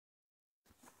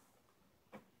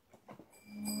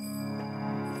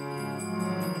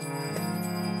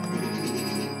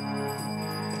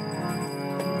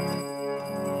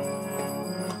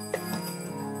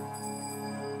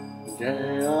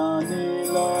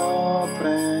Jayanila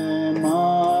Premadana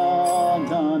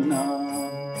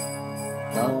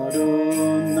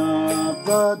Karuna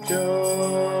Prajo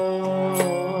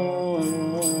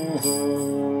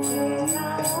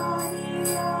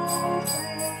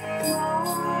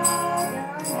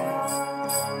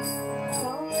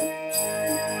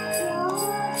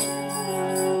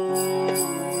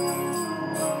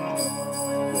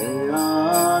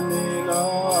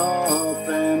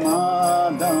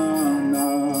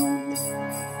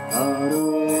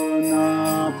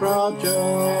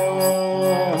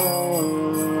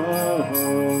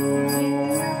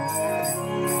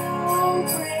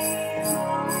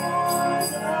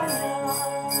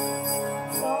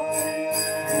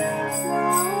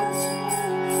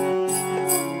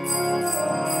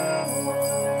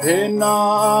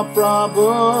Hena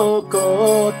Prabhu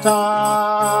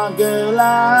Kota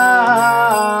Gela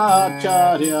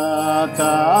Charya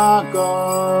Tako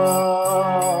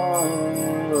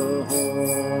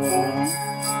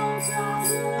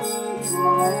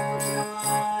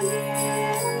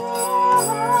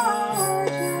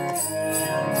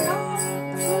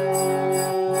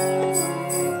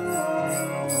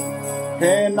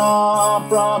Hena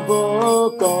Prabhu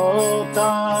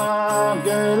Kota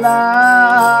Gela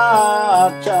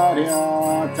Charya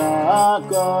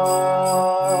Tako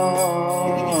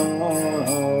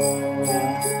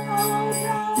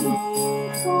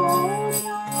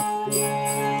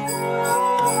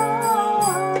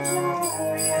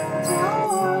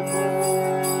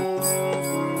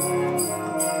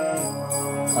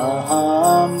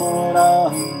Ahamura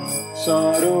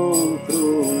Sarup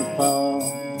Rupa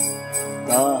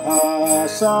Kaha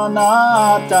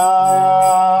Sanata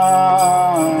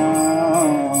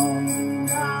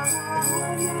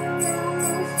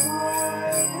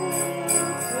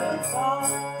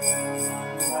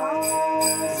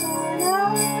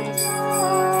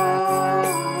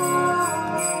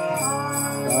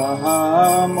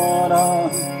Kahamura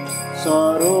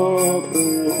Sarup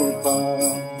Rupa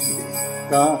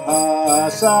Kaha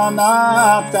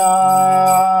Sanata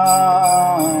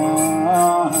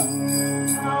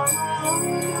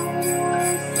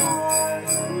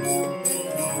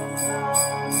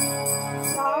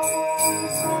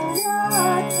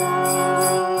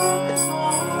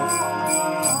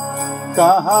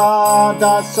Kaha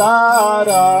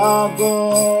dasara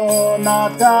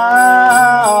gunata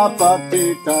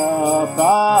patita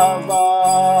pava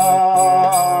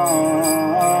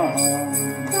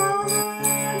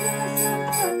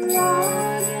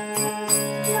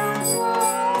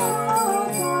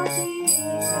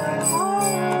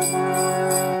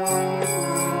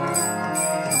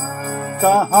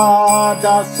Kaha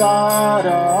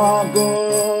dasara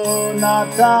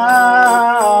gunata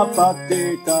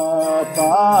patita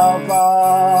pava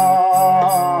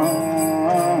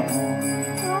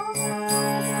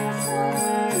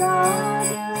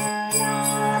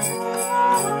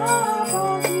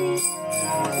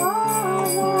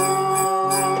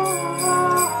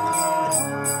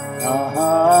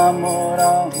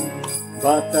Ahamura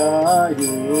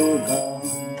Vatayuga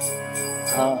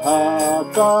Aha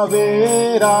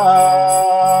Kavira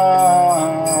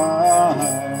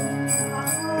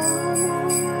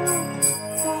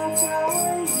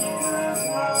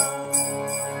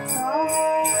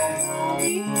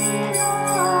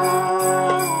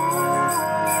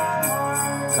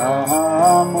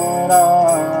Kahamura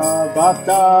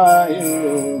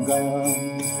Vatayuga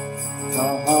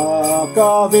Aha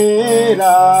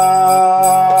Kavira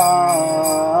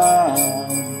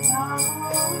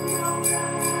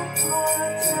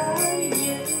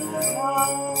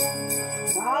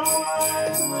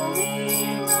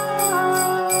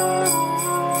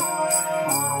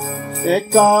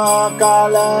Eka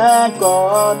kale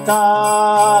kota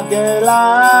gela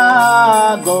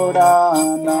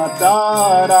gorana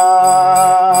tara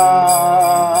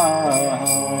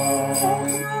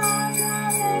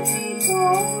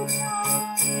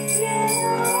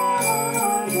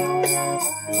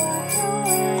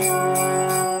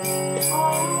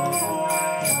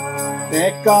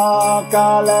Eka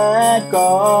kale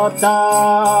kota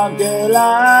gela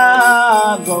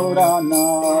gorana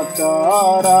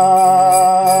tara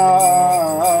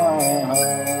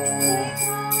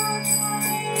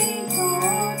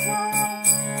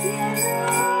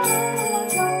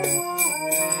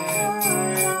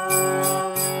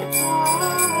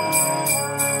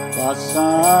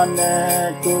Vasane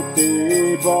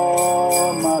kutibo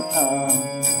mata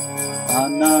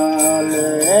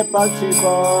Anale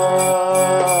pasibo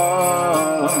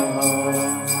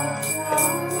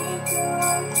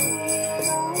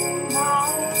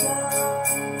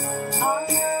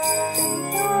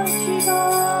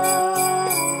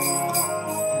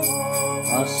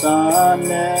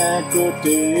Asane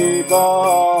kutibo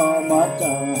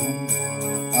mata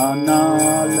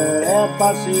anale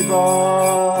pasibo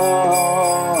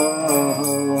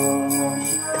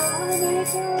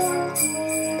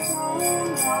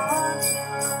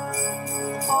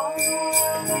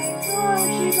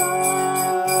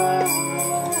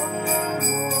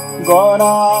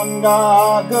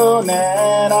Goranga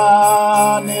gunera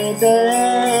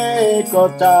nide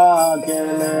kota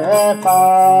gele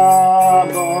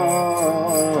pago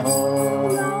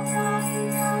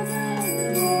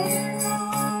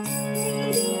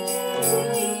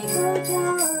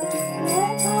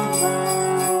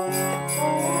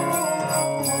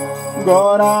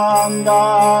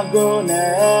Goranga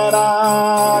gunera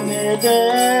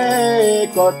nide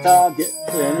kota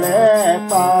gele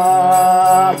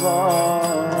pago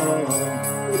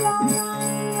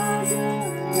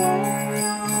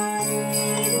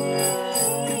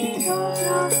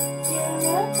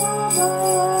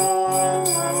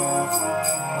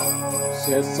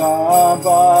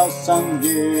Saba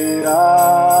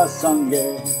sangira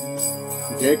sange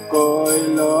je koi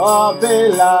lo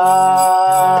bela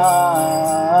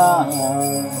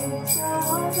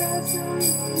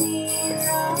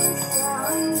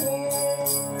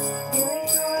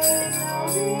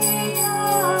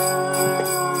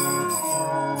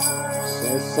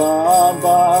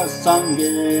Saba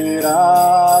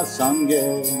sangira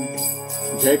sange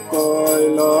je koi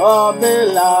lo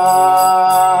bela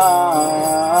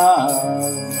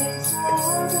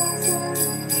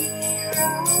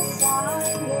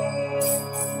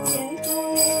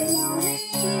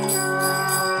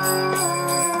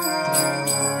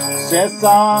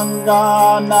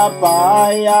Sesanga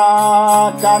napaya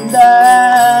kande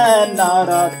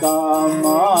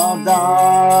naratamada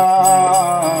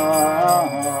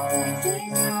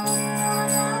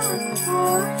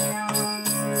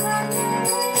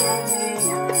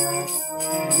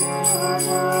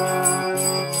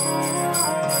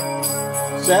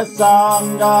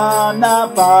Sesanga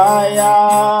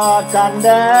napaya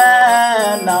kande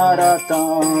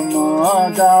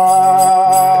naratamada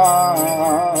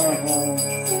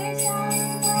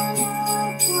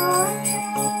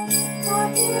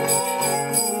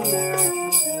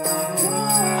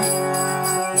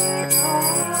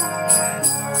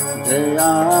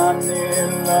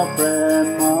Jayanila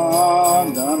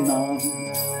Premadana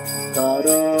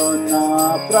Karuna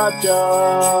Pracha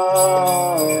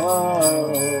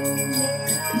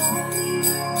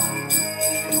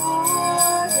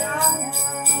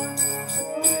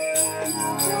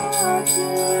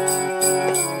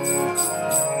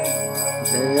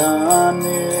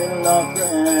Jayanila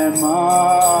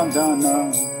Premadana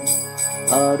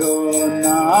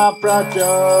Karuna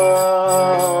Pracha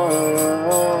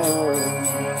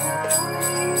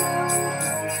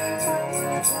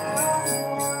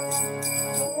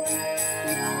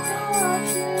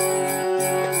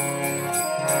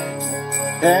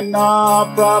Ena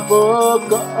Prabhu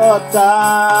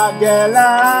Kota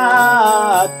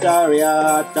Gela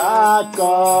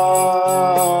Charyatako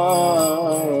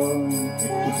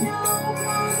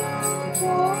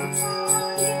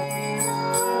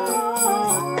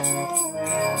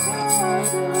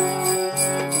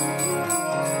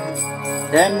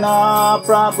Ena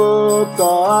Prabhu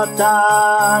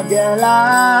Kota Gela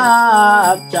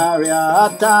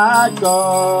Charyatako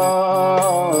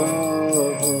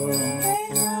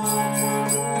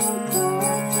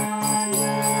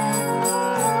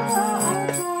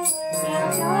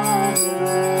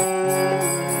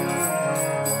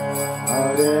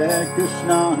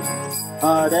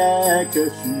Hare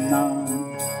Krishna,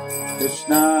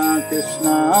 Krishna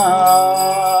Krishna,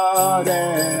 Hare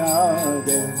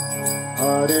Hare,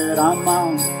 Hare Rama,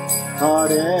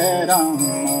 Hare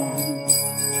Rama,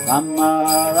 Rama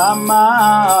Rama,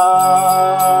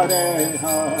 Hare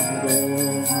Hare.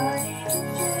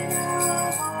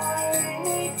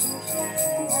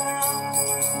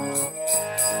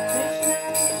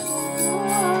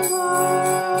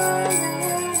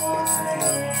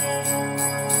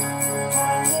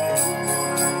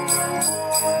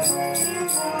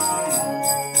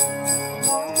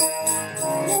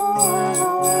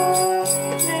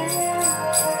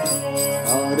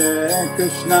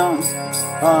 Krishna,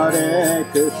 Hare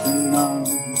Krishna,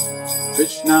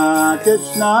 Krishna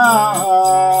Krishna,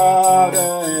 Hare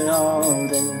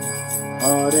Hare,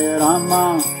 Hare Rama,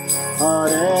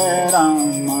 Hare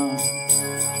Rama,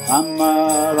 Rama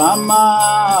Rama,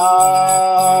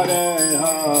 Hare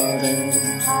Hare.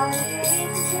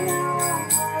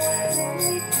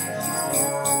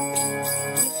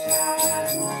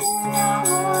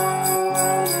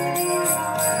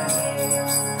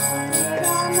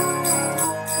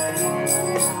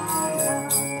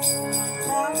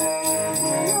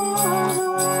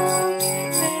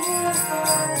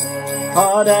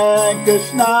 Hare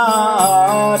Krishna,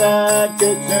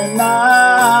 Krishna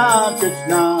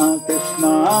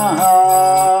Krishna,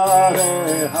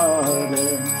 Hare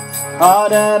Hare,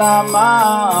 Hare Rama,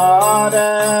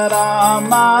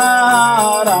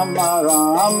 Rama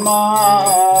Rama,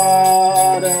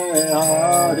 Hare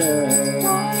Hare.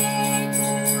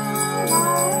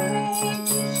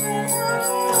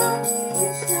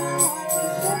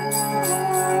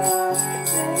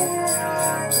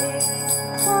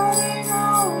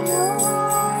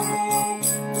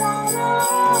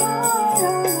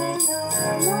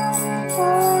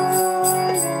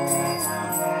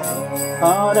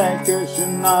 Hare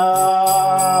Krishna,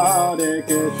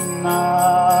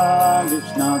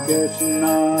 Krishna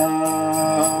Krishna,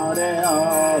 Hare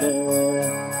Hare,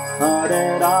 Hare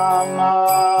Rama,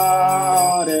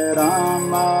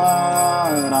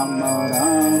 Rama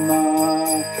Rama,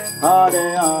 Hare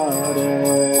Hare.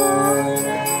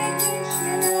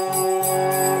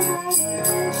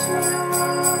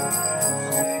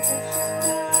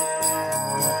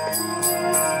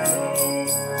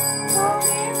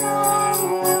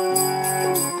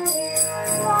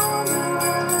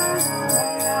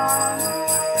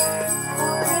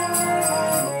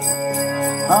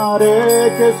 Hare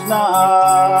Krishna,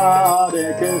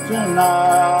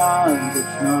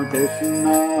 Krishna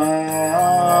Krishna,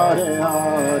 Hare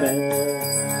Hare,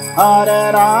 Hare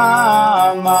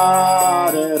Rama,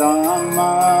 Rama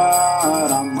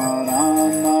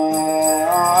Rama,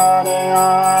 Hare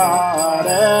Hare,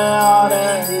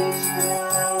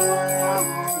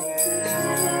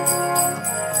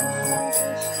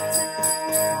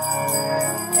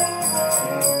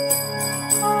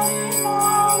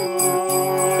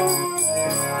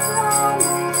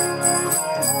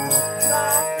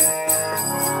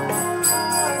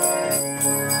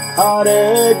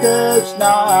 Hare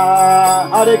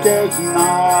Hare Krishna,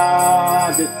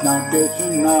 Krishna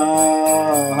Krishna,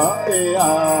 Hare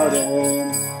Hare,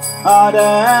 Hare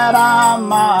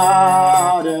Rama,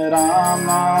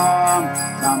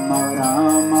 Rama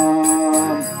Rama,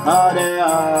 Hare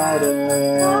Hare.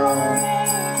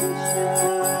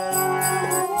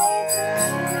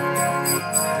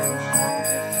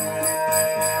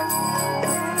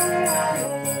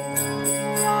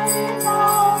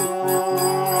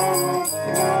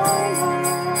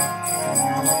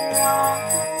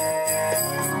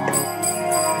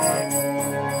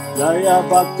 Jaya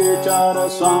Bhakti Charu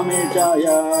Swami,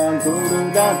 Jaya Guru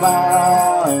Deva,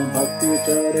 Bhakti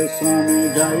Charu Swami,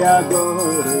 Jaya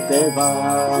Guru Deva.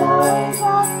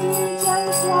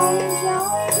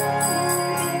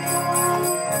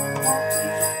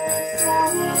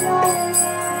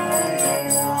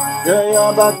 Jaya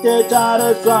Bhakti Charu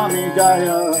Swami,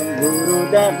 Jaya Guru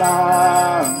Deva,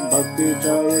 Bhakti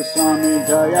Charu Swami,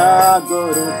 Jaya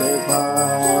Guru Deva.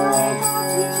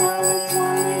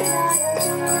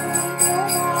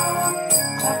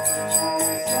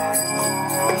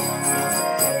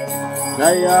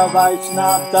 Jaya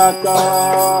Vaishnava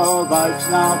Thakur,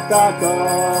 Vaishnava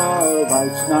Thakur,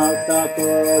 Vaishnava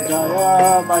Thakur,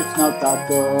 Jaya Vaishnava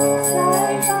Thakur.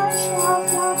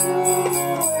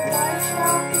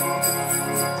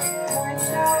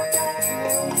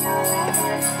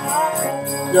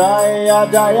 Jaya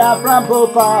Jaya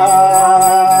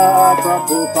Prabhupada,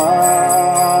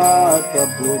 Prabhupada,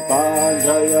 Prabhupada,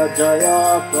 Jaya Jaya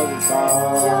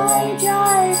Prabhupada.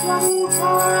 Jaya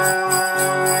Prabhupada,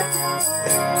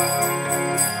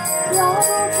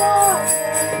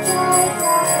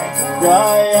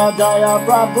 Jaya Jaya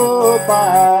Prabhupada,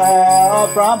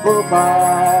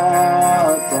 Prabhupada,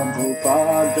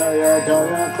 Prabhupada, Jaya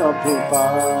Jaya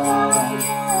Prabhupada.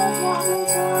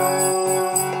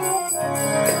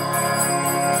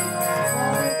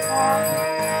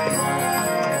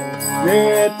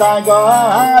 Nitai Gaur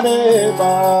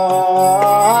Haribo,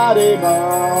 Haribo,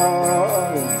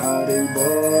 Haribo,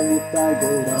 Nitai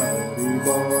Gaur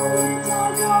Haribo.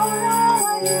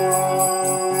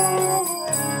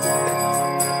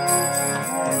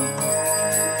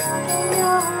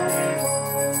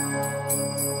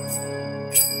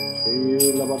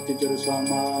 Srila Bhakti Charu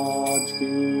Swami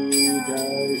ki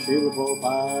jai, Shiva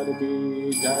Prabhupada ki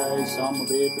jai,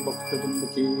 Samaveta Bhakta Vrinda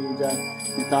ki jai,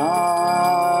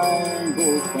 Nitai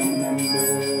Gauteng.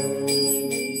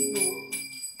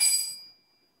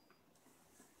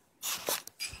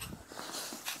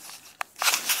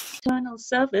 Eternal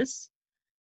service,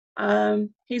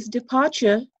 his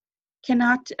departure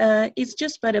cannot is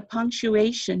just but a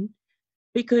punctuation,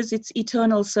 because it's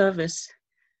eternal service.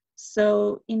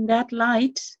 So in that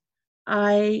light,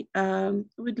 I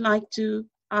would like to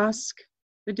ask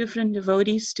the different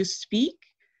devotees to speak,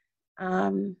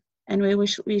 and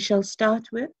we shall start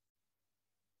with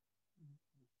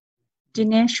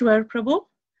Dineshwar Prabhu.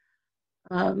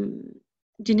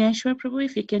 Dineshwar Prabhu,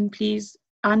 if you can please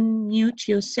unmute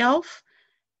yourself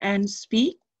and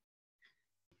speak.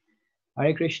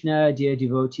 Hare Krishna, dear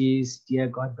devotees, dear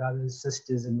God brothers,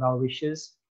 sisters, and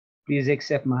well-wishers. Please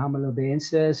accept my humble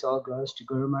obeisances. All glories to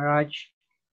Guru Maharaj.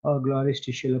 All glories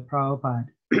to Srila Prabhupada.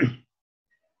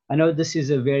 I know this is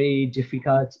a very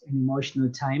difficult and emotional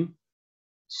time.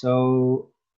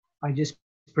 So I just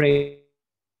pray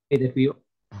that we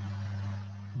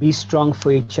be strong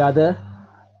for each other,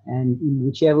 and in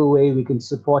whichever way we can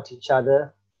support each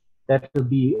other, that will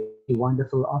be a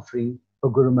wonderful offering for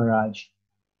Guru Maharaj.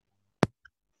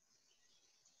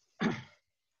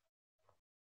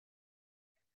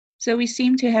 So we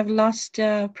seem to have lost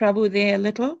Prabhu there a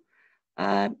little,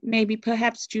 maybe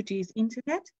perhaps due to his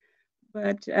internet.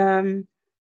 But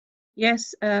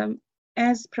yes,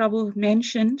 as Prabhu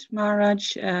mentioned,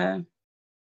 Maharaj,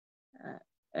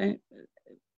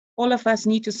 all of us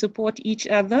need to support each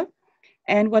other.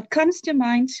 And what comes to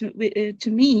mind to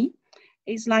me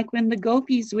is like when the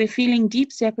gopis were feeling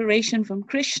deep separation from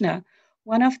Krishna,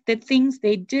 one of the things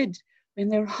they did when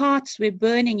their hearts were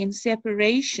burning in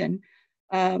separation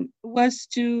was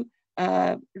to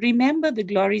remember the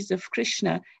glories of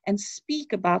Krishna and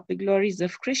speak about the glories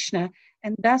of Krishna,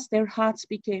 and thus their hearts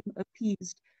became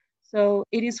appeased. So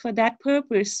it is for that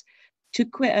purpose to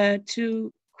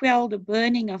quell the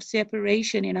burning of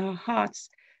separation in our hearts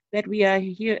that we are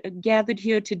here, gathered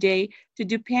here today, to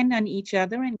depend on each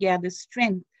other and gather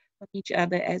strength from each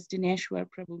other, as Dineshwar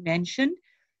Prabhu mentioned.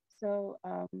 So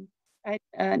I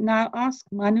now ask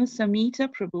Manu Samita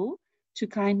Prabhu to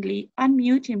kindly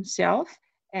unmute himself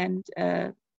and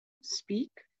speak.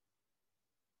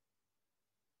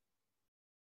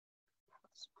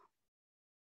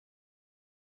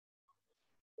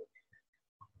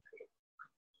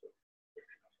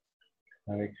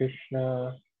 Hare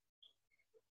Krishna.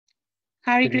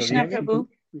 Hare Krishna Prabhu,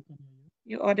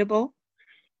 you're audible.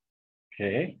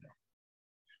 Okay.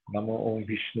 Namo Om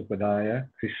Vishnu Padaya,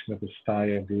 Krishna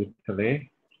Pustaya Bhutale,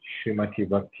 Srimati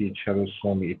Bhakti Charu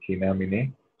Swami iti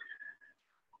namine,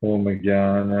 Om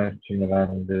Jnana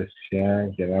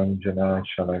Chimalandasya Jalanjana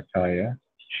Shalakaya,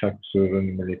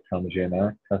 Chaksurun Militam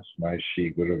Jena, Tasmai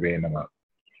Shri Gurave Namah.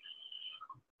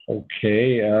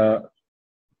 Okay,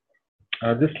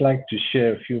 I'd just like to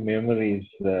share a few memories,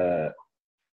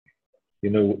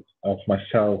 of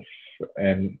myself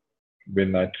and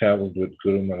when I traveled with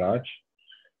Guru Maharaj.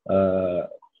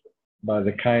 By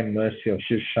the kind mercy of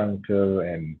Shiv Shankar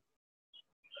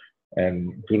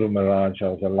and Guru Maharaj, I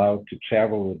was allowed to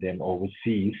travel with them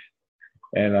overseas,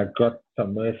 and I got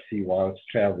some mercy while I was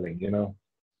traveling.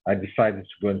 I decided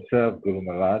to go and serve Guru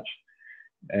Maharaj,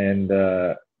 and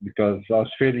because I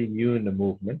was fairly new in the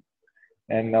movement,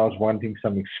 and I was wanting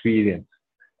some experience.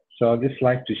 So I'd just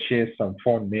like to share some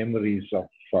fond memories of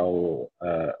our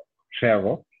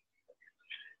travel,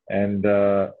 and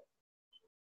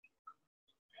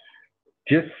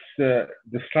just the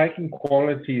striking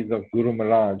qualities of Guru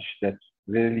Maharaj that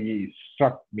really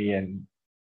struck me and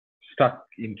stuck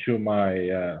into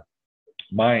my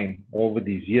mind over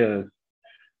these years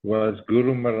was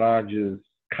Guru Maharaj's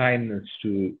kindness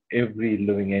to every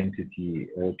living entity,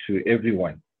 or to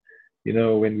everyone.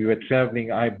 When we were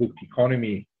traveling, I booked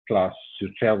economy class to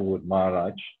travel with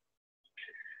Maharaj,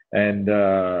 and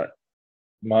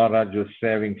Maharaj was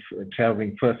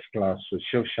traveling first class with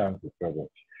Shiv Shankar Prabhu.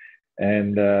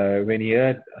 And when he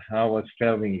heard how I was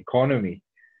traveling economy,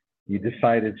 he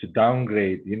decided to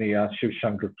downgrade. He asked Shiv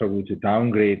Shankar Prabhu to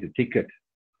downgrade the ticket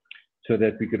so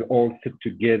that we could all sit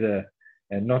together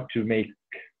and not to make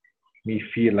me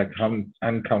feel like I'm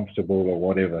uncomfortable or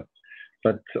whatever.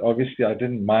 But obviously I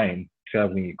didn't mind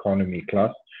traveling economy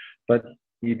class, but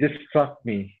he just struck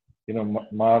me,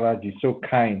 Maharaj is so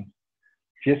kind,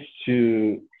 just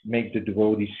to make the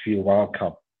devotees feel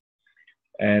welcome.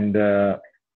 And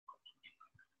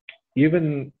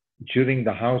even during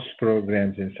the house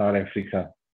programs in South Africa,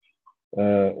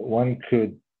 one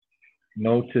could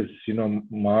notice,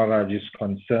 Maharaj's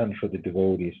concern for the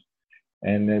devotees.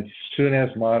 And as soon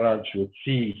as Maharaj would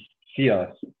see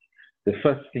us, the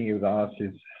first thing he would ask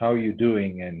is, how are you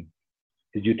doing? And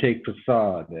did you take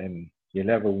prasad? And he'll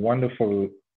have a wonderful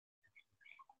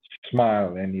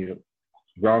smile and he'll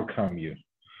welcome you.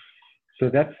 So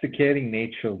that's the caring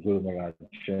nature of Guru Maharaj.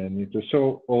 And it was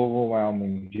so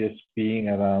overwhelming just being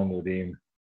around with him.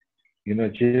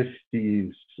 Just his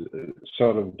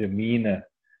sort of demeanor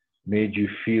made you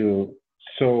feel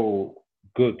so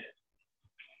good.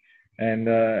 And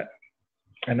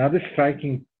another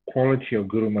striking quality of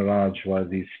Guru Maharaj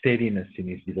was his steadiness in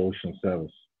his devotional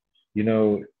service.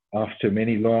 After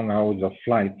many long hours of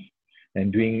flight,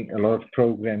 and doing a lot of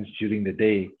programs during the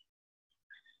day.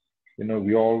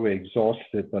 We all were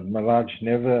exhausted, but Maharaj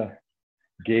never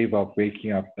gave up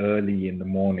waking up early in the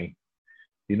morning.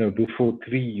 Before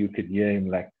 3, you could hear him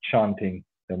like chanting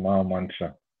the Maha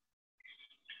Mantra.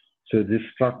 So this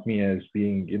struck me as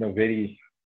being, very,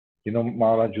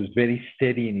 Maharaj was very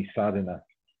steady in his sadhana.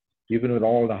 Even with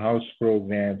all the house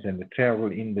programs and the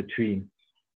travel in between,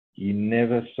 he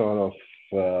never sort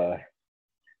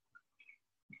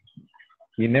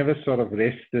of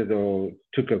rested or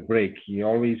took a break. He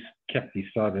always kept his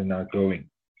sadhana going.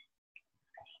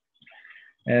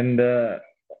 And,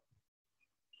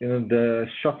 the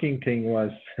shocking thing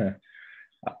was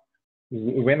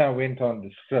when I went on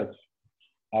this trip,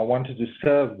 I wanted to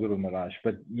serve Guru Maharaj,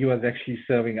 but he was actually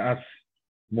serving us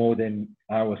more than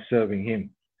I was serving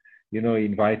him.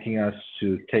 Inviting us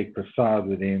to take prasad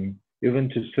with him, even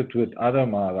to sit with other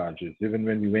Maharajas. Even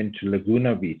when we went to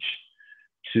Laguna Beach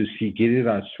to see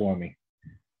Giriraj Swami,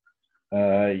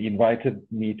 he invited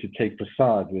me to take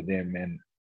prasad with him, and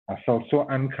I felt so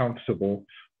uncomfortable.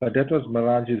 But that was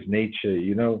Maharaj's nature,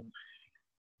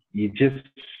 He just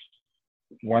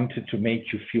wanted to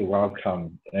make you feel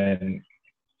welcome, and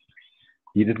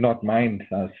he did not mind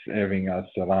us having us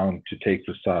around to take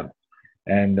prasad.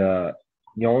 And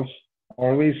he also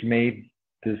always made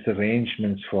these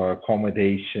arrangements for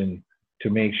accommodation to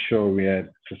make sure we had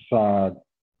prasad,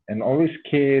 and always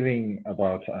caring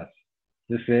about us.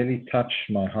 This really touched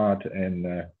my heart,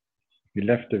 and he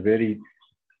left a very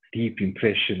deep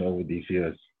impression over these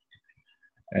years.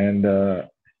 And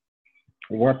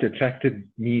what attracted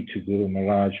me to Guru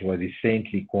Maharaj was his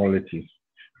saintly qualities.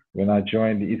 When I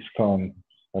joined ISKCON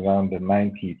around the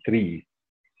 93,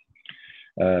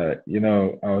 I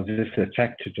was just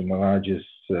attracted to Maharaj's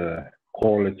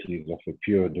qualities of a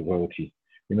pure devotee.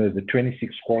 The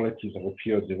 26 qualities of a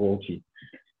pure devotee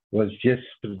was just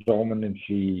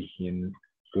predominantly in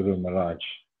Guru Maharaj.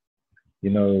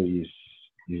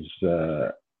 His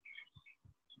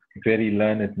very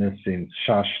learnedness in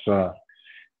Shastra,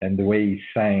 and the way he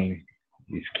sang,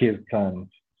 his kirtans,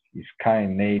 his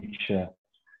kind nature.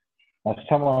 I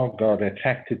somehow got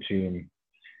attracted to him,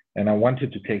 and I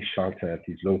wanted to take shelter at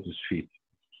his lotus feet.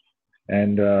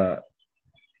 And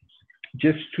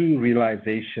just 2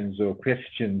 realizations or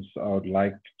questions I would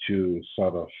like to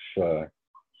sort of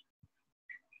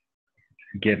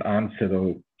get answered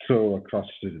or throw across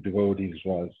to the devotees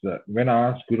was that when I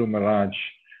asked Guru Maharaj,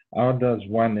 how does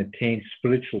one attain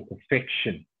spiritual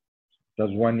perfection?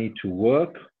 Does one need to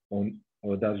work,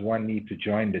 or does one need to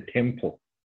join the temple?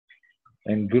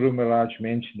 And Guru Maharaj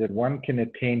mentioned that one can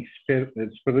attain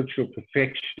spiritual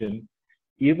perfection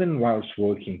even whilst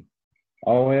working.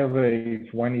 However,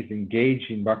 if one is engaged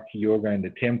in Bhakti Yoga in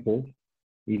the temple,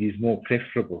 it is more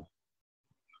preferable.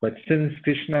 But since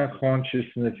Krishna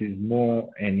consciousness is more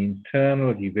an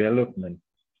internal development,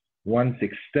 one's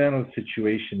external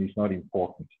situation is not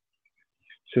important.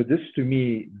 So this, to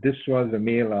me, this was a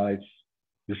mail I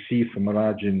received from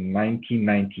Maharaj in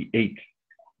 1998.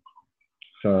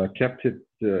 So I kept it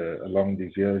along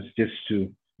these years just to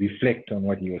reflect on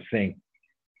what he was saying.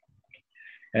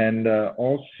 And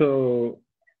also,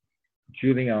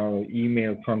 during our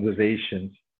email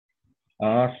conversations, I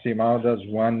asked him, how does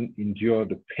one endure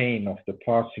the pain of the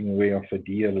passing away of a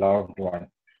dear loved one?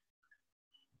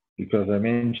 Because I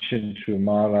mentioned to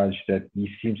Maharaj that he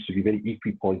seems to be very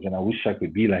equipoised, and I wish I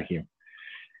could be like him.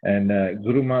 And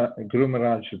Guru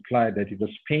Maharaj replied that it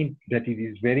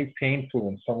is very painful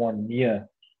when someone near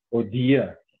or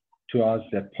dear to us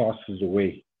that passes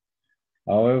away.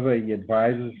 However, he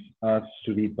advises us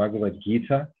to read Bhagavad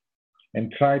Gita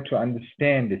and try to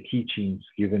understand the teachings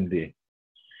given there.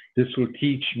 This will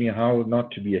teach me how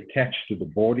not to be attached to the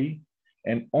body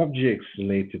and objects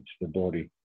related to the body.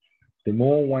 The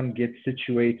more one gets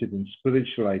situated in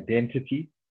spiritual identity,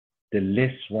 the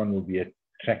less one will be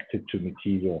attracted to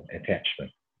material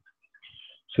attachment.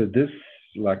 So this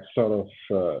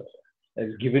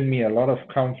has given me a lot of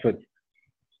comfort.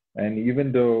 And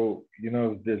even though,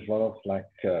 there's a lot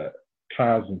of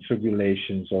trials and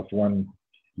tribulations of one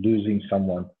losing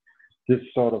someone, this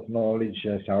sort of knowledge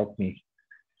has helped me.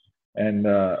 And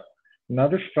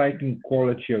another striking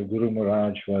quality of Guru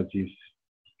Maharaj was he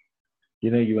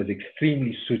was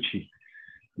extremely suchi.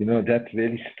 That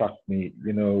really struck me,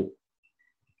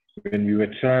 when we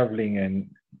were traveling and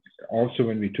also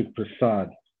when we took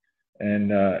prasad.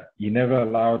 And he never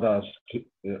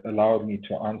allowed me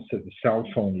to answer the cell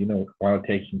phone, while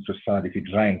taking prasad if it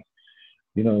rang,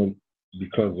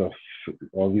 because of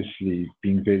obviously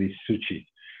being very suchi.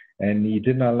 And he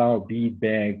didn't allow bead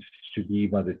bags to be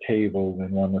by the table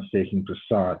when one was taking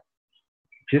prasad.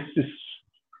 Just this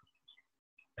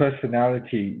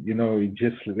personality, it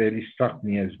just really struck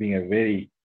me as being a very,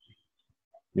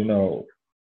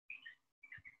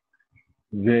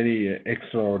 very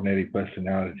extraordinary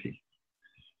personality.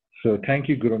 So thank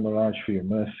you, Guru Maharaj, for your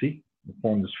mercy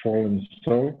upon this fallen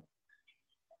soul.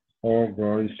 All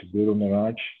glories to Guru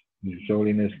Maharaj, His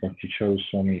Holiness Bhakti Charu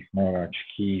Swami Maharaj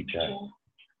Ki Jai.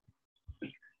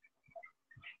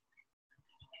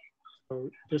 So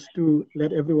just to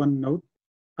let everyone know,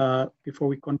 before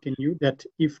we continue, that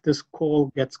if this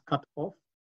call gets cut off,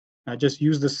 just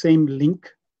use the same link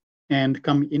and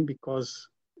come in, because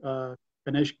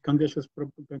Ganesh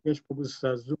Prabhu's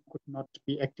Zoom could not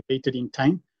be activated in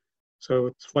time. So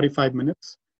it's 45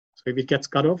 minutes. So if it gets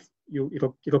cut off,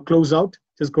 it'll close out.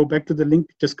 Just go back to the link,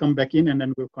 just come back in, and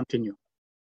then we'll continue.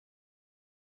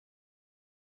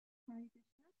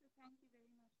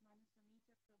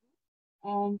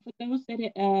 For those that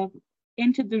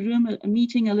entered the room a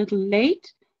meeting a little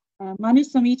late, Manu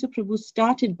Samhita Prabhu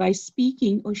started by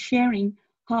speaking or sharing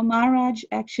how Maharaj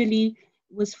actually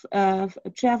was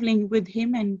traveling with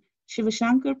him and Shiva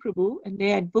Shankar Prabhu, and they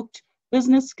had booked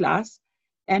business class,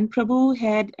 and Prabhu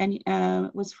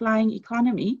was flying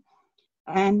economy.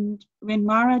 And when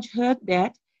Maharaj heard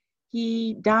that,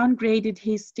 he downgraded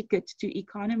his ticket to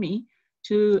economy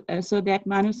so that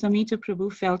Manu Samhita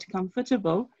Prabhu felt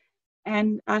comfortable.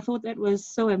 And I thought that was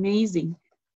so amazing.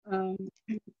 And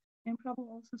Prabhu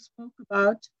also spoke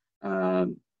about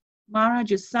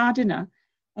Maharaj's sadhana.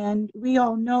 And we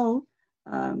all know,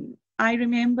 I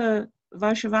remember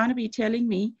Varshavanabi telling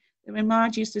me that when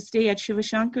Maharaj used to stay at Shiva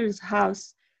Shankar's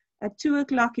house, at 2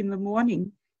 o'clock in the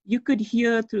morning, you could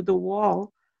hear through the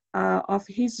wall of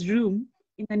his room,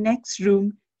 in the next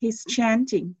room, his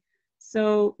chanting.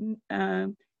 So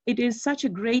it is such a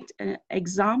great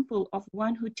example of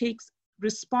one who takes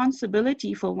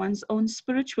responsibility for one's own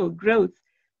spiritual growth,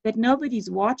 that nobody's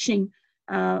watching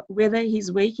whether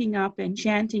he's waking up and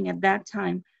chanting at that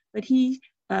time, but he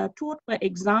taught by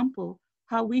example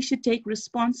how we should take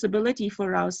responsibility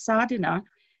for our sadhana,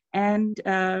 and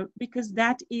because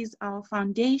that is our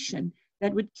foundation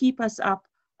that would keep us up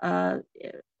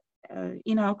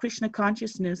in our Krishna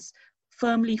consciousness,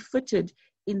 firmly footed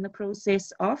in the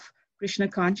process of Krishna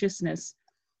consciousness.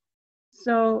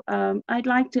 So I'd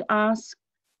like to ask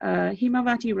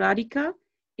Himavati Radhika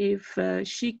if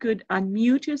she could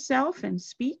unmute herself and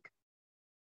speak.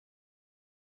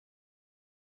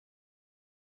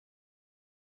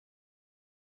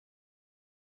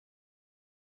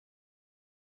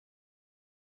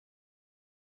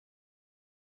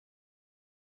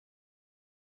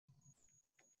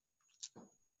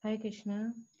 Hare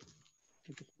Krishna.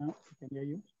 Hare Krishna, I can hear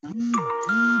you.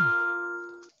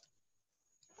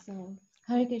 So,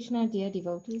 Hare Krishna, dear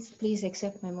devotees, please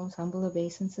accept my most humble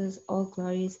obeisances. All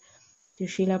glories to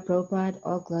Srila Prabhupada,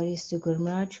 all glories to Guru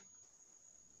Maharaj.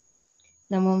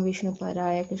 Namo Vishnu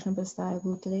Padaya Krishna Prastaya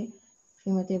Bhutale,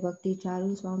 Srimate Bhakti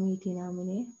Charu Swami iti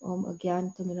namine, Om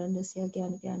Agyanta Mirandasya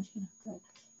Gyan Gyanshana,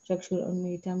 Chakshur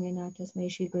Unmitam Yena Tasmai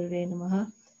Shri Gurave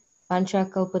Namaha, Pancha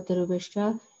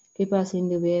Kalpatarubhishcha, Kripa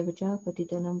Sindhu Vevacha,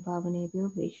 Patitanam Pavanebhyo,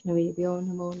 Vaishnavebhyo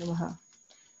Namo Namaha.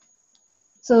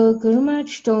 So Guru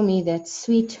Maharaj told me that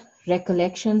sweet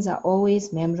recollections are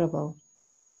always memorable.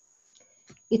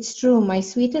 It's true, my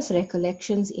sweetest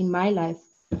recollections in my life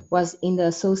was in the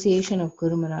association of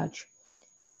Guru Maharaj.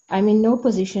 I'm in no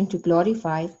position to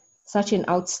glorify such an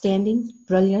outstanding,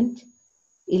 brilliant,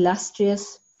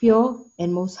 illustrious, pure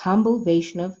and most humble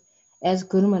Vaishnav as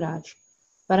Guru Maharaj,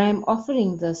 but I'm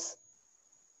offering this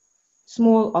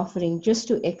small offering just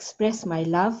to express my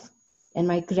love and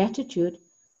my gratitude,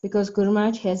 because Guru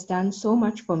Maharaj has done so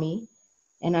much for me,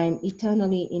 and I am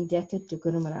eternally indebted to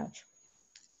Guru Maharaj.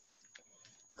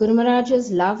 Guru Maharaj's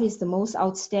love is the most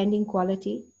outstanding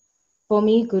quality. For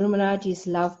me, Guru Maharaj is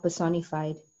love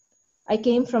personified. I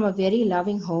came from a very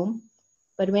loving home,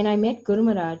 but when I met Guru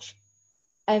Maharaj,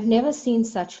 I've never seen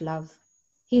such love.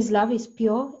 His love is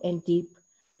pure and deep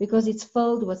because it's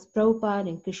filled with Prabhupada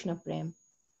and Krishna Prem.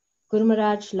 Guru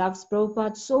Maharaj loves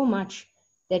Prabhupada so much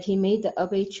that he made the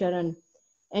Abhay Charan.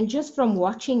 And just from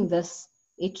watching this,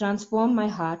 it transformed my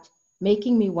heart,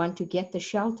 making me want to get the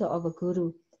shelter of a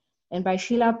guru. And by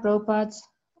Srila Prabhupada's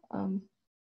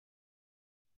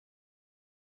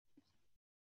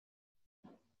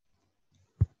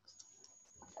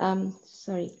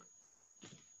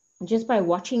just by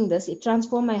watching this, it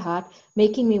transformed my heart,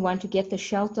 making me want to get the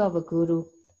shelter of a guru.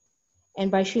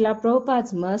 And by Srila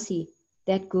Prabhupada's mercy,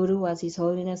 that guru was His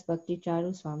Holiness Bhakti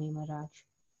Charu Swami Maharaj.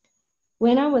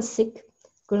 When I was sick,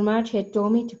 Guru Maharaj had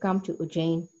told me to come to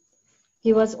Ujjain.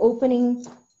 He was opening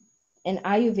an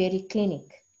Ayurvedic clinic,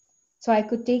 so I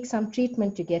could take some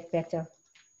treatment to get better.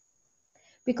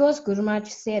 Because Guru Maharaj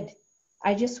said,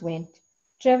 I just went,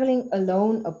 traveling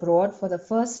alone abroad for the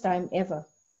first time ever.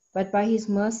 But by his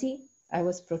mercy, I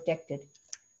was protected.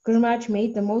 Guru Maharaj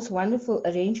made the most wonderful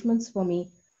arrangements for me,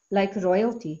 like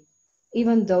royalty,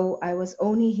 even though I was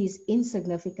only his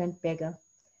insignificant beggar.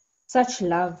 Such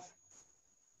love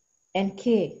and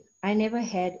care I never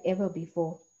had ever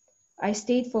before. I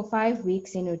stayed for 5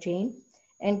 weeks in Ujjain,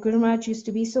 and Guru Maharaj used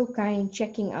to be so kind,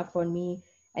 checking up on me,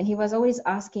 and he was always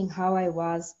asking how I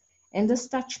was, and this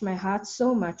touched my heart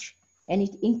so much, and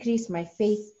it increased my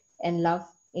faith and love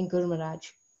in Guru Maharaj.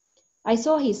 I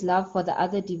saw his love for the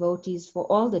other devotees, for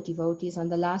all the devotees on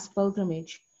the last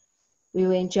pilgrimage. We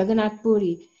were in Jagannath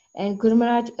Puri, and Guru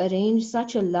Maharaj arranged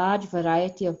such a large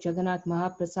variety of Jagannath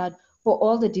Mahaprasad for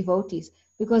all the devotees,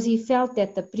 because he felt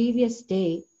that the previous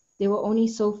day there were only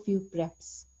so few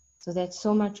preps. So that's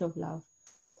so much of love.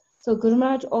 So Guru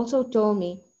Maharaj also told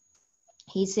me,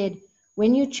 he said,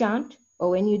 when you chant or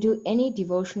when you do any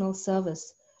devotional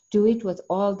service, do it with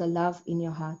all the love in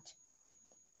your heart.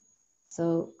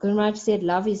 So Guru Maharaj said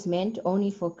love is meant only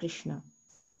for Krishna.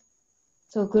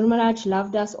 So Guru Maharaj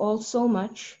loved us all so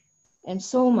much, and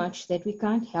so much that we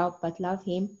can't help but love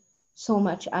him so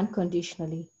much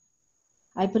unconditionally.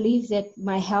 I believe that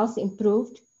my health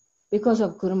improved because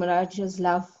of Guru Maharaj's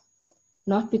love,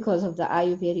 not because of the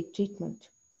Ayurvedic treatment.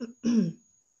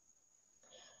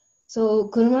 So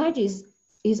Guru Maharaj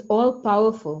is all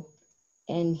powerful,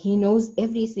 and he knows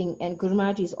everything, and Guru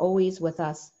Maharaj is always with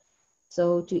us.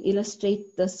 So to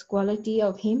illustrate this quality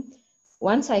of him,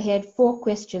 once I had 4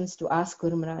 questions to ask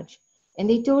Guru Maharaj, and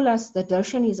they told us the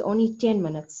darshan is only 10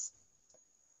 minutes.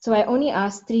 So I only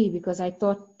asked 3 because I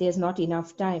thought there's not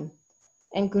enough time.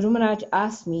 And Guru Maharaj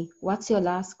asked me, what's your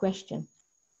last question?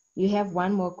 You have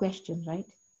 1 more question, right?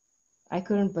 I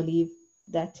couldn't believe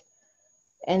that.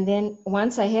 And then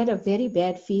once I had a very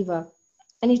bad fever,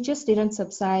 and it just didn't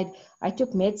subside. I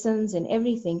took medicines and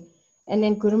everything. And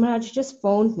then Guru Maharaj just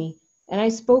phoned me, and I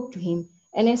spoke to him.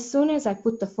 And as soon as I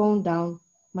put the phone down,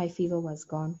 my fever was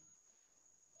gone.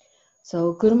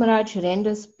 So Guru Maharaj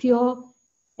renders pure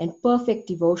and perfect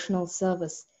devotional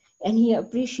service, and he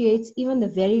appreciates even the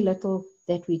very little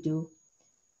that we do.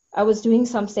 I was doing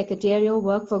some secretarial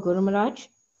work for Guru Maharaj,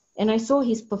 and I saw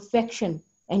his perfection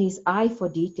and his eye for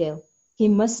detail. He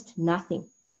missed nothing.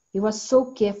 He was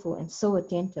so careful and so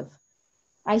attentive.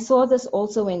 I saw this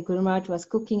also when Guru Maharaj was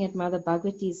cooking at Mother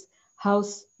Bhagwati's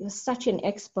house. He was such an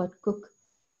expert cook,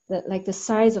 like the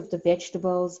size of the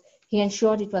vegetables. He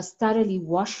ensured it was thoroughly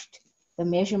washed, the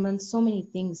measurements, so many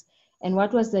things. And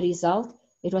what was the result?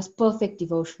 It was perfect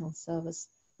devotional service.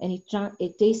 And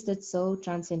it tasted so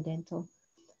transcendental.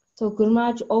 So Guru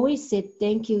Maharaj always said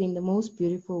thank you in the most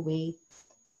beautiful way,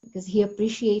 because he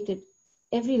appreciated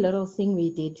every little thing we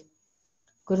did.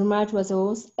 Guru Maharaj was a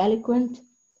most eloquent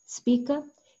speaker.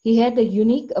 He had the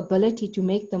unique ability to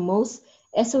make the most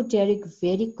esoteric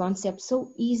Vedic concepts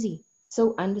so easy,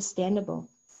 so understandable.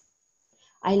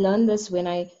 I learned this when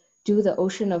I do the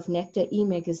Ocean of Nectar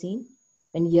e-magazine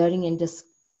and hearing and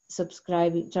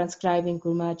transcribing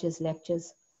Guru Maharaj's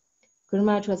lectures. Guru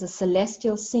Maharaj was a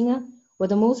celestial singer with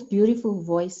the most beautiful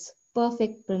voice,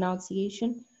 perfect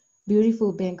pronunciation,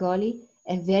 beautiful Bengali,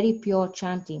 and very pure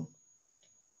chanting.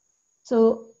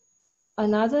 So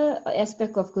another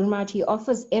aspect of Guru Maharaj, he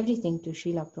offers everything to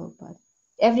Srila Prabhupada,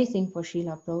 everything for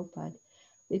Srila Prabhupada.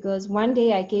 Because one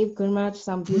day I gave Guru Maharaj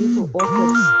some beautiful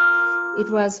orchids.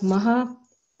 It was Maha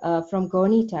from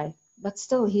Gaunitai, but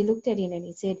still he looked at it and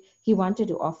he said he wanted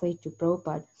to offer it to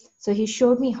Prabhupada. So he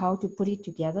showed me how to put it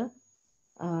together,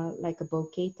 like a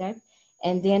bouquet type.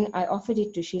 And then I offered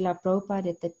it to Srila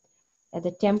Prabhupada at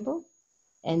the temple,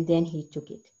 and then he took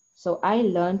it. So I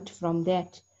learned from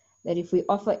that if we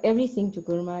offer everything to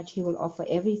Guru Maharaj, he will offer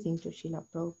everything to Srila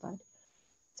Prabhupada.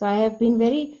 So I have been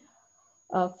very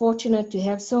fortunate to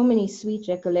have so many sweet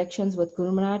recollections with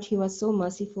Guru Maharaj. He was so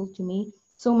merciful to me,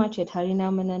 so much at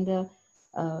Harinamananda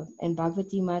and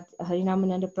Bhagavati Mata,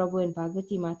 Harinamananda Prabhu and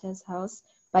Bhagavati Mata's house.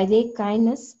 By their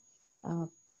kindness,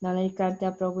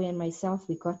 Nalanikanta Prabhu and myself,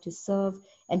 we got to serve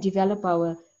and develop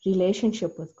our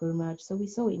relationship with Guru Maharaj. So we're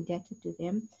so indebted to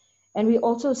them. And we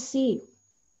also see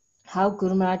how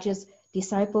Guru Maharaj's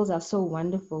disciples are so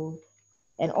wonderful,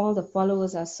 and all the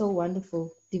followers are so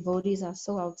wonderful. Devotees are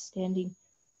so outstanding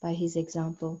by his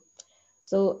example.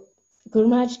 So Guru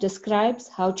Maharaj describes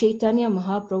how Chaitanya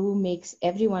Mahaprabhu makes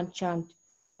everyone chant,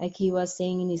 like he was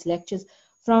saying in his lectures.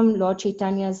 From Lord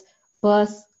Chaitanya's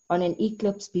birth on an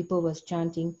eclipse, people was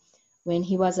chanting. When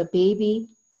he was a baby,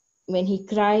 when he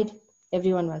cried,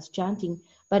 everyone was chanting.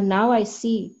 But now I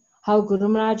see how Guru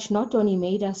Maharaj not only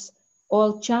made us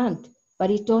all chant, but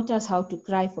he taught us how to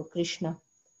cry for Krishna.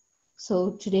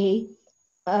 So today,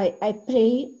 I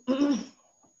pray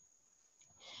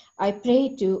I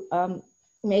pray to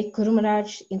make Guru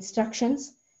Maharaj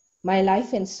instructions my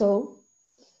life and soul,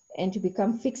 and to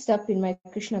become fixed up in my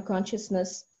Krishna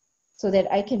consciousness so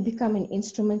that I can become an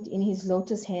instrument in his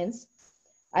lotus hands.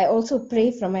 I also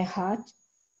pray from my heart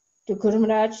to Guru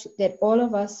Maharaj that all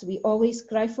of us, we always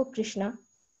cry for Krishna.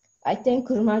 I thank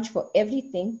Guru Maharaj for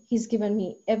everything. He's given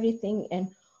me everything and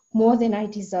more than I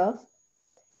deserve.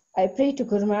 I pray to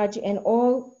Guru Maharaj and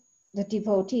all the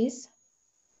devotees,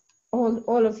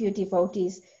 all of you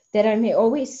devotees, that I may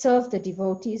always serve the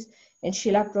devotees and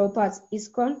Srila Prabhupada's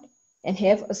ISKCON and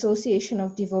have association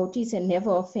of devotees and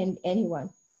never offend anyone.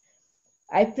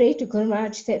 I pray to Guru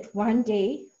Maharaj that one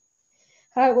day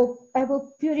I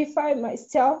will purify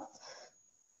myself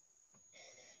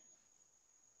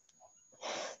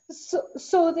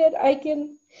so that I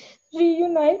can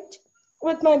reunite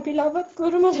with my beloved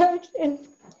Guru Maharaj and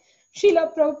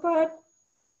Srila Prabhupada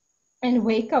and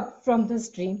wake up from this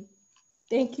dream.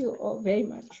 Thank you all very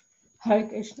much. Hare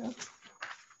Krishna.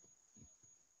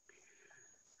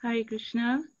 Hare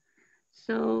Krishna.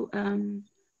 So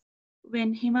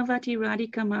when Himavati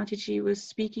Radhika Mataji was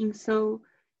speaking so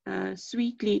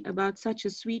sweetly about such a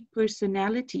sweet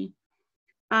personality,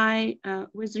 I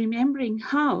was remembering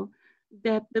how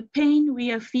that the pain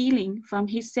we are feeling from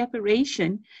his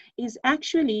separation is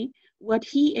actually what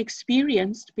he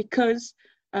experienced, because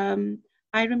I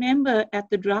remember at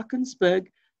the Drakensberg,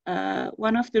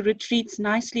 one of the retreats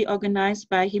nicely organized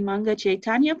by Himanga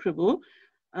Chaitanya Prabhu,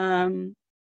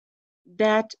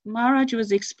 that Maharaj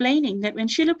was explaining that when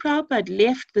Srila Prabhupada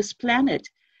left this planet,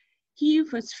 he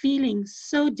was feeling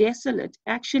so desolate.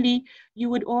 Actually, you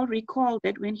would all recall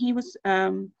that when he was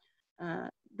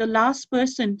the last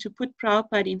person to put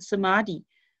Prabhupada in Samadhi,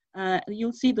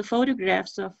 you'll see the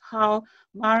photographs of how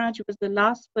Maharaj was the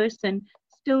last person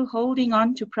still holding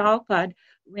on to Prabhupada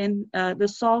when the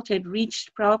salt had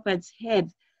reached Prabhupada's head.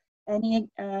 And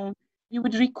you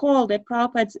would recall that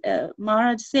Prabhupada's,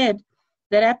 Maharaj said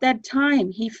that at that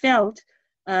time he felt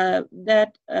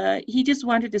that he just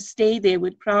wanted to stay there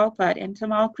with Prabhupada, and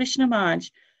Tamal Krishna Maharaj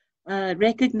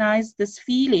recognized this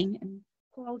feeling and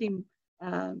called him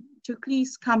to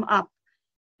please come up.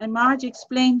 And Maharaj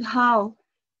explained how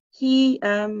he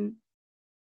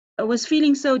was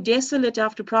feeling so desolate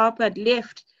after Prabhupada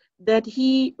left that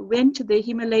he went to the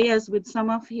Himalayas with some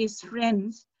of his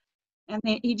friends, and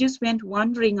he just went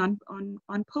wandering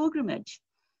on pilgrimage.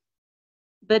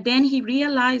 But then he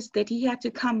realized that he had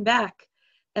to come back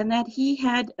and that he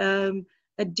had a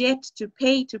debt to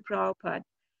pay to Prabhupada.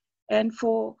 And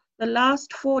for the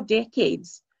last 4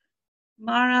 decades,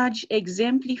 Maharaj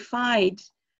exemplified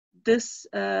this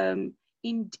in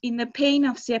the pain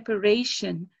of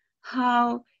separation,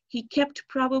 how he kept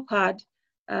Prabhupada's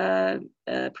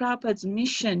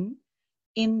mission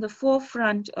in the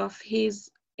forefront of his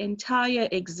entire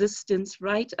existence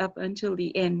right up until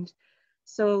the end.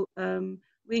 So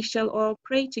we shall all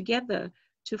pray together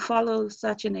to follow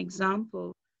such an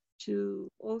example, to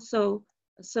also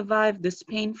survive this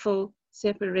painful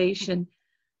separation.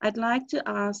 I'd like to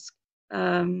ask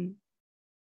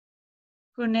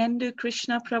Purnendu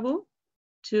Krishna Prabhu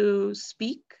to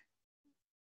speak.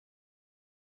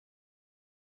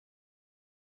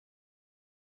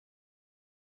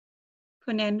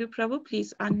 Purnendu Prabhu,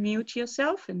 please unmute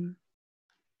yourself. And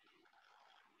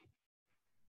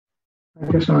Hare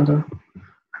Krishna Mata.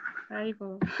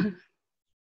 Haribol.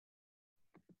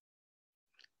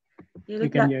 We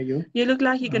can hear you. You look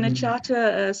like you're going to charter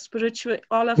a spiritual,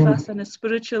 all of us on a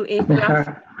spiritual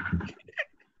aircraft.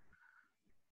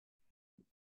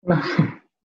 I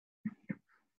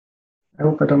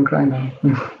hope I don't cry now.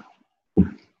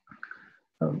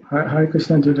 Hare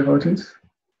Krishna, dear devotees.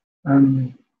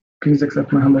 Please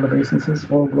accept my humble obeisances.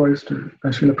 All glories to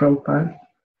Srila Prabhupada.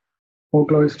 All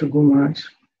glories to Guru Maharaj.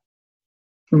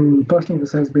 Personally,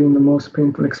 this has been the most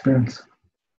painful experience.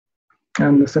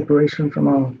 And the separation from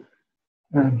our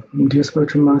dear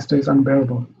spiritual master is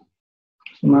unbearable.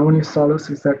 So my only solace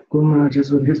is that Guru Maharaj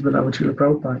is with his beloved Srila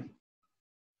Prabhupada.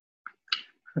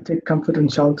 I take comfort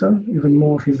and shelter even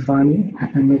more of his Vani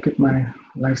and make it my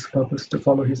life's purpose to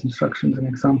follow his instructions and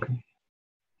example.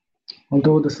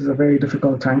 Although this is a very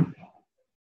difficult time,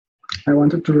 I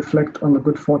wanted to reflect on the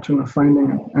good fortune of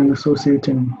finding and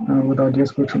associating with our dear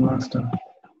spiritual master.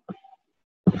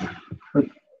 But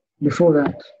before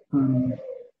that,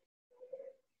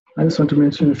 I just want to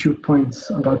mention a few points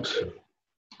about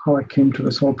how I came to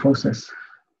this whole process.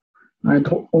 I'd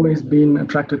always been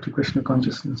attracted to Krishna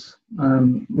consciousness.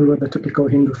 We were the typical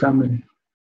Hindu family,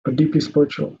 but deeply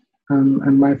spiritual.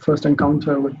 And my first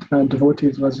encounter with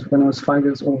devotees was when I was 5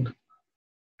 years old.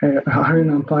 a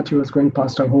Harinam party was going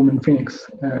past our home in Phoenix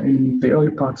in the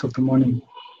early parts of the morning.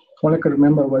 All I could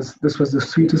remember was this was the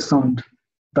sweetest sound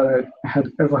that I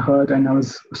had ever heard, and I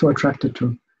was so attracted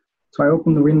to. So I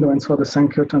opened the window and saw the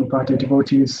Sankirtan party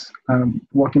devotees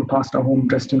walking past our home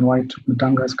dressed in white,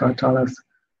 mridangas, kartalas,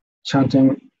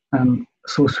 chanting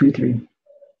so sweetly.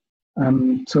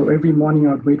 So every morning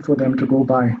I would wait for them to go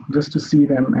by just to see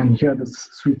them and hear this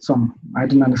sweet song. I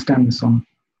didn't understand the song.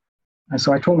 And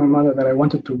so I told my mother that I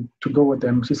wanted to go with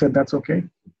them. She said, that's okay.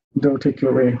 They'll take you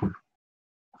away.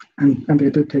 And they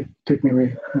did take me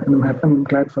away. And I'm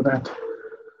glad for that.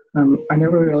 I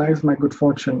never realized my good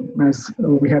fortune as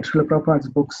we had Srila Prabhupada's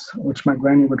books, which my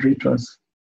granny would read to us.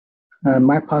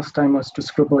 My pastime was to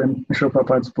scribble in Srila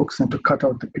Prabhupada's books and to cut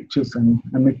out the pictures and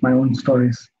make my own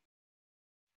stories.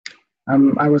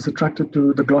 I was attracted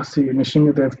to the glossy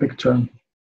Nishingadev picture,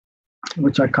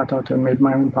 which I cut out and made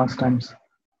my own pastimes.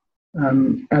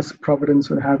 As Providence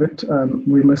would have it,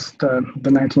 we missed the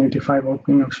 1985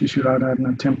 opening of Shri Shri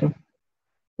Radharana Temple.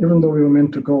 Even though we were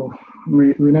meant to go,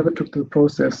 we never took the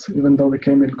process, even though we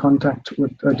came in contact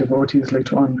with devotees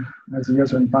later on as the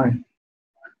years went by.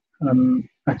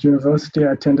 At university,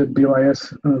 I attended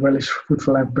BYS, Relish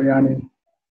Fruitful Life Biryani,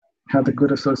 had the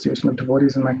good association of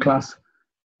devotees in my class,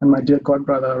 and my dear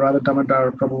godbrother, Radha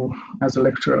Damodar Prabhu, as a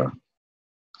lecturer.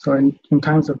 So in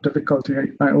times of difficulty,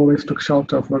 I always took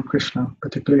shelter of Lord Krishna,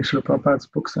 particularly Srila Prabhupada's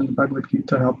books and Bhagavad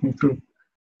Gita helped me through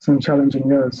some challenging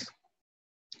years.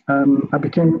 I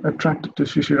became attracted to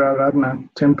Shri Shri Radharana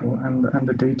Temple and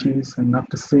the deities, and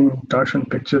after seeing darshan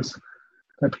pictures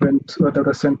that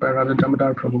were sent by Radha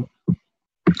Damodar Prabhu,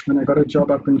 when I got a job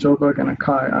up in Joburg and a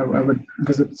car, I would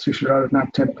visit Shri Shri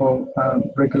Radharana Temple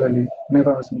regularly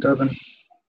whenever I was in Durban.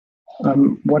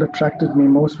 What attracted me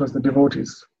most was the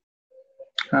devotees.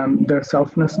 Their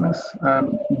selflessness,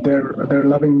 their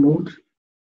loving mood,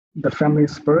 the family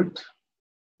spirit,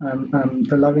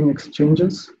 the loving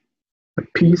exchanges, the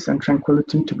peace and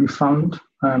tranquility to be found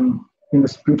in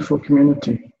this beautiful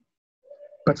community.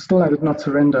 But still I did not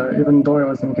surrender, even though I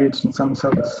was engaged in some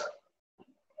service.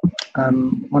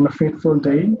 On a fateful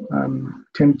day,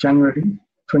 10th January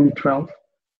 2012,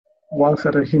 whilst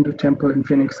at a Hindu temple in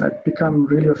Phoenix, I'd become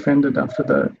really offended after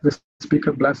the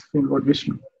speaker blasphemed Lord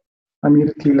Vishnu. I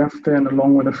immediately left there, and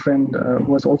along with a friend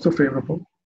who was also favorable,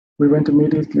 we went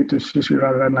immediately to Shri Shri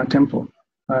Radharana Temple,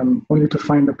 only to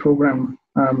find a program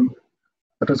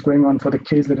that was going on for the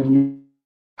KZN.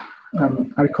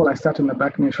 I recall I sat in the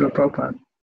back near Srila Prabhupada.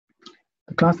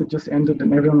 The class had just ended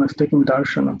and everyone was taking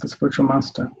darshan of the spiritual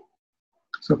master.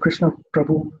 So Krishna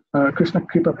Kripa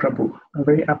Prabhu, a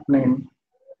very apt name,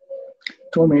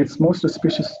 told me it's most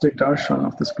auspicious to take darshan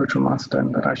of the spiritual master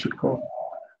and that I should go.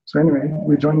 So anyway,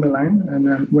 we joined the line, and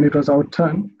then when it was our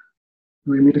turn,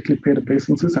 we immediately paid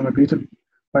obeisances and were greeted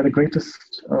by the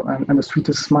greatest and the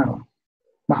sweetest smile.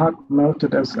 My heart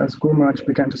melted as Guru Maharaj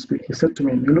began to speak. He said to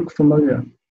me, "You look familiar.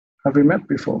 Have we met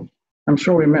before?" "I'm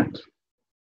sure we met."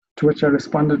 To which I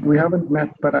responded, "We haven't met,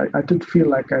 but I did feel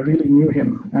like I really knew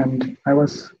him, and I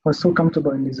was so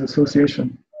comfortable in his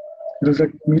association. It was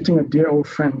like meeting a dear old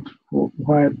friend who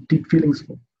I had deep feelings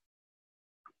for.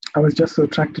 I was just so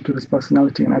attracted to this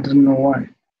personality, and I didn't know why."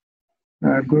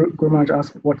 Guru Maharaj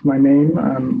asked what my name,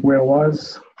 where I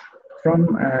was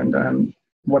from, and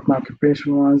what my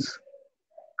occupation was,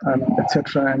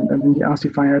 etc. And he asked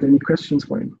if I had any questions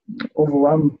for him.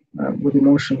 Overwhelmed with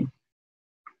emotion,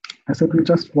 I said, "We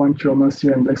just want your mercy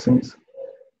and blessings."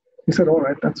 He said, "All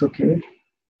right, that's okay,"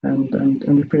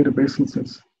 and we paid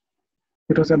obeisances.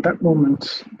 It was at that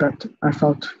moment that I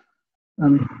felt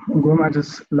Guru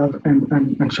Maharaj's love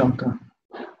and shelter.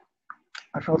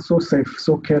 I felt so safe,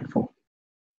 so cared for.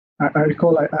 I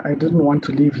recall I didn't want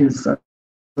to leave his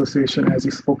association as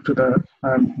he spoke to the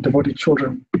devotee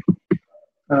children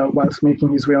whilst making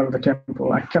his way out of the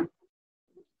temple. I kept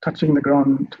touching the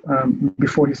ground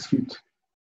before his feet.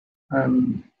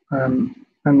 And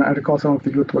I recall some of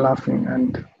the youth were laughing,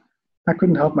 and I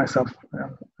couldn't help myself.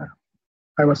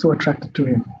 I was so attracted to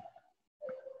him.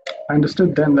 I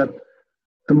understood then that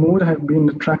the mood I had been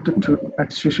attracted to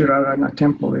at Shri Shri Radharana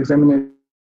Temple is emanating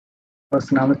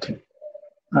personality.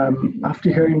 After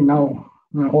hearing now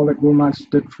all that Guru Maharaj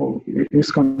did for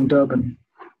ISKCON Durban,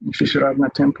 Shri Shri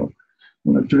Radharana Temple,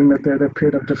 during their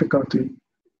period of difficulty,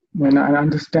 and I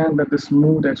understand that this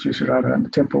mood at Shri Shri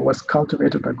Radharana Temple was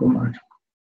cultivated by Guru Maharaj,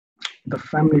 the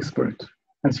family spirit,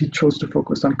 as he chose to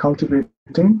focus on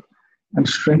cultivating and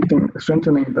strengthening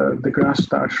the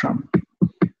Grihastha ashram.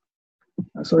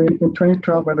 So in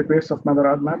 2012, by the grace of Mother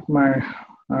Admat, my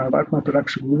Atma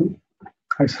Pradaksh Guru,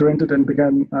 I surrendered and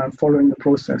began following the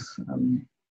process.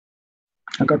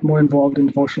 I got more involved in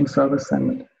devotional service,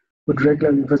 and would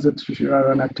regularly visit Sri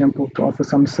Ranganath temple to offer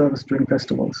some service during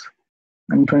festivals.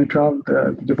 In 2012,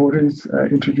 the devotees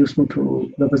introduced me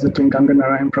to the visiting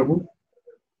Ganganarayan Prabhu,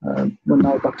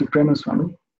 now Bhakti Charu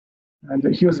Swami. And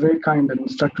he was very kind and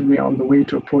instructed me on the way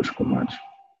to approach Guru Maharaj.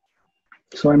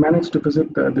 So I managed to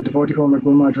visit the devotee home where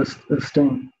Guru Maharaj was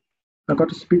staying. I got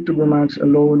to speak to Guru Maharaj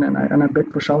alone, and I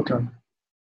begged for shelter.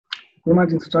 Guru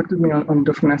Maharaj instructed me on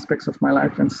different aspects of my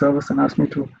life and service, and asked me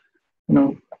to,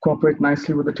 cooperate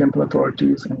nicely with the temple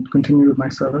authorities and continue with my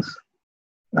service.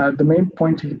 The main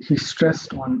point he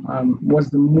stressed on was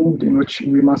the mood in which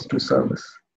we must do service.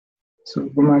 So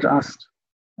Guru Maharaj asked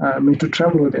me to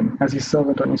travel with him as his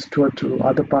servant on his tour to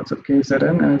other parts of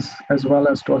KZN as well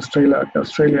as to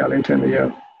Australia later in the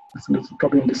year,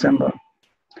 probably in December.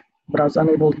 But I was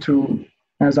unable to,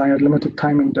 as I had limited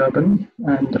time in Durban,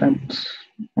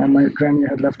 and my granny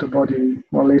had left her body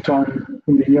later on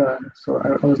in the year, so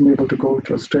I wasn't able to go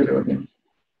to Australia with him.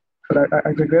 But I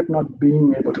regret not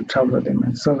being able to travel with him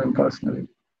and serve him personally.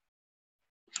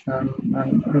 And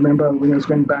I remember when he was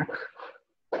going back,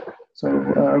 so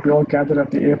we all gathered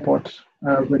at the airport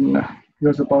when he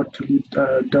was about to leave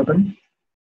Durban.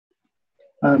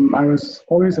 I was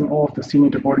always in awe of the senior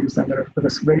devotees and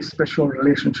this very special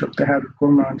relationship they had with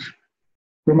Guru Maharaj.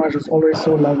 Guru Maharaj was always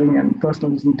so loving and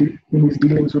personal in his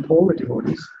dealings with all the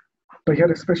devotees, but he had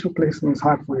a special place in his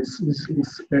heart for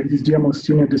his dear most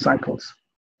senior disciples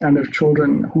and their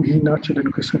children who he nurtured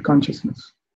in Krishna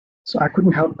consciousness. So I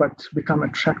couldn't help but become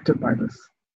attracted by this.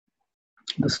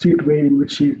 The sweet way in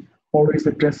which he always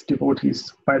addressed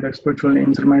devotees by their spiritual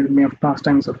names reminded me of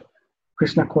pastimes of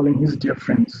Krishna calling his dear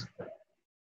friends.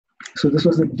 So this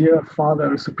was a dear father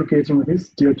reciprocating with his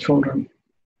dear children.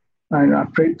 And I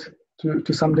prayed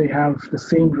to someday have the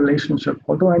same relationship,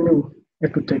 although I knew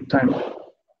it would take time.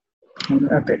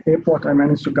 And at the airport, I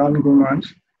managed to garland Guru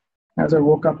Maharaj. As I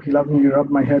woke up, he lovingly rubbed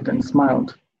my head and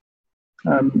smiled.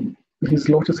 His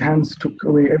lotus hands took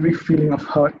away every feeling of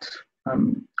hurt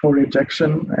or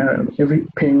rejection, every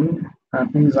pain,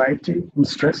 anxiety, and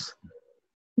stress.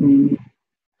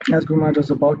 As Guru Maharaj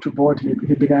was about to board,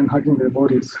 he began hugging the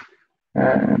devotees.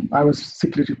 I was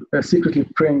secretly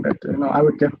praying that I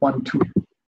would get one too.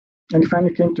 And he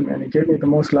finally came to me and he gave me the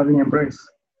most loving embrace.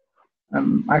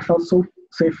 I felt so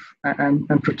safe and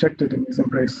protected in his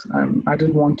embrace. I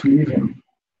didn't want to leave him.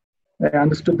 I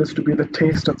understood this to be the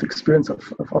taste of the experience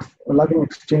of loving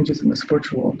exchanges in the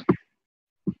spiritual world.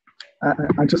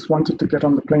 I just wanted to get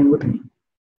on the plane with him.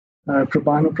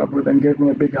 Prabhanu Prabhu then gave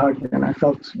me a big hug, and I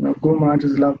felt Guru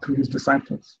Maharaj's love through his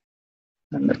disciples.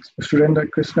 And at Surendra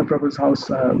Krishna Prabhu's house,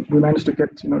 we managed to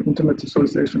get intimate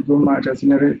association with Guru Maharaj as he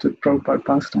narrated Prabhupada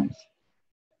pastimes.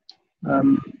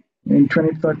 In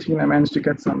 2013, I managed to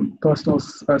get some personal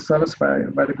service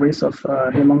by the grace of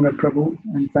Hemanga Prabhu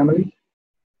and family,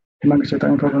 Hemanga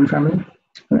Chaitanya Prabhu and family.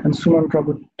 And Suman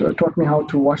Prabhu taught me how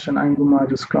to wash and iron Guru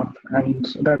Maharaj's crop, and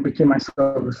that became my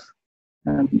service.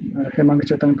 And Hemanga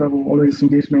Chaitanya Prabhu always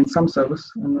engaged me in some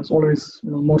service and was always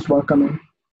most welcoming.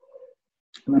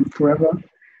 And I'm forever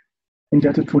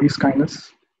indebted for his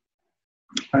kindness.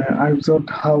 I observed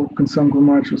how concerned Guru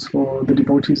Maharaj was for the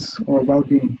devotees' or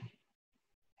well-being,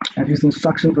 and his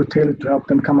instructions were tailored to help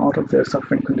them come out of their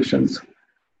suffering conditions.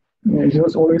 He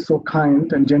was always so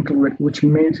kind and gentle, which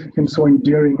made him so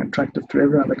endearing and attractive to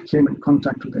everyone that came in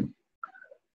contact with him.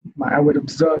 I would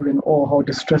observe in awe how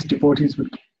distressed devotees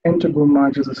would enter Guru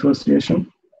Maharaj's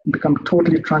association and become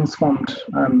totally transformed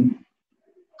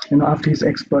after his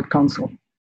expert counsel.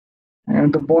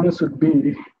 And the bonus would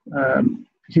be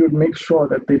he would make sure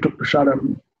that they took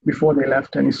prasadam before they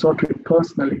left, and he saw to it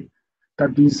personally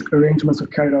that these arrangements were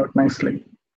carried out nicely.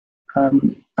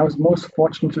 I was most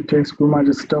fortunate to taste Guru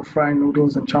Maharaj's stir-fry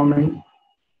noodles and chow mein.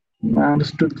 I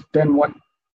understood then what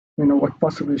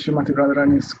possibly Srimati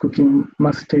Radharani's cooking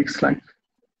must taste like.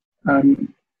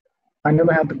 I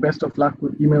never had the best of luck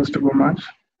with emails to Guru Maharaj,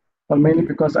 well, mainly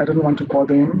because I didn't want to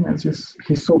bother him, as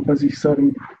he's so busy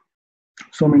serving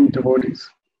so many devotees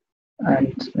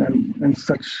and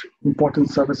such important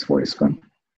service for ISKCON.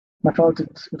 I felt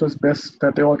it was best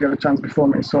that they all get a chance before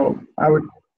me, so I would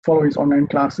follow his online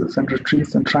classes and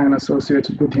retreats and try and associate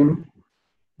with him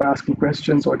by asking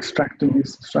questions or extracting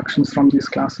his instructions from these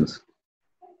classes.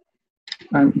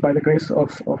 And by the grace of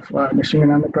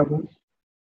Nishingananda Prabhu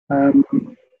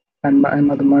and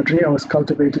Mother Madri, I was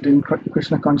cultivated in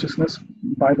Krishna consciousness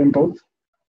by them both.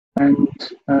 And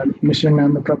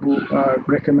Nishingananda Prabhu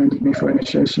recommended me for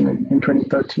initiation in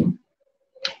 2013.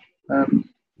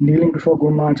 Kneeling before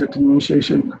Guru Maharaj at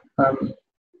initiation,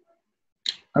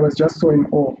 I was just so in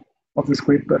awe of this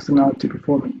great personality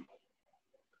before me,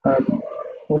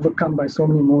 overcome by so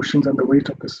many emotions and the weight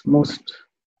of this most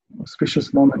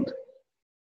auspicious moment.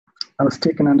 I was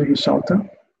taken under his shelter,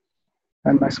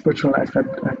 and my spiritual life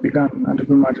had begun under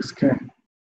Guru Maharaj's care.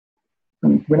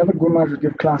 And whenever Guru Maharaj would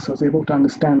give class, I was able to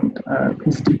understand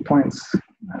his deep points,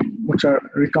 which are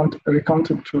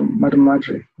recounted to Madam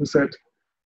Madri, who said,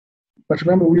 "But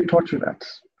remember, we taught you that."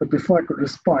 But before I could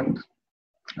respond,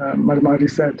 Madam Madri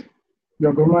said,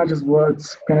 "Your Guru Maharaj's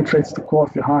words penetrates the core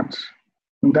of your heart,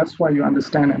 and that's why you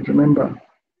understand and remember,"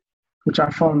 which I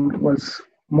found was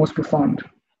most profound.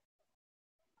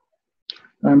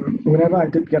 Whenever I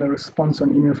did get a response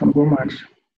on email from Guru Maharaj,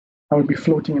 I would be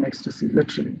floating in ecstasy,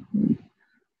 literally.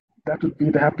 That would be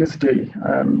the happiest day.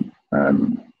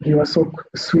 He was so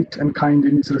sweet and kind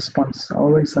in his response. I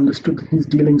always understood his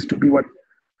dealings to be what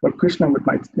Krishna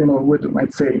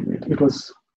might say. It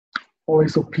was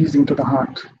always so pleasing to the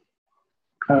heart.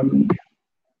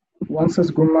 Once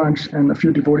as Guru Maharaj and a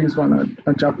few devotees were on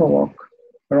a japa walk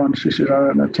around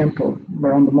Shishirara temple,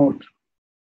 around the moat,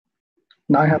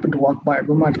 and I happened to walk by.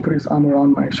 Guru Maharaj put his arm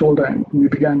around my shoulder and we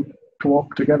began to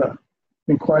walk together.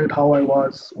 Inquired how I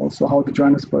was, also how the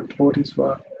Johannesburg devotees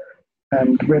were,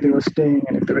 and where they were staying,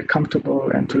 and if they were comfortable,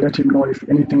 and to let him know if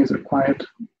anything is required.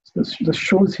 This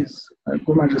shows his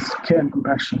Guru Maharaj's care and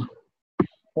compassion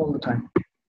all the time.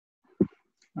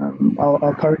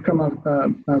 Our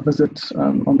parikrama visit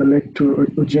on the lake to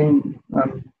Ujjain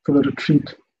for the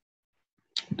retreat,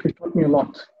 it taught me a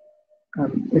lot.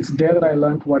 It's there that I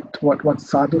learned what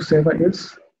sadhu seva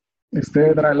is. It's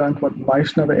there that I learned what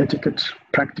Vaishnava etiquette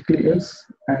practically is,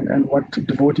 and what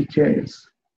devotee care is.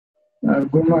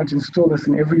 Guru Maharaj instilled this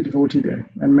in every devotee there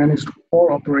and managed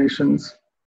all operations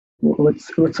with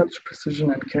such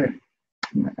precision and care.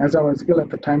 As I was ill at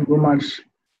the time, Guru Maharaj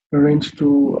arranged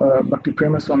to Bhakti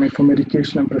Charu Swami for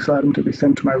medication and prasadam to be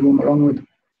sent to my room, along with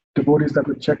devotees that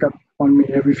would check up on me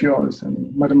every few hours.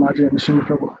 And Madam Madri and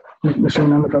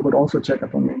Nishingananda Prabhu would also check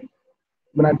up on me.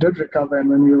 When I did recover and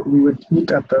when we would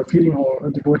eat at the feeding hall,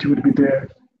 a devotee would be there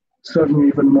serving me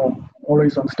even more,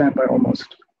 always on standby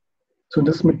almost. So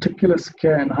this meticulous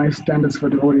care and high standards for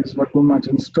devotees, what Guru Maharaj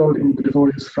installed in the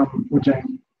devotees from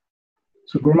Ujjain.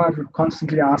 So Guru Maharaj would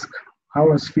constantly ask how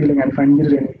I was feeling and if I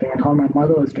needed anything, and how my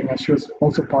mother was doing, as she was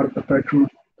also part of the parikrama.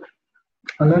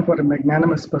 I learned what a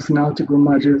magnanimous personality Guru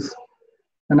Maharaj is,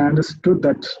 and I understood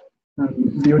that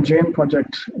the Ujjain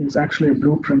project is actually a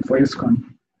blueprint for ISKCON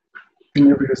in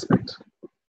every respect.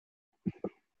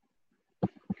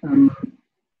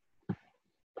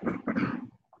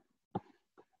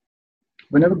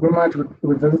 Whenever Guru Maharaj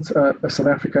would visit South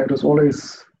Africa, it was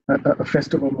always a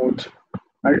festival mood.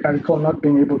 I recall not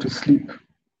being able to sleep.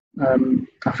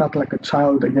 I felt like a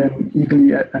child again,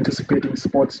 eagerly anticipating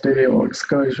sports day or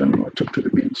excursion or trip to the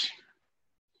beach.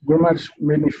 Guru Maharaj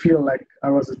made me feel like I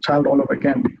was a child all over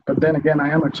again. But then again, I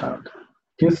am a child,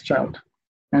 his child.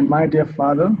 And my dear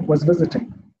father was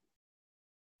visiting.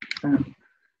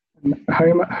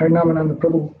 Harinamananda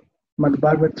Prabhu,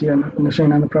 Madhbhagavati and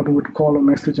Nishingananda Prabhu would call or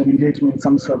message and engage me in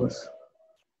some service.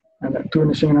 And through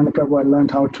Nishingananda Prabhu, I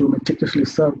learned how to meticulously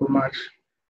serve Guru Maharaj,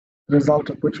 the result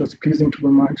of which was pleasing to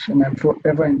Guru Maharaj, and I'm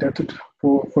forever indebted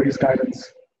for his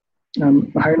guidance.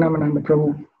 Harinamananda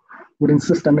Prabhu would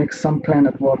insist I make some plan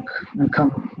at work and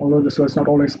come, although this was not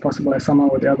always possible, I somehow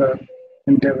or the other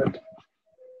endeavored.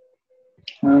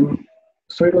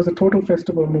 So it was a total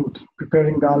festival mood,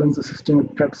 preparing garlands, assisting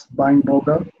with preps, buying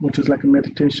boga, which is like a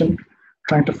meditation,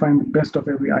 trying to find the best of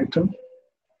every item.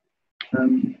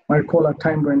 I recall a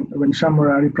time when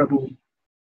Shamurari Prabhu,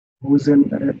 who was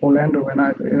in Orlando, and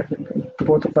the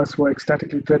both of us were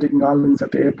ecstatically threading garlands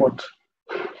at the airport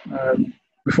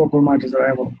before Guru Maharaj's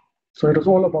arrival. So it was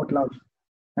all about love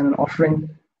and an offering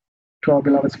to our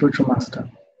beloved spiritual master,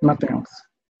 nothing else.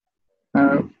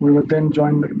 We would then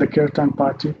join the Kirtan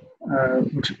party,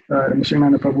 which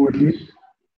Nishingananda Prabhu would lead,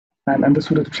 and this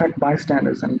would attract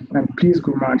bystanders and please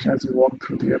Guru Maharaj as we walked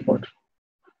through the airport.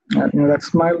 That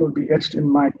smile would be etched in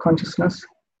my consciousness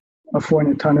for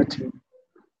an eternity.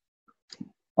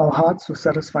 Our hearts were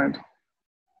satisfied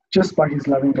just by his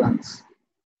loving glance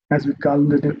as we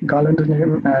garlanded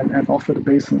him and offered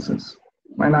obeisances.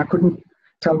 And I couldn't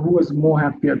tell who was more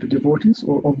happier, the devotees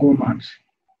or Guru Maharaj.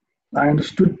 I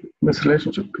understood this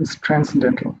relationship is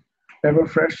transcendental, ever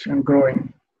fresh and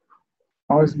growing.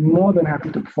 I was more than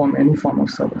happy to perform any form of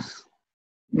service.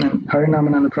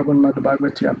 Harinamananda Prabhu and Mother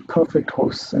Bhagavati are perfect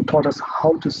hosts and taught us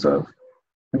how to serve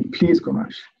and please Guru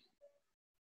Maharaj.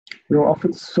 We were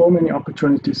offered so many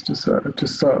opportunities to serve.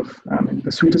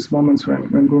 The sweetest moments when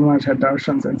Guru Maharaj had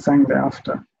darshans and sang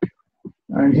thereafter.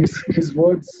 His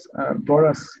words brought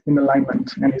us in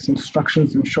alignment, and his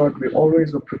instructions ensured we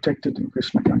always were protected in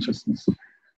Krishna consciousness.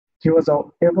 He was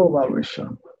our ever well-wisher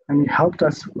and he helped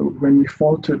us when we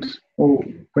faltered or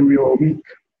when we were weak.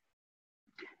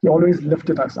 He always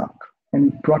lifted us up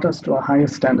and brought us to a higher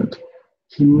standard.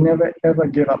 He never ever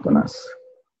gave up on us.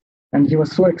 And he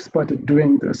was so expert at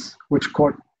doing this, which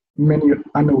caught many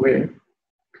unaware,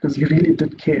 because he really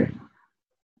did care.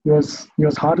 He was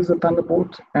hard as a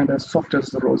thunderbolt and as soft as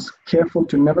the rose, careful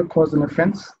to never cause an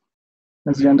offense,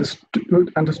 as he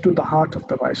understood the heart of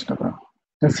the Vaishnava,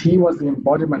 as he was the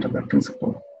embodiment of that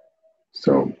principle.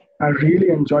 So I really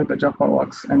enjoyed the Japa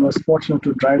walks and was fortunate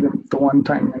to drive him the one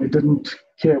time, and he didn't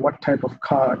care what type of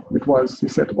car it was. He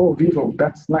said, "Oh, Vivo,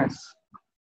 that's nice."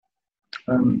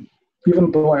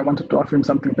 Even though I wanted to offer him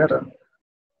something better.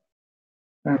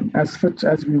 And as fit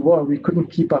as we were, we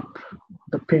couldn't keep up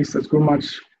the pace as Guru Maharaj.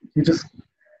 He just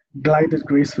glided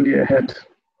gracefully ahead,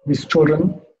 his children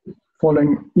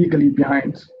following eagerly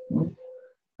behind.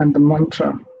 And the mantra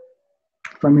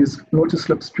from his lotus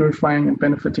lips purifying and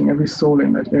benefiting every soul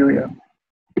in that area.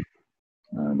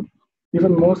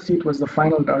 Even more sweet was the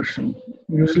final darshan.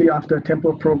 Usually after a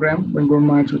temple program, when Guru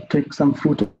Maharaj would take some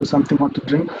fruit or something hot to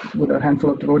drink with a handful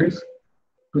of devotees,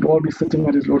 we'd all be sitting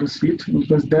at his lotus feet. And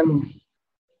because then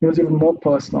he was even more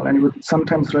personal, and he would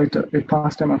sometimes write a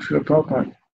pastime of Srila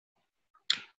Prabhupada.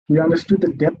 We understood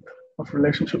the depth of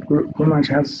relationship Guru Maharaj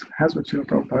has with Srila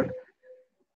Prabhupada.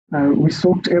 We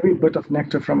soaked every bit of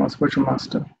nectar from our spiritual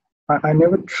master. I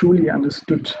never truly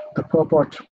understood the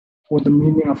purport or the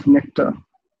meaning of nectar.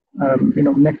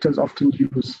 Nectar is often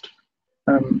used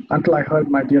until I heard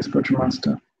my dear spiritual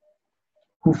master,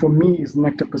 who for me is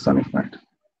nectar personified.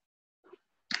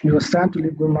 He was sad to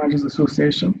leave Guru Maharaj's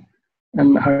association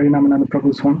and Harinamananda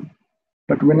Prabhu's home,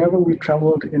 but whenever we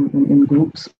traveled in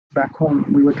groups back home,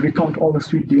 we would recount all the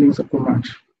sweet dealings of Guru Maharaj,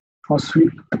 how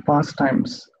sweet the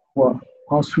pastimes were,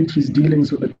 how sweet his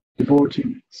dealings with the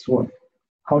devotees were,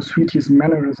 how sweet his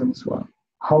mannerisms were,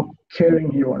 how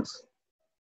caring he was,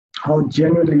 how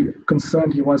genuinely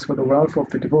concerned he was for the welfare of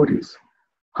the devotees,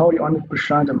 how he honored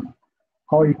prasadam,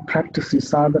 how he practiced his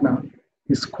sadhana,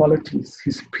 his qualities,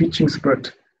 his preaching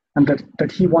spirit, and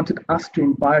that he wanted us to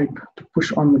imbibe to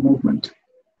push on the movement.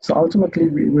 So ultimately,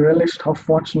 we realished how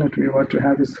fortunate we were to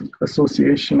have his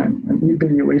association and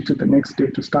eagerly waited the next day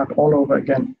to start all over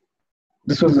again.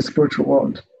 This was the spiritual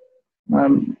world.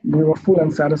 We were full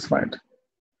and satisfied,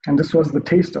 and this was the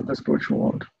taste of the spiritual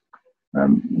world.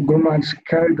 Guru Maharaj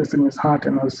carried this in his heart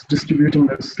and was distributing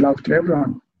this love to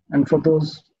everyone. And for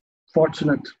those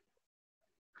fortunate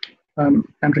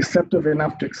and receptive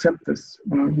enough to accept this,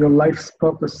 your life's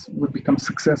purpose would become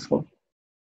successful.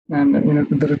 And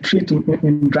the retreat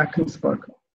in Drakensberg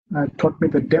taught me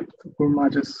the depth of Guru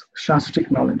Maharaj's Shastric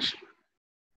knowledge,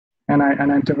 and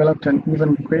I developed an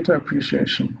even greater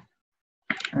appreciation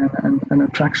and an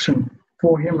attraction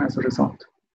for him as a result.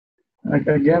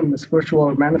 Again, the spiritual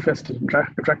world manifested in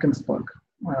Drakensberg.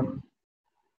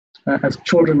 As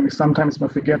children, we sometimes may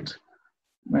forget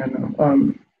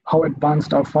how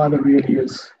advanced our Father really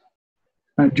is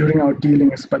during our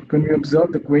dealings. But when we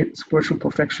observe the great spiritual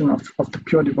perfection of the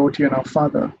pure devotee and our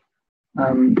Father,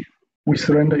 we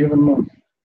surrender even more.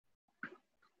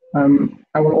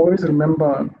 I will always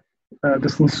remember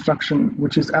this instruction,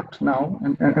 which is apt now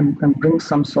and brings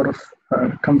some sort of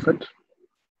comfort.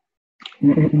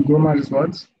 In Guru Maharaj's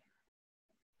words,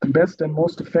 the best and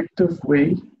most effective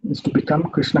way is to become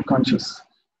Krishna conscious.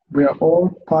 We are all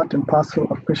part and parcel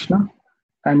of Krishna,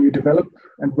 and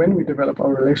when we develop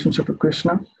our relationship with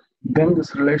Krishna, then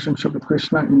this relationship with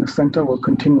Krishna in the center will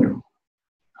continue.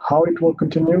 How it will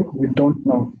continue, we don't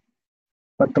know.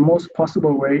 But the most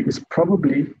possible way is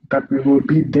probably that we will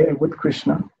be there with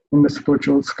Krishna in the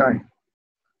spiritual sky.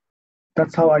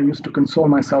 That's how I used to console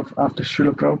myself after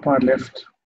Srila Prabhupada left.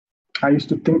 I used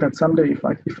to think that someday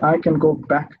if I can go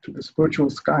back to the spiritual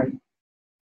sky,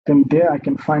 then there I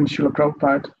can find Srila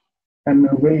Prabhupada, and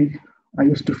in a way I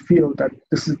used to feel that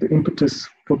this is the impetus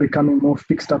for becoming more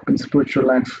fixed up in spiritual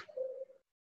life.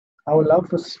 Our love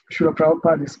for Srila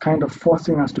Prabhupada is kind of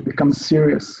forcing us to become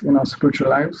serious in our spiritual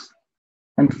lives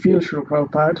and feel Srila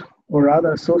Prabhupada, or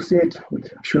rather associate with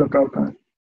Srila Prabhupada.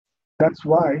 That's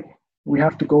why we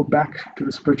have to go back to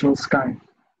the spiritual sky,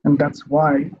 and that's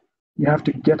why you have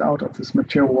to get out of this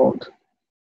material world.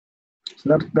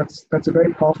 So that's a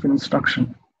very powerful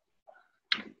instruction.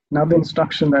 Another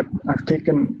instruction that I've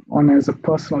taken on as a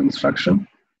personal instruction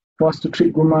for us to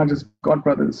treat Guru Maharaj as God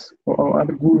brothers or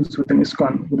other gurus within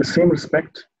ISKCON with the same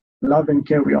respect, love, and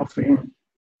care we offer him.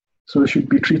 So they should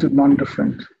be treated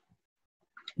non-different.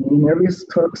 In every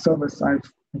service,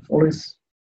 I've always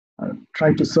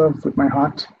tried to serve with my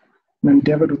heart and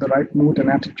endeavored with the right mood and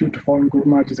attitude to follow Guru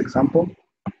Maharaj's example.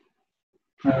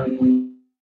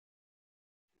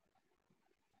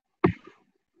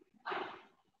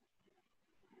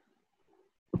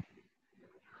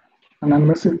 and I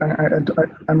miss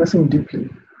him deeply.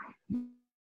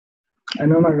 I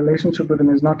know my relationship with him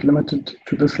is not limited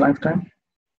to this lifetime,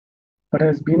 but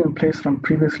has been in place from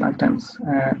previous lifetimes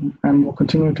and will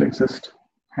continue to exist,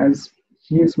 as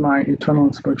he is my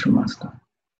eternal spiritual master.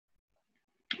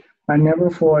 I never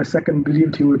for a second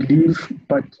believed he would leave,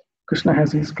 but Krishna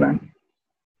has his plan,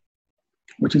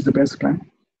 which is the best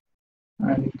plan.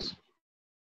 And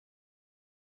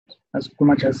as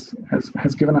Gurumaj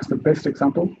has given us the best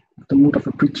example of the mood of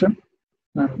a preacher.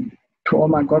 To all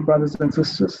my God brothers and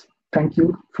sisters, thank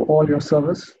you for all your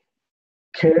service,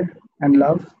 care, and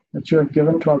love that you have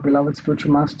given to our beloved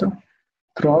spiritual master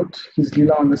throughout his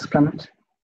Leela on this planet.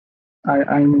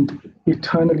 I am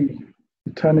eternally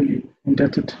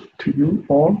indebted to you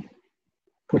all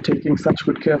for taking such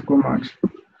good care of Gurumaj.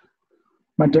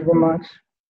 My dear Gurumaj,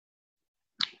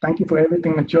 thank you for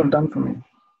everything that you have done for me.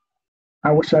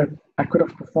 I wish I could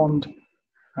have performed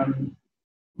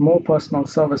more personal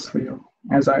service for you,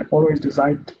 as I always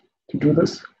desired to do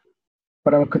this,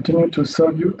 but I will continue to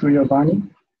serve you through your Vani.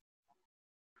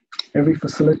 Every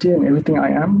facility and everything I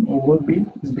am or will be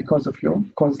is because of your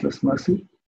causeless mercy.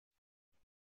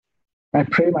 I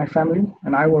pray my family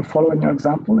and I will follow in your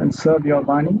example and serve your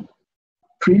Vani,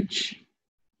 preach,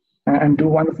 and do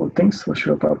wonderful things for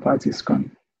Srila Prabhupada's ISKCON.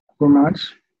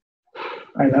 Gurumaj,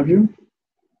 I love you,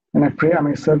 and I pray I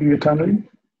may serve you eternally.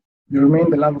 You remain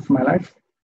the love of my life,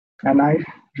 and I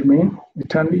remain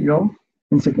eternally your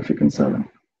insignificant servant.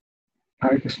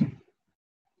 Hare Krishna.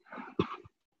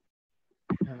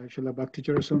 Srila Bhakti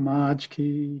Charu Swami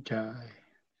ki jai.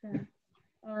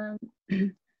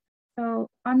 So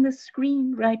on the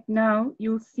screen right now,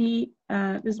 you'll see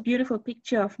this beautiful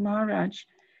picture of Maharaj.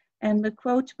 And the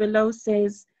quote below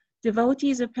says,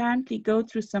 devotees apparently go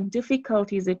through some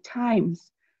difficulties at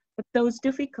times, but those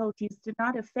difficulties do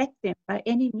not affect them by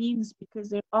any means because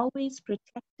they're always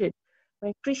protected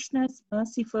by Krishna's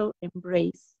merciful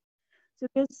embrace. So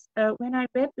this, when I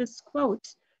read this quote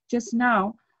just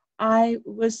now, I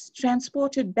was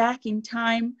transported back in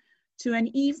time to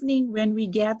an evening when we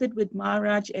gathered with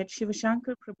Maharaj at Shiva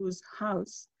Shankar Prabhu's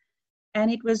house. And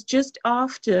it was just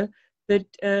after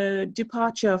the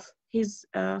departure of His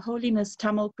Holiness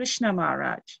Tamal Krishna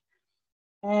Maharaj.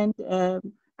 And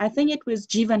I think it was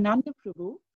Jivananda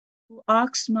Prabhu who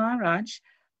asked Maharaj,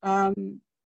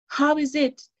 how is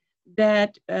it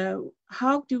that,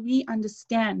 how do we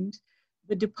understand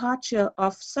the departure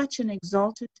of such an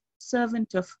exalted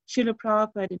servant of Srila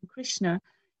Prabhupada and Krishna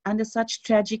under such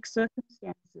tragic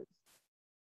circumstances?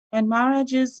 And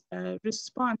Maharaj's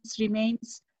response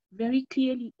remains very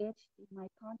clearly etched in my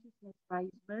consciousness by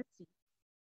his mercy,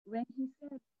 when he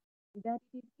said that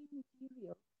it is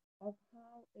immaterial of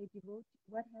how a devotee,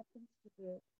 what happens to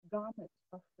the garment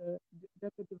of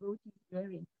that the devotee is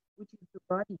wearing, which is the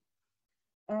body.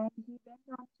 And he went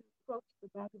on to quote the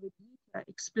Bhagavad Gita,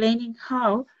 explaining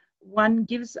how one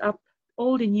gives up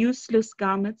old and useless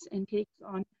garments and takes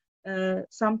on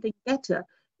something better.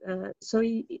 So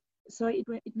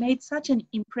it made such an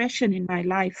impression in my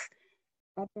life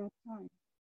at that time.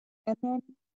 And then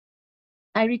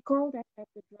I recall that at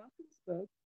the Drakensberg,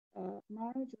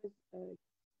 Maharaj was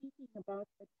speaking about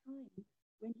a time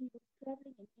when he was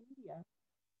traveling in India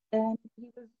and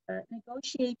he was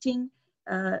negotiating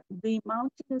the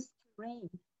mountainous terrain,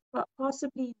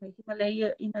 possibly in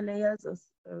the Himalayas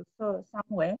or so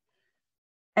somewhere.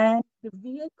 And the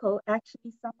vehicle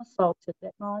actually somersaulted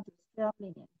that Maharaj was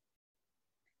traveling in.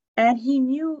 And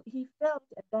he felt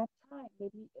at that time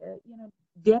that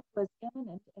death was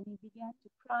imminent, and he began to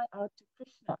cry out to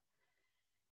Krishna.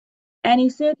 And he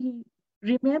said he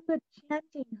remembered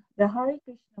chanting the Hare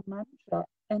Krishna mantra,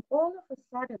 and all of a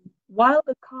sudden, while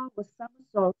the car was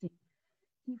somersaulting,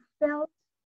 he felt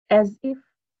as if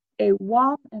a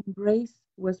warm embrace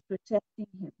was protecting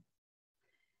him.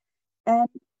 And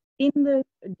in the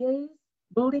days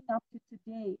building up to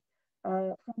today,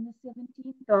 from the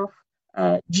 17th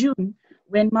of June,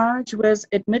 when Maharaj was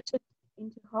admitted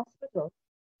into hospital,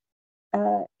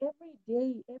 every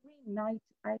day, every night,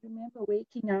 I remember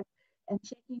waking up and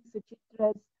checking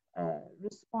Suchitra's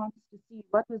response to see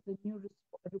what was the new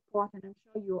report, and I'm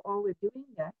sure you all were doing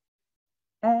that.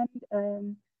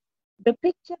 And the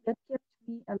picture that kept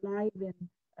me alive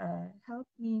and helped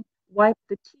me wipe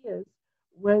the tears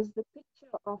was the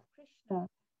picture of Krishna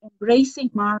embracing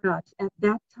Maharaj at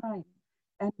that time,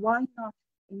 and why not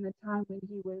in the time when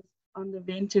he was on the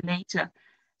ventilator.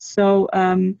 So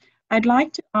I'd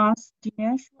like to ask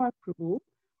Dineshwar Prabhu,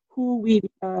 who we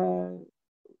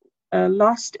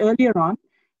lost earlier on,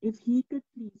 if he could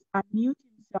please unmute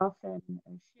himself and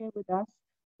share with us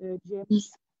the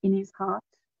gems in his heart.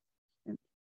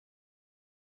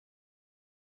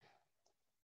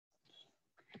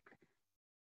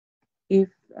 if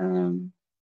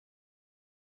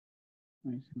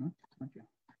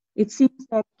it seems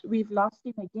that we've lost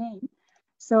him again.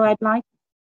 So I'd like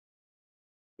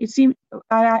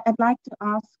to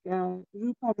ask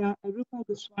Rupa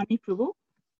Goswami Prabhu.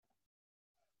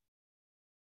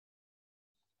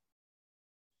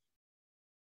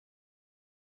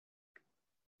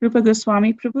 Rupa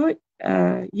Goswami Prabhu,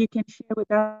 you can share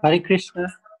with us. Hare Krishna.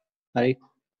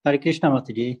 Hare Krishna,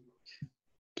 Mataji.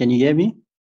 Can you hear me?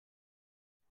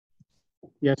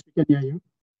 Yes, we can hear you.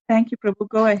 Thank you, Prabhu.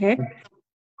 Go ahead.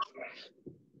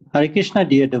 Hare Krishna,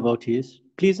 dear devotees.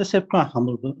 Please accept my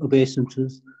humble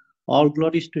obeisances. All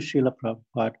glories to Srila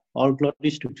Prabhupada. All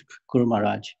glories to Guru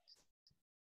Maharaj.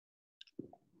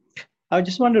 I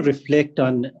just want to reflect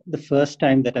on the first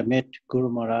time that I met Guru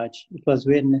Maharaj. It was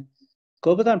when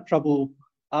Govardhan Prabhu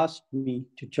asked me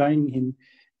to join him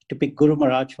to pick Guru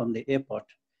Maharaj from the airport.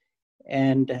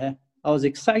 And I was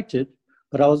excited,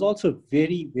 but I was also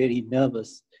very, very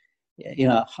nervous. You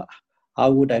know,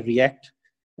 how would I react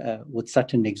with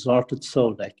such an exalted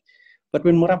soul? But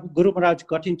when Guru Maharaj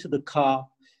got into the car,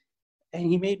 and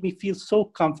he made me feel so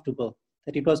comfortable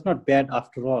that it was not bad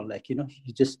after all.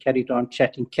 He just carried on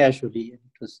chatting casually, and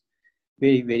it was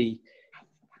very, very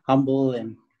humble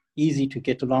and easy to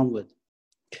get along with.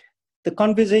 The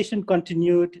conversation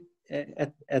continued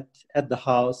at the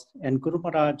house, and Guru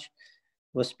Maharaj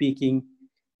was speaking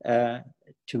to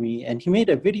me, and he made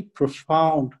a very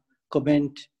profound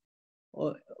comment,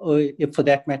 or for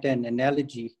that matter, an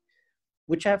analogy,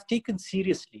 which I've taken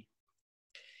seriously.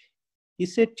 He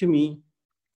said to me,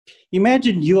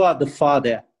 imagine you are the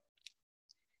father,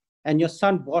 and your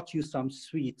son bought you some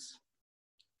sweets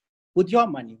with your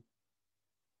money.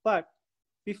 But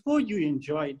before you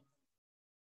enjoyed,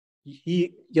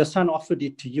 your son offered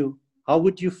it to you. How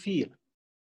would you feel?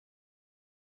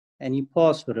 And he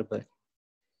paused for a bit.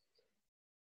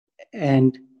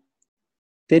 And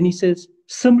then he says,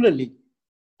 similarly,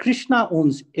 Krishna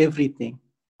owns everything.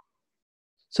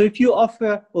 So if you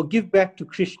offer or give back to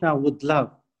Krishna with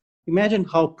love, imagine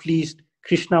how pleased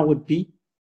Krishna would be.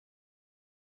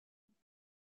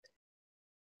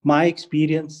 My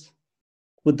experience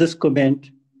with this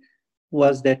comment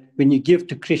was that when you give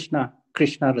to Krishna,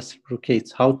 Krishna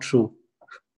reciprocates. How true.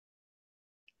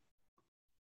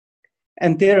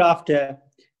 And thereafter,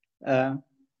 there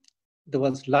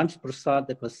was lunch prasad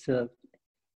that was served.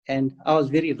 And I was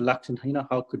very reluctant.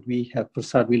 How could we have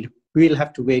prasad? We'll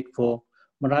have to wait for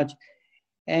Maharaj.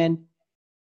 And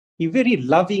he very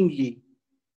lovingly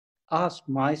asked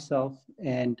myself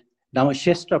and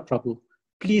Namashestra Prabhu,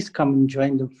 please come and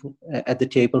join them at the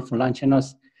table for lunch. And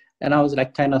I was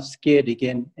kind of scared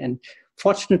again. And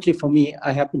fortunately for me,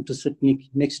 I happened to sit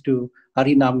next to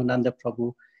Harinamananda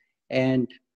Prabhu,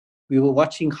 and we were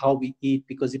watching how we eat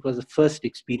because it was the first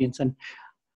experience. And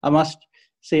I must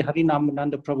say,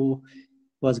 Harinamananda Prabhu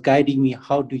was guiding me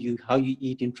how you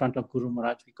eat in front of Guru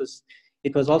Maharaj, because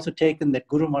it was also taken that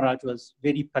Guru Maharaj was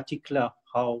very particular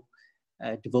how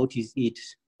devotees eat.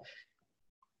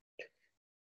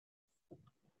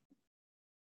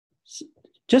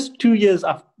 Just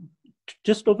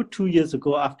over 2 years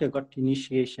ago, after I got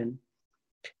initiation,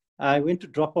 I went to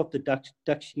drop off the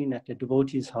dakshin at a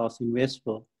devotee's house in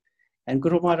Westville, and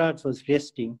Guru Maharaj was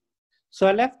resting. So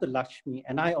I left the Lakshmi,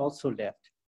 and I also left.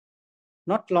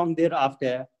 Not long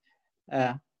thereafter,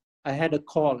 I had a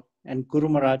call, and Guru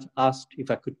Maharaj asked if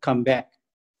I could come back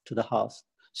to the house.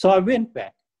 So I went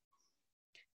back.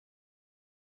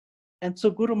 And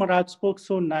so Guru Maharaj spoke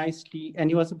so nicely, and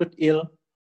he was a bit ill.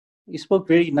 He spoke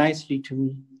very nicely to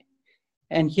me.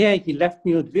 And here he left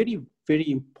me with very,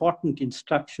 very important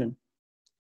instruction.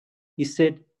 He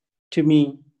said to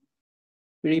me,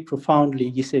 very profoundly,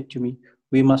 he said to me,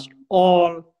 we must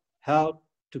all help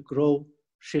to grow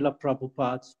Srila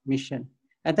Prabhupada's mission.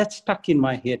 And that stuck in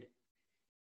my head.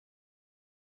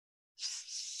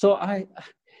 So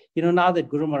now that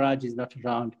Guru Maharaj is not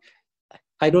around,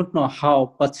 I don't know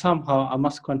how, but somehow I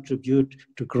must contribute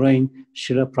to growing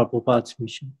Srila Prabhupada's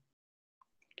mission.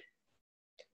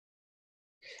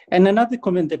 And another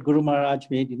comment that Guru Maharaj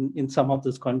made in some of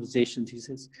those conversations, he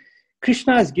says,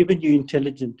 Krishna has given you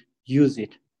intelligence, use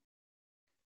it.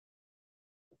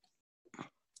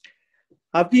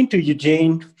 I've been to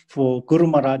Ujjain for Guru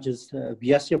Maharaj's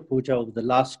Vyasya Puja over the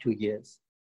last 2 years.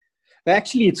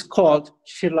 Actually, it's called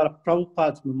Srila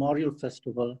Prabhupada's Memorial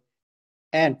Festival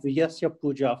and Vyasya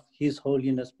Puja of His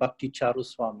Holiness Bhakti Charu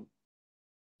Swami.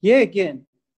 Here again,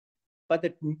 but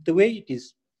the way it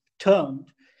is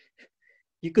termed,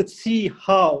 you could see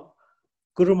how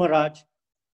Guru Maharaj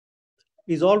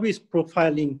is always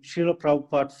profiling Srila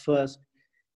Prabhupada first,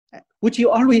 which he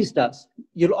always does.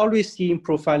 You'll always see him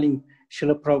profiling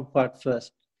Srila Prabhupada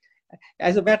first.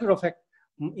 As a matter of fact,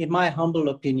 in my humble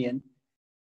opinion,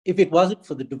 if it wasn't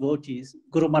for the devotees,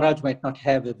 Guru Maharaj might not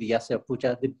have a Vyasa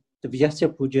Puja. The Vyasa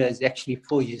Puja is actually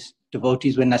for his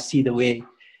devotees when I see the way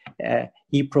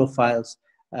he profiles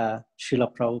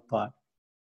Srila Prabhupada.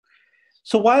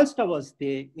 So whilst I was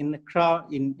there in a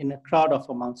crowd of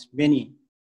amongst many,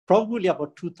 probably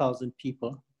about 2,000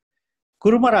 people,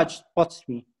 Guru Maharaj spots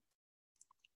me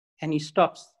and he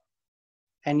stops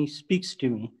and he speaks to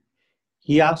me.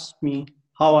 He asks me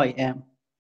how I am.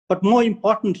 But more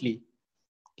importantly,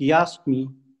 he asked me,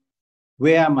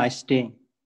 where am I staying?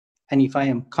 And if I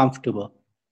am comfortable.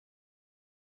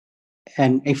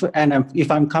 And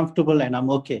if I'm comfortable and I'm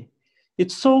okay.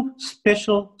 It's so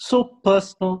special, so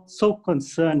personal, so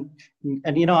concerned.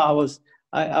 And I was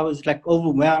like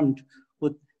overwhelmed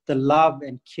with the love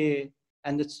and care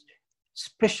and the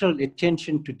special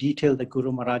attention to detail that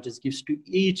Guru Maharaj gives to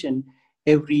each and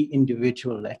every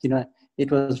individual. It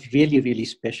was really, really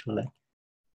special.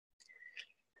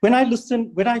 When I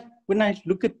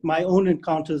look at my own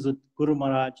encounters with Guru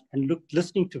Maharaj and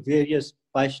listening to various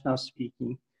Vaishnavas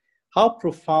speaking, how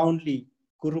profoundly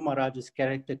Guru Maharaj's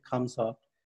character comes out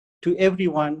to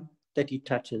everyone that he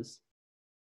touches.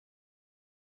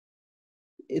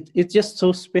 It's just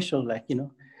so special.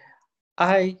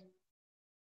 I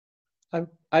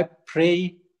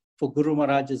pray for Guru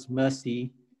Maharaj's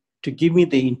mercy to give me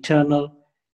the internal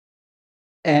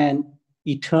and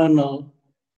eternal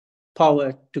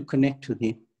power to connect to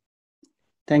him.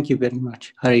 Thank you very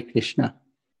much. Hare Krishna.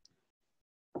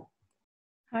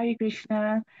 Hare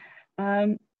Krishna.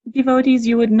 Devotees,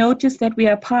 you would notice that we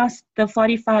are past the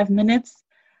 45 minutes.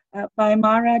 By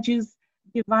Maharaj's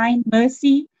divine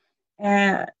mercy,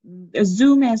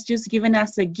 Zoom has just given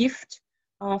us a gift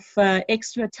of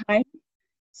extra time.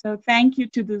 So thank you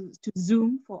to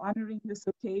Zoom for honoring this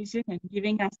occasion and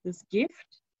giving us this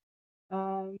gift.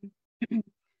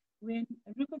 When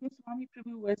Rupa Goswami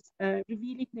Prabhu was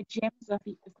revealing the gems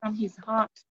from his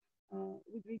heart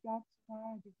with regard to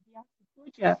Maharaj's Vyasa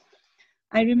Puja,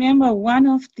 I remember one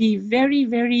of the very,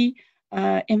 very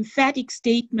emphatic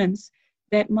statements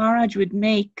that Maharaj would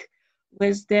make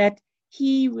was that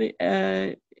he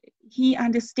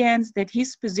understands that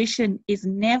his position is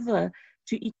never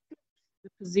to eclipse the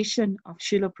position of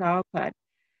Srila Prabhupada.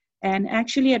 And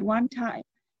actually at one time,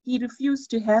 he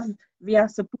refused to have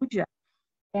Vyasa Puja.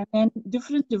 And then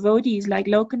different devotees like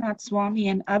Lokanath Swami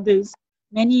and others,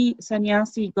 many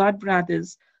sannyasi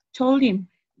godbrothers, told him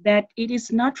that it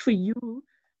is not for you,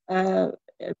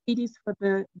 it is for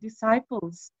the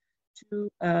disciples to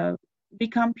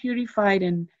become purified.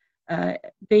 And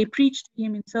they preached to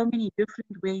him in so many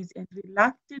different ways, and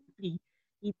reluctantly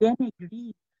he then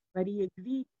agreed, but he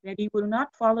agreed that he will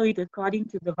not follow it according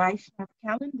to the Vaishnava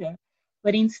calendar,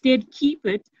 but instead keep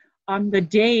it on the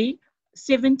day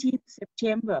 17th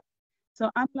September. So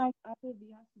unlike other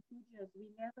Vyasa Pujas, we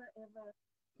never ever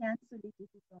cancel it if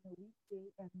it's on a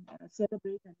weekday and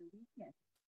celebrate on the weekend.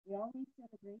 We always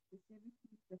celebrate the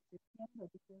 17th of September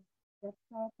because that's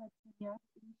Prabhupada's sannyas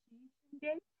initiation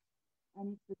day,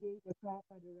 and it's the day that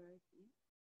Prabhupada arrived in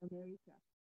America.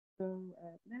 So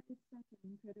that is such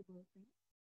an incredible thing.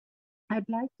 I'd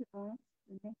like to ask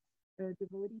the next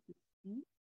devotee to speak,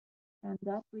 and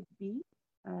that would be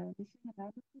Vishnu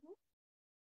Nagapuru.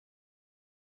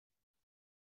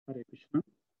 Hare Krishna.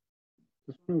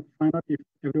 Just want to find out if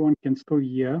everyone can still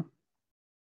hear.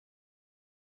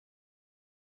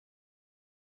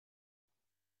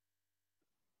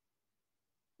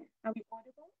 Are we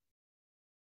audible?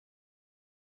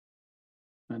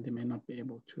 They may not be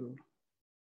able to.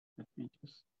 Let me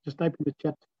just type in the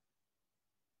chat.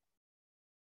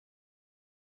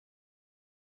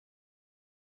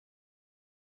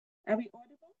 Are we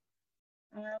audible?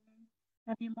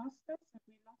 Have you lost us? Have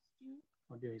we lost you?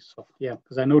 Audio is soft. Yeah,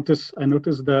 because I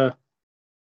noticed the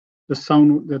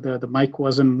sound, the mic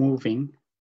wasn't moving.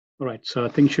 All right, so I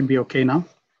think it should be okay now.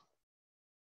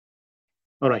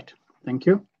 All right, thank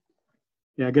you.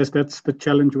 Yeah, I guess that's the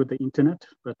challenge with the internet,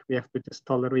 but we have to just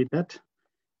tolerate that.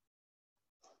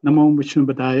 Namo Vishnu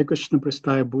Badaya Krishna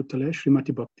Prastaya Bhutale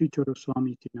Srimati Bhakti Charu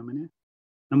Swami Iti Namane.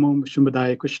 Namo Vishnu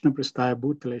Badaya Krishna Prastaya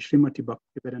Bhutale Srimati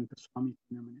Bhakti Vedanta Swami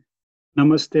Iti Namane.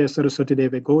 Namaste Saraswati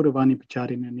Deve Gauravani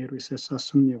Pacharine Nirvisesa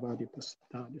Sunyavadi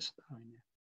Pasitadistayane.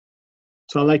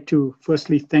 So I'd like to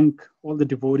firstly thank all the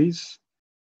devotees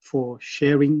for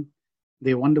sharing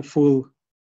their wonderful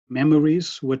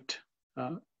memories with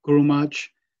Guru Maharaj.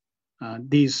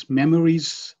 These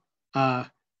memories are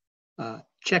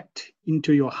checked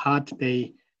into your heart.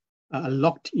 They are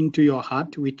locked into your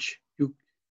heart, which you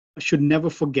should never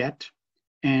forget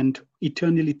and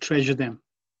eternally treasure them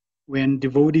when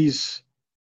devotees,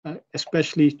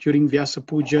 especially during Vyasa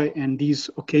Puja and these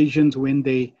occasions when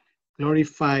they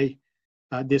glorify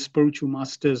their spiritual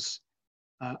masters,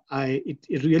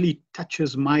 it really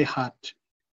touches my heart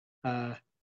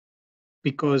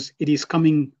because it is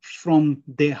coming from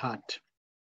their heart.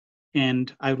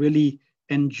 And I really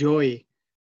enjoy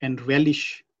and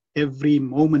relish every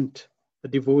moment the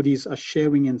devotees are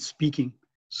sharing and speaking.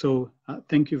 So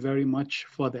thank you very much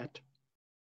for that.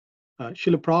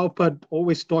 Srila Prabhupada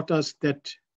always taught us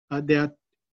that there are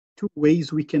two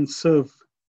ways we can serve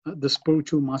the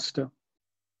spiritual master.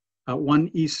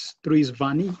 One is through his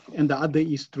Vani and the other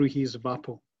is through his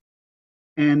Vapo.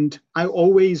 And I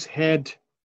always had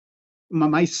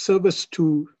my service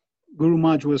to Guru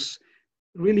Maharaj was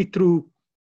really through,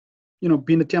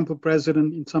 being a temple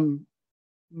president in some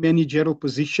managerial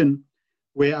position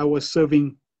where I was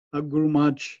serving Guru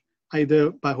Maharaj either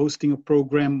by hosting a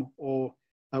program or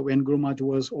when Guru Maharaj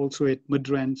was also at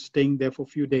Midran, staying there for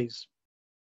a few days.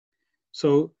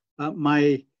 So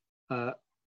my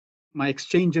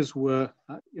exchanges were,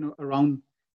 around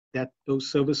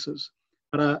those services.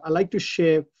 But I like to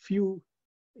share a few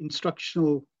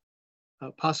instructional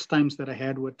pastimes that I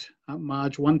had with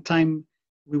Maharaj. One time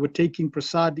we were taking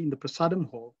prasad in the prasadam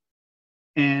hall,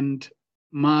 and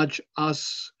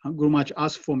Guru Maharaj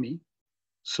asked for me.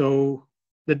 So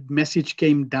the message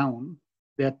came down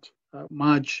that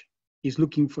Maharaj is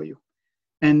looking for you.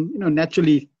 And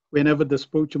naturally, whenever the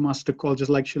spiritual master called, just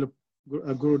like Srila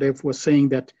Gurudev was saying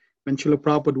that when Srila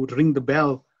Prabhupada would ring the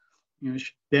bell,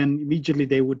 then immediately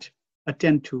they would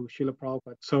attend to Srila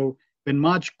Prabhupada. So when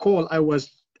Maharaj called, I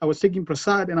was taking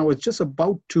prasad and I was just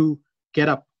about to get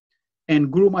up. And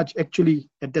Guru Maharaj actually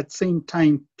at that same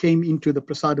time came into the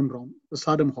prasadam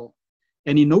hall.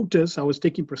 And he noticed I was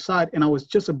taking prasad and I was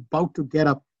just about to get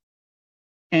up.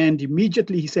 And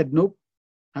immediately he said, nope,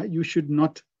 you should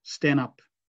not stand up.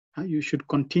 You should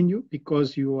continue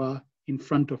because you are in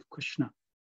front of Krishna.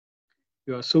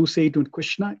 You are associated with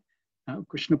Krishna.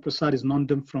 Krishna Prasad is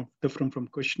different from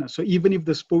Krishna. So even if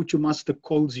the spiritual master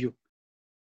calls you,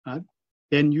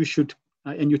 then you should,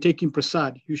 and you're taking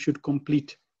prasad, you should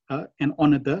complete and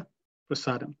honor the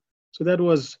prasadam. So that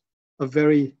was a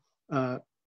very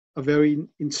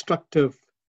instructive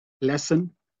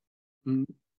lesson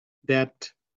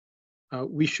that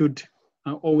we should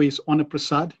always honor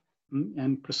prasad,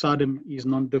 and prasadam is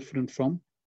not different from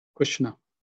Krishna.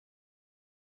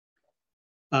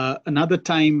 Another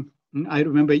time, I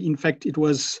remember, in fact, it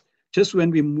was just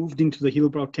when we moved into the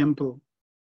Hillbrow temple.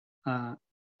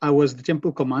 I was the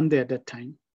temple commander at that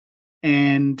time,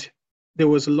 and there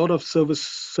was a lot of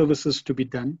services to be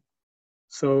done.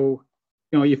 So,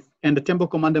 and the temple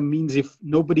commander means if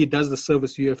nobody does the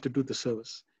service, you have to do the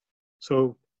service.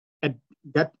 So at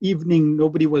that evening,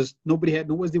 nobody was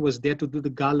there to do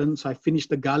the garlands. So I finished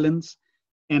the garlands,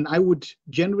 and I would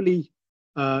generally,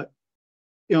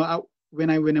 when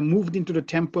I moved into the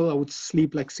temple, I would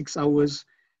sleep like 6 hours,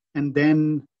 and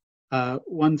then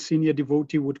one senior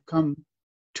devotee would come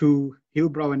to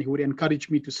Hillbrow and he would encourage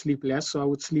me to sleep less. So I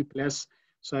would sleep less.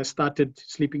 So I started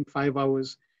sleeping 5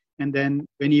 hours, and then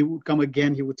when he would come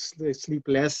again, he would sleep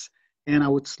less, and I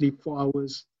would sleep 4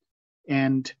 hours,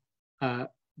 and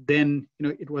then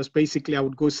it was basically I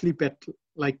would go sleep at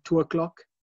like 2 o'clock,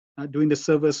 doing the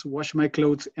service, wash my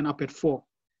clothes, and up at 4.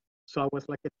 So I was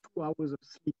like at 2 hours of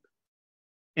sleep.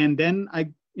 And then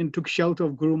I took shelter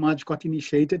of Guru Maharaj, got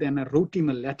initiated, and I wrote him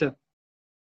a letter.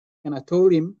 And I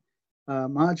told him,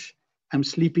 Maharaj, I'm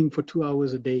sleeping for 2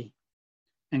 hours a day.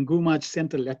 And Guru Maharaj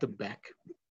sent a letter back.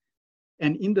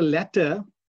 And in the letter,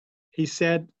 he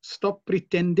said, stop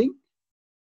pretending.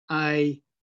 I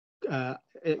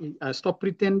stop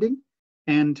pretending,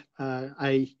 and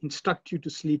I instruct you to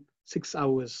sleep 6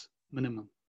 hours minimum.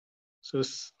 So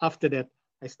after that,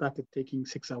 I started taking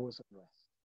 6 hours of rest.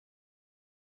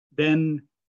 Then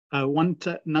one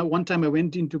time I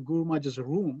went into Guru Maharaj's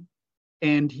room,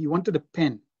 and he wanted a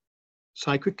pen. So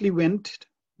I quickly went,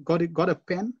 got a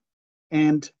pen,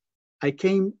 and I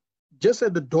came just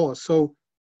at the door. So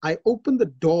I opened the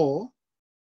door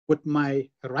with my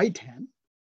right hand,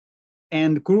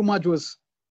 and Guru Maharaj was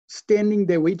standing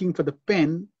there waiting for the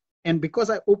pen. And because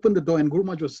I opened the door and Guru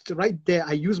Maharaj was right there,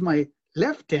 I used my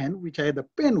left hand, which I had the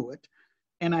pen with,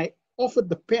 and I offered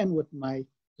the pen with my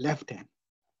left hand.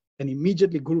 And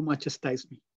immediately Guru Maharaj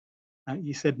chastised me.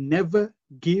 He said, never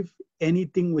give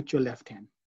anything with your left hand.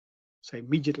 So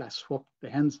immediately I swapped the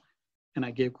hands and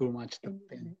I gave Guru Maharaj the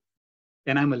pen.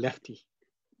 And I'm a lefty.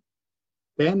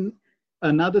 Then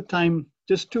another time,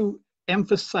 just to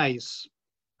emphasize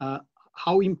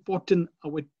how important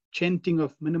our chanting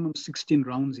of minimum 16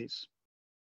 rounds is.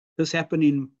 This happened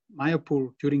in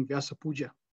Mayapur during Vyasa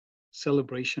Puja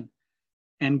celebration.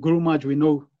 And Guru Maharaj, we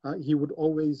know he would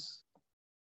always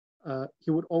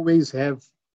have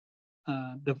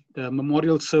the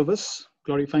memorial service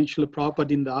glorifying Srila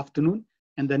Prabhupada in the afternoon,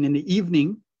 and then in the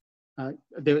evening,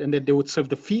 they would serve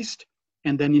the feast,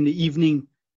 and then in the evening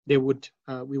we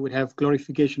would have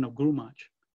glorification of Guru Maharaj.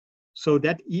 So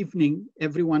that evening,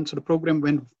 everyone, so the program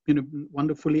went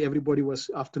wonderfully. Everybody was,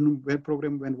 afternoon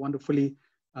program went wonderfully.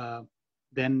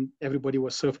 Then everybody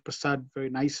was served prasad very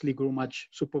nicely. Guru Maharaj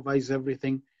supervised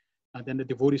everything. Then the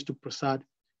devotees took prasad.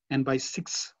 And by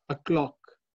 6 o'clock,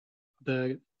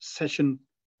 the session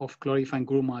of glorifying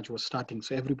Guru Maharaj was starting.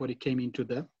 So everybody came into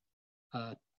the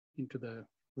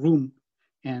room,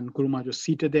 and Guru Maharaj was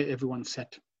seated there. Everyone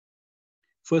sat.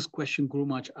 First question Guru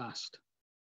Maharaj asked: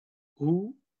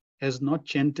 who has not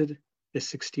chanted the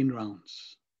 16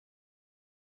 rounds?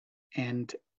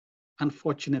 And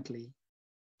unfortunately,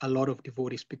 a lot of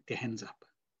devotees picked their hands up.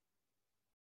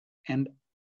 And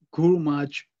Guru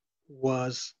Maharaj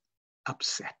was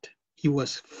upset. He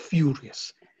was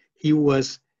furious. He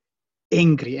was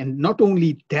angry. And not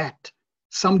only that,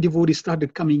 some devotees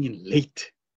started coming in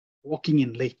late, walking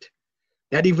in late.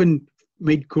 That even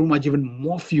made Guru Maharaj even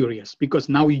more furious, because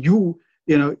now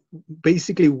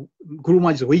basically Guru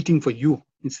Maharaj is waiting for you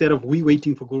instead of we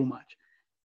waiting for Guru Maharaj.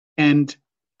 And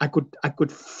I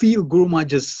could feel Guru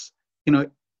Maharaj's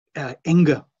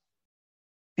anger.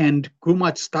 And Guru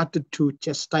Maharaj started to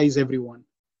chastise everyone.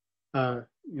 And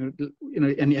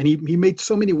he made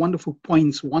so many wonderful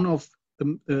points. One of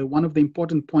the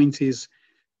important points is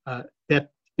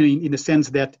that in the sense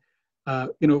that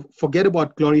forget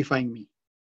about glorifying me.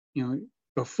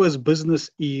 Your first business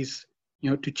is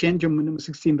to change your minimum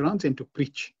 16 rounds and to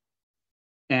preach.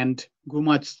 And Guru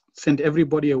Maharaj sent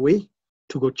everybody away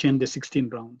to go chant the 16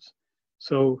 rounds.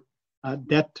 So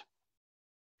that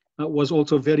was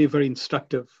also very, very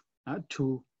instructive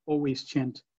to always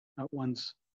chant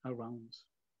one's rounds.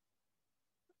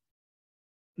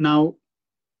 Now,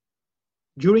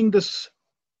 during this,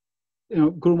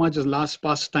 Guru Maharaj's last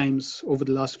pastimes over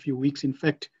the last few weeks, in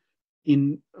fact,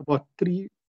 in about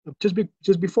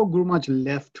just before Guru Maharaj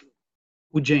left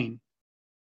Ujjain,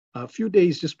 a few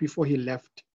days just before he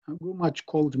left, Guru Maharaj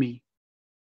called me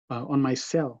on my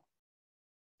cell,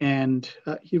 and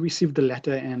he received the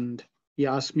letter, and he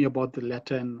asked me about the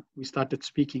letter, and we started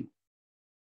speaking.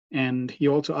 And he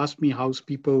also asked me how's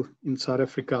people in South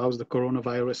Africa, how's the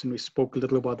coronavirus, and we spoke a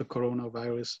little about the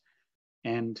coronavirus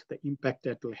and the impact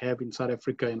that it will have in South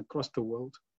Africa and across the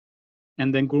world.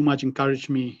 And then Guru Maharaj encouraged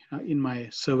me in my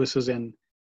services and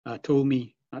told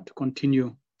me to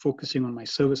continue focusing on my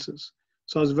services.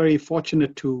 So I was very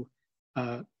fortunate to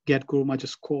get Guru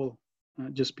Maharaj's call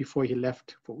just before he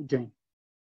left for Ujjain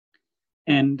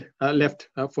and left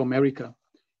for America.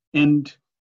 And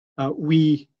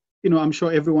I'm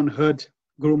sure everyone heard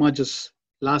Guru Maharaj's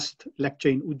last lecture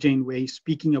in Ujjain where he's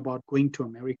speaking about going to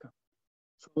America.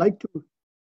 So I'd like to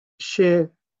share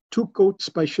 2 quotes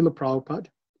by Srila Prabhupada,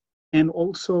 and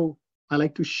also I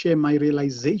like to share my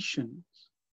realizations,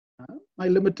 my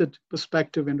limited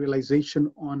perspective and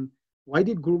realization on why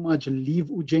did Guru Maharaj leave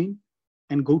Ujjain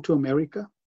and go to America,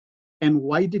 and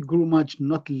why did Guru Maharaj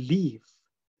not leave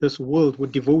this world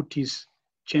with devotees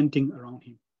chanting around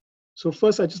him. So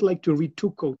first, I just like to read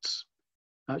 2 quotes.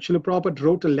 Srila Prabhupada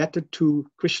wrote a letter to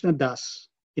Krishna Das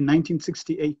in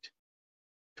 1968.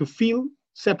 To feel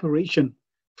separation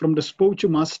from the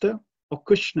spiritual master or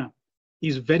Krishna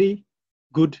is very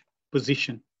good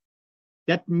position.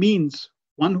 That means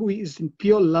one who is in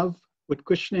pure love with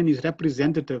Krishna and his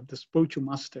representative, the spiritual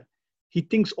master, he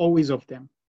thinks always of them.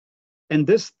 And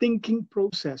this thinking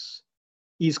process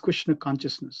is Krishna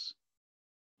consciousness.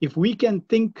 If we can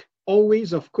think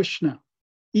always of Krishna,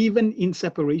 even in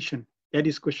separation, that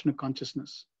is Krishna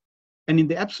consciousness. And in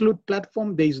the absolute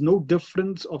platform, there is no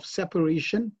difference of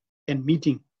separation and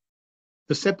meeting.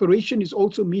 The separation is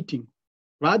also meeting.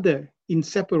 Rather, in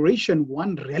separation,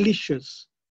 one relishes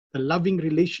the loving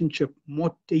relationship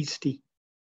more tasty.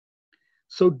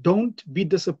 So don't be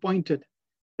disappointed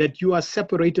that you are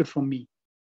separated from me.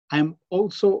 I am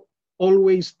also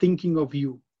always thinking of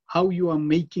you, how you are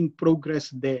making progress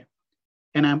there.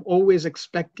 And I'm always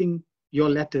expecting your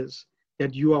letters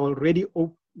that you have already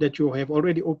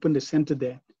opened the center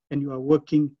there and you are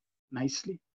working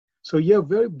nicely. So here,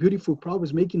 very beautiful. Prabhupada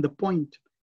is making the point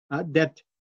that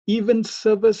even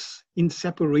service in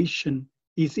separation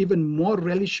is even more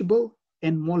relishable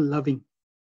and more loving.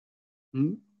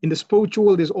 In the spiritual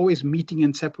world, there's always meeting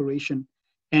and separation.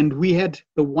 And we had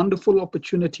the wonderful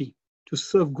opportunity to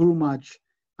serve Guru Maharaj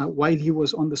while he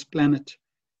was on this planet.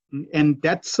 And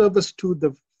that service to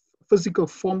the physical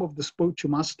form of the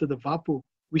spiritual master, the Vapu,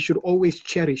 we should always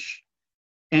cherish.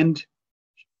 And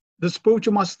the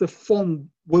spiritual master form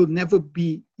will never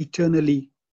be eternally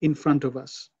in front of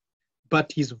us,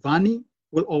 but his Vani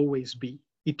will always be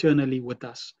eternally with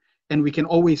us, and we can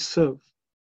always serve.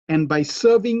 And by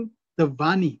serving the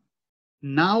Vani,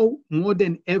 now more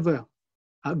than ever,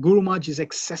 Guru Maharaj is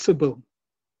accessible,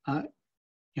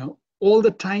 all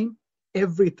the time,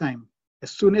 every time.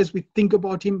 As soon as we think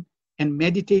about him and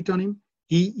meditate on him,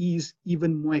 he is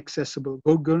even more accessible.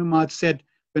 Guru Maharaj said,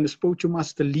 when the spiritual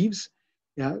master leaves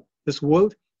this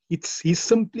world, he's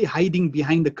simply hiding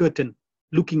behind the curtain,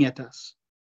 looking at us.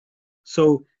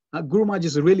 So Guru Maharaj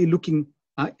is really looking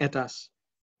at us,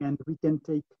 and we can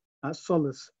take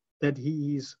solace that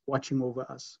he is watching over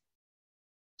us.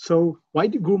 So why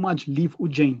did Guru Maharaj leave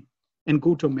Ujjain and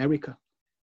go to America?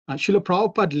 Srila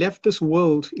Prabhupada left this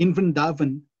world in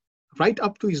Vrindavan right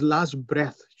up to his last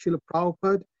breath. Srila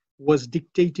Prabhupada was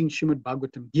dictating Srimad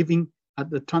Bhagavatam, giving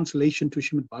the translation to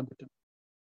Srimad Bhagavatam.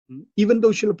 Even though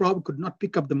Srila Prabhupada could not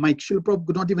pick up the mic, Srila Prabhupada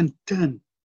could not even turn.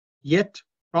 Yet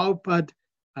Prabhupada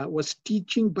was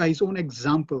teaching by his own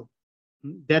example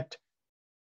that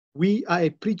we are a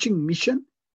preaching mission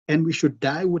and we should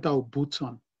die with our boots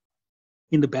on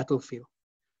in the battlefield.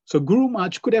 So Guru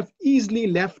Maharaj could have easily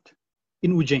left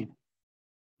in Ujjain.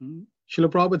 Srila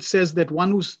Prabhupada says that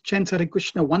one who chants Hare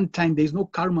Krishna one time, there is no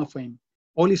karma for him.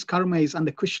 All his karma is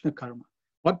under Krishna karma.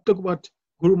 What talk about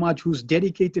Guru Maharaj, who's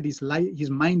dedicated his life,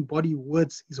 his mind, body,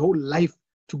 words, his whole life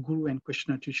to Guru and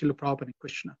Krishna, to Srila Prabhupada and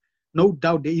Krishna. No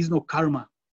doubt there is no karma.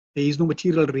 There is no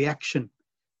material reaction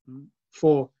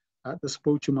for the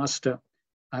spiritual master.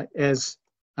 As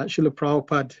Srila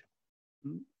Prabhupada,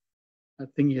 I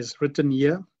think he has written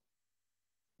here,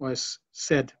 was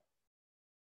said,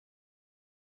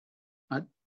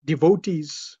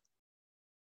 devotees,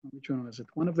 which one was it?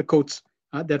 One of the quotes,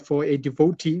 that for a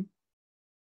devotee,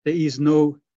 there is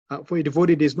no, for a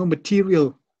devotee, there's no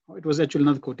material, it was actually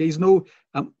another quote, there is no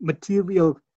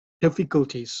material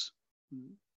difficulties.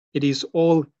 It is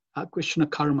all Krishna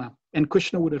karma, and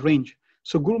Krishna would arrange.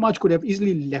 So Guru Maharaj could have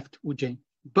easily left Ujjain.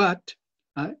 But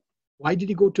why did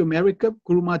he go to America?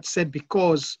 Guru Maharaj said,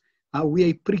 because we are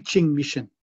a preaching mission.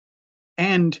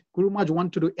 And Guru Maharaj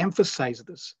wanted to emphasize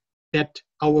this, that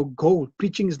our goal,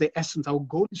 preaching is the essence, our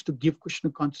goal is to give Krishna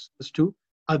consciousness to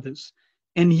others.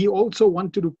 And he also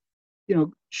wanted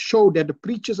to show that the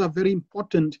preachers are very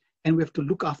important and we have to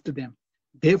look after them.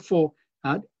 Therefore,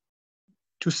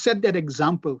 to set that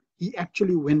example, he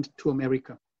actually went to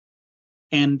America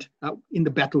and in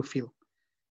the battlefield,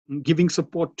 giving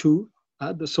support to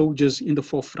the soldiers in the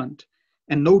forefront.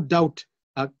 And no doubt,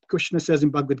 Krishna says in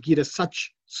Bhagavad Gita,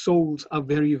 such souls are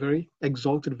very, very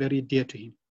exalted, very dear to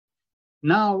him.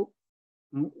 Now,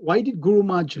 why did Guru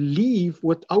Maharaj leave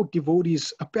without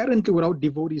devotees, apparently without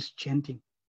devotees chanting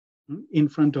in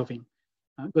front of him?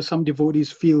 Because some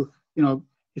devotees feel,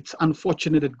 it's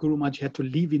unfortunate that Guru Maharaj had to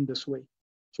leave in this way.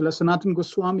 Srila Sanatana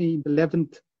Goswami in the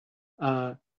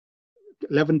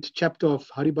 11th chapter of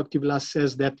Hari Bhakti Vilas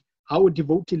says that how a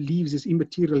devotee leaves is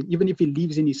immaterial, even if he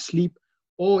leaves in his sleep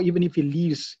or even if he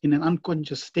leaves in an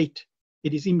unconscious state,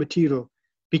 it is immaterial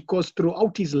because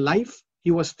throughout his life,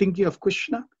 he was thinking of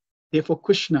Krishna, therefore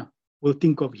Krishna will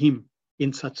think of him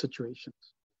in such situations.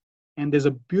 And there's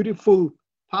a beautiful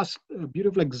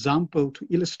example to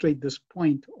illustrate this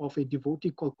point of a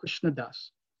devotee called Krishna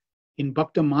Das. In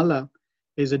Bhakta Mala,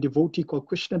 there's a devotee called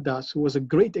Krishna Das who was a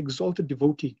great exalted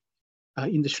devotee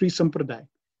in the Sri Sampradaya.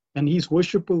 And his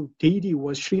worshipful deity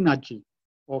was Srinathji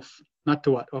of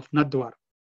Natdwar.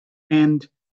 And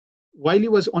while he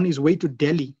was on his way to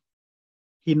Delhi,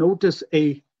 he noticed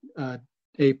a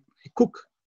cook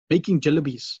making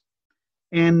jalebis.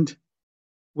 And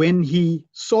when he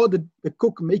saw the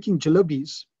cook making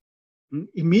jalebis,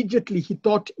 immediately he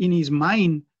thought in his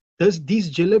mind, these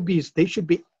jalebis, they should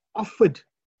be offered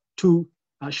to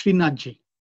Srinathji.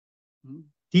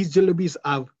 These jalebis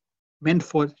are meant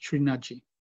for Srinathji.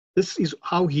 This is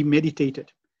how he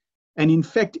meditated. And in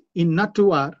fact, in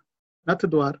Natdwar,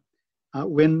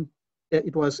 when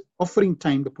it was offering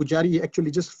time, the pujari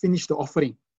actually just finished the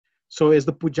offering. So as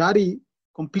the pujari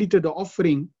completed the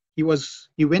offering, he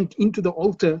went into the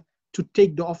altar to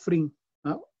take the offering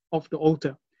of the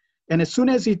altar. And as soon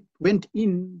as he went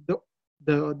in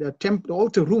the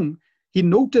altar room, he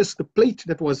noticed the plate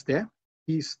that was there,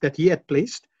 that he had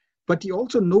placed, but he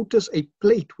also noticed a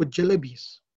plate with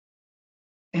jalebis.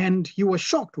 And he was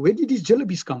shocked. Where did these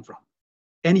jalebis come from?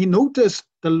 And he noticed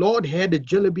the Lord had a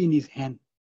jalebi in his hand.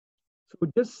 So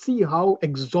just see how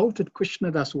exalted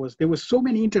Krishnadas was. There were so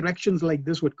many interactions like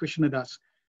this with Krishnadas,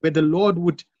 where the Lord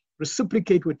would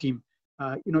reciprocate with him.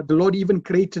 the Lord even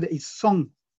created a song,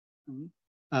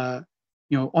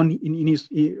 in his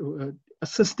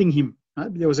assisting him.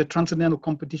 There was a transcendental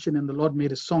competition, and the Lord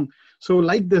made a song. So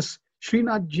like this,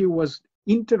 Srinathji was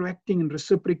interacting and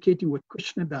reciprocating with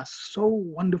Krishnadas so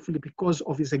wonderfully because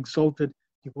of his exalted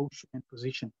devotion and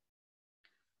position.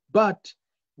 But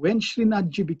when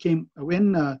Krishnadas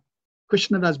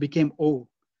became old,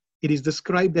 it is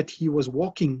described that he was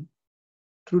walking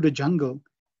through the jungle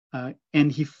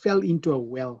and he fell into a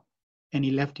well and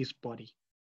he left his body.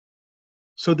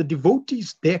 So the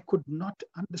devotees there could not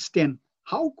understand,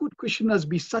 how could Krishnadas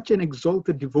be such an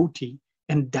exalted devotee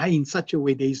and die in such a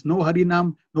way? There is no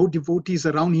Harinam, no devotees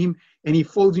around him, and he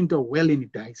falls into a well and he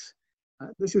dies.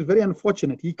 This is very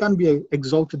unfortunate. He can't be an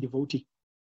exalted devotee.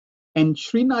 And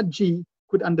Srinathji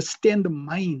could understand the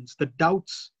minds, the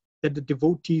doubts that the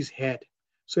devotees had.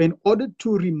 So in order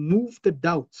to remove the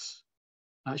doubts,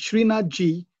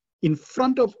 Srinathji, in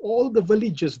front of all the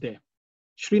villagers there,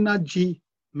 Srinathji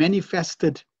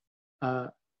manifested,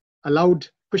 allowed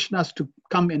Krishnas to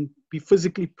come and be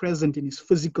physically present in his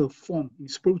physical form, in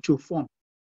his spiritual form,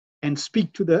 and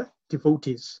speak to the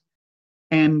devotees.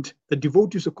 And the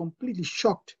devotees were completely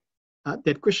shocked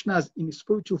that Krishna in his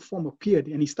spiritual form appeared,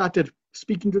 and he started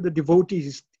speaking to the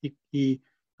devotees. He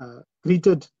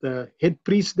greeted the head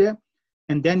priest there,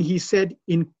 and then he said,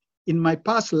 in my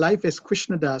past life as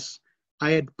Krishnadas,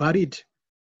 I had buried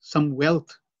some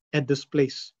wealth at this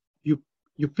place.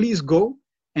 You please go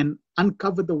and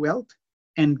uncover the wealth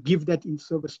and give that in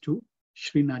service to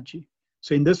Srinathji.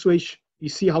 So in this way, you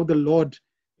see how the Lord,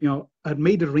 had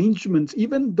made arrangements,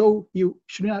 even though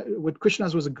with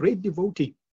Krishnadas was a great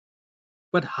devotee,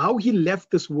 but how he left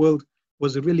this world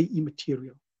was really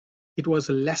immaterial. It was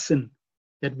a lesson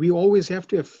that we always have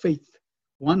to have faith.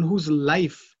 One whose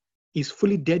life is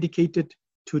fully dedicated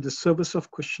to the service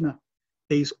of Krishna,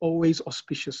 there is always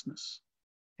auspiciousness.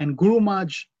 And Guru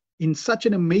Maharaj, in such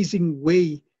an amazing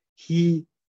way, he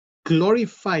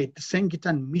glorified the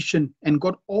Sankirtan mission and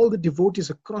got all the devotees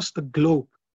across the globe.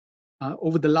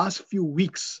 Over the last few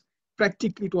weeks,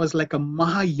 practically it was like a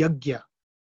Mahayagya.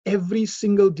 Every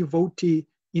single devotee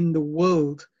in the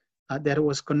world that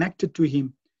was connected to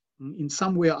him in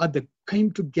some way or other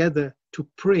came together to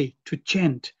pray, to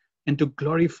chant, and to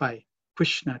glorify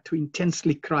Krishna, to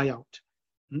intensely cry out.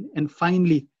 And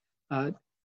finally,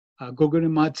 Gogol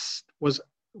Maharaj was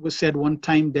said one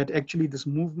time that actually this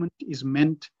movement is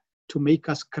meant to make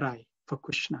us cry for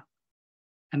Krishna.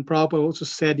 And Prabhupada also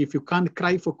said, if you can't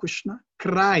cry for Krishna,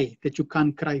 cry that you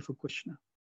can't cry for Krishna.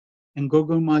 And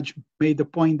Gogol Maharaj made the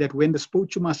point that when the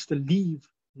spiritual master leaves,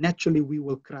 naturally we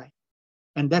will cry.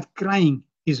 And that crying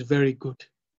is very good.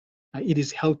 It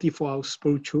is healthy for our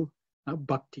spiritual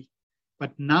bhakti.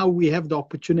 But now we have the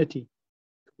opportunity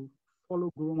to follow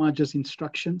Guru Maharaj's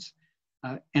instructions.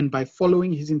 And by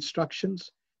following his instructions,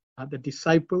 the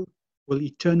disciple will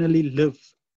eternally live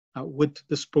with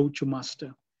the spiritual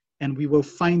master. And we will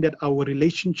find that our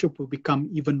relationship will become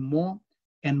even more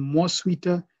and more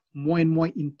sweeter, more and more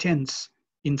intense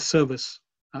in service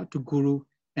to Guru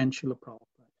and Srila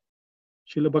Prabhupada.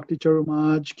 Srila Bhakti Charu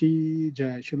Maharaj ki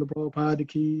jai, Srila Prabhupada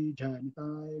ki jai,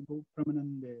 Nitai Go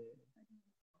Pramanande.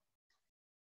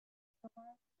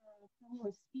 When I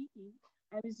was speaking,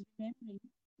 I was remembering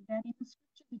that in the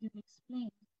scripture it is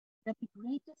explained that the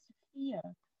greatest fear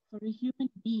for a human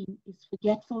being is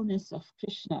forgetfulness of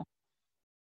Krishna.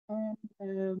 And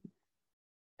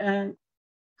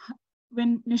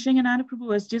when Nishingananda Prabhu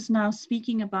was just now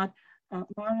speaking about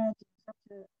Maharaj in such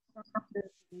a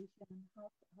situation and how to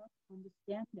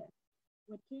understand that,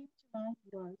 what came to mind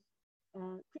was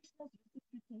Krishna's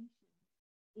reciprocation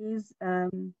is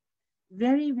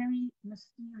very, very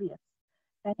mysterious,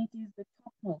 and it is the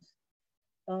topmost.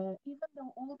 Even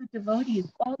though all the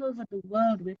devotees all over the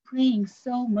world were praying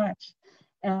so much,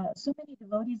 so many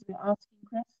devotees were asking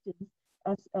questions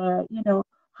as,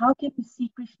 how can we see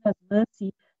Krishna's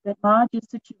mercy that Maharaj's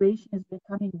situation is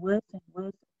becoming worse and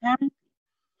worse apparently.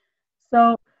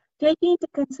 So taking into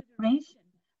consideration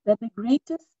that the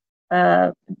greatest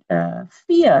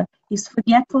fear is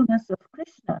forgetfulness of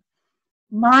Krishna,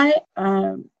 my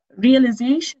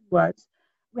realization was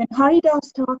when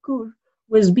Haridas Thakur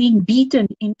was being beaten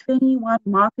in 21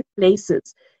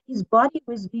 marketplaces, his body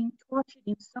was being tortured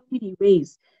in so many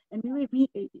ways. And we were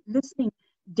listening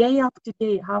day after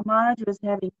day how Maharaj was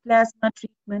having plasma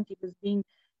treatment, he was being,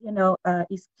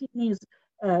 his kidneys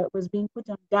was being put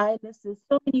on dialysis,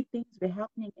 so many things were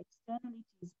happening externally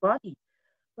to his body.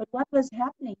 But what was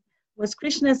happening was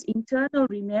Krishna's internal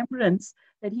remembrance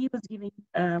that he was giving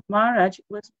Maharaj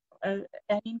was an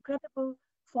incredible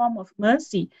form of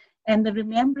mercy, and the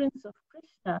remembrance of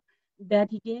Krishna that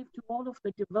he gave to all of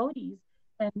the devotees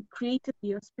and created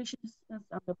the auspiciousness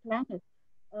of the planet,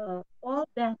 all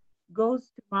that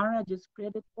goes to Maharaj's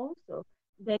credit also,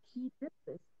 that he did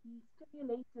this. He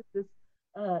stimulated this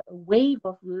wave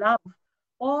of love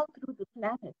all through the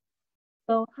planet.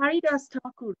 So Haridas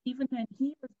Thakur, even when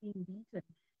he was being beaten,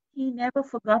 he never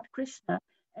forgot Krishna.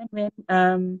 And when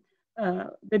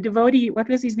the devotee, what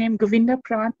was his name, Govinda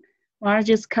Pran,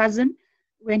 Maharaj's cousin,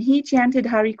 when he chanted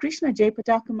Hare Krishna,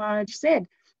 Jayapataka Maharaj said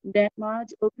that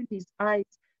Maharaj opened his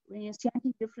eyes when he was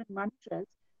chanting different mantras.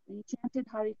 When he chanted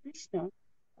Hare Krishna,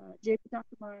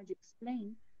 Jayapataka Maharaj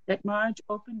explained that Maharaj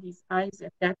opened his eyes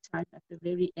at that time, at the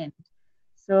very end.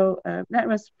 So that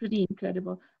was pretty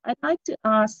incredible. I'd like to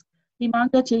ask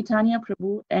Himanga Chaitanya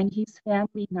Prabhu and his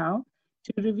family now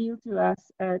to reveal to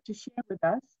us, to share with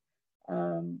us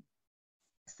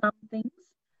some things.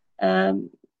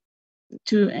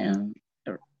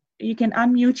 You can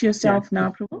unmute yourself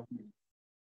now, Prabhu.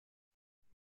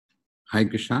 Hi,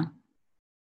 Krishna.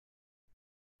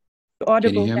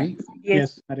 Audible. Can you hear me?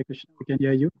 Yes, Hare Krishna, we can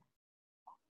hear you.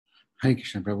 Hi,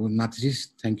 Krishna Prabhu. Mataji,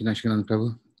 thank you, Nashikanan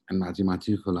Prabhu, and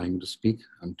Mataji for allowing me to speak.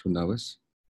 I'm too nervous,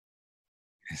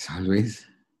 as always.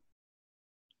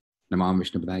 Namam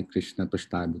Vishnupadaya Krishna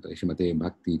Prashtaya Bhutaya Shrimate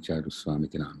Bhakti Charu Swami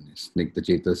Namne Snigdha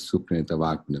Cheta Supranita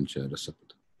Vaknam Cha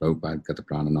Rasaputa Prabhupada Kata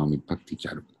Prananami Bhakti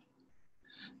Charu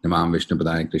Namam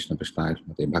Vishnupadaya Krishna Prashtaya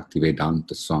Shrimate Bhakti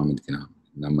Vedanta Swami Namne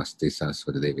Namaste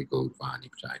Saraswati Devi Gaurvani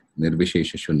Prajai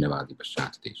Nirvishesha Shunyavadi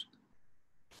Pashat Desha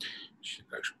Shri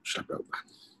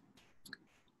Prabhupada.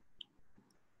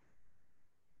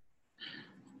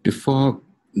 Before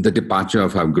the departure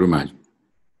of our Guru Maharaj,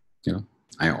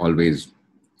 I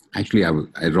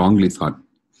wrongly thought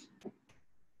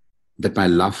that my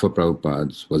love for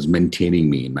Prabhupada was maintaining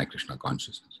me in my Krishna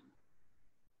consciousness.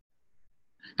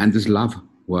 And this love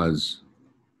was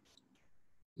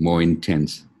more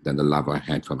intense than the love I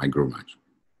had for my Guru Maharaj.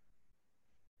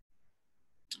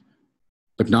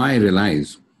 But now I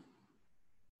realize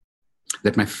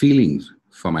that my feelings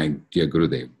for my dear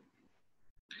Gurudev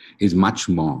is much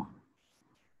more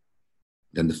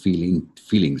than the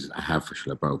feelings I have for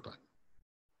Srila Prabhupada.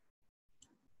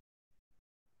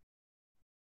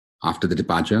 After the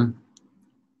departure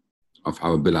of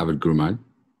our beloved Guru Maharaj,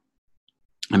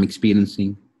 I'm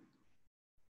experiencing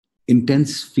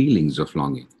intense feelings of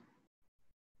longing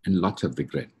and lots of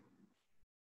regret.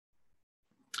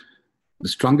 The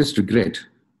strongest regret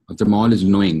of them all is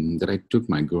knowing that I took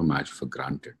my Guru Maharaj for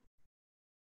granted.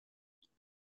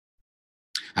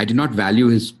 I did not value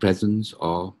his presence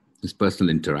or his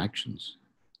personal interactions,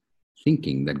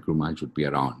 thinking that Guru Maharaj would be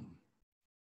around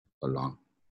for long.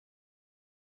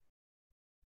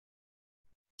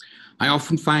 I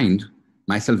often find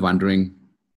myself wondering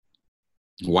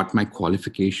what my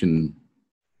qualification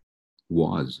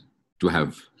was to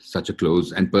have such a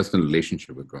close and personal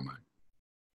relationship with Guru Maharaj.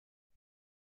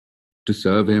 To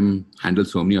serve him, handle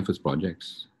so many of his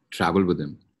projects, travel with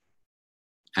him,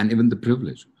 and even the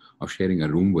privilege of sharing a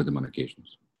room with him on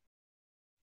occasions.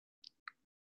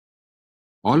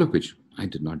 All of which I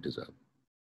did not deserve.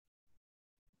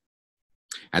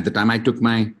 At the time I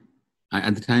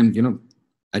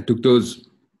took those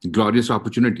glorious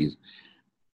opportunities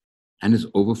and his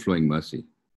overflowing mercy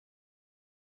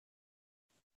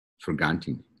for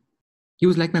granting me. He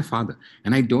was like my father,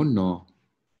 and I don't know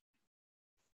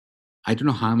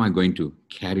how am I going to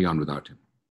carry on without him.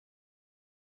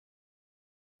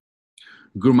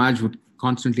 Guru Maharaj would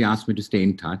constantly ask me to stay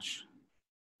in touch,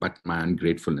 but my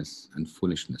ungratefulness and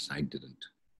foolishness, I didn't.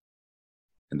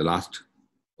 In the last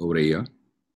over a year,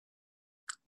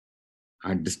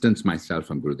 I distanced myself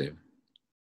from Gurudev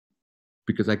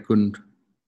because I couldn't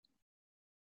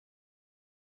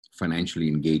financially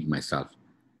engage myself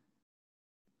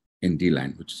in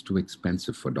D-Line, which is too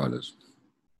expensive for dollars.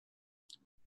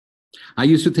 I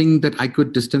used to think that I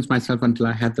could distance myself until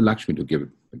I had the Lakshmi to give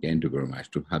again to Guru Maharaj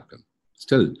to help him,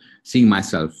 still seeing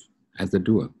myself as the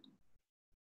doer.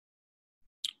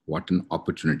 What an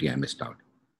opportunity I missed out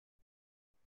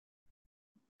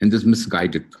in this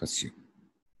misguided pursuit.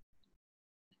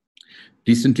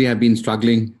 Recently, I've been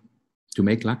struggling to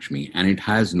make Lakshmi, and it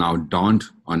has now dawned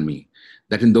on me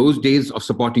that in those days of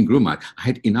supporting Guru Maharaj, I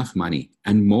had enough money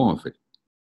and more of it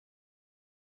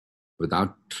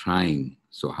without trying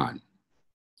so hard.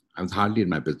 I was hardly in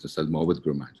my business, I was more with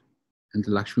Guru Maharaj, and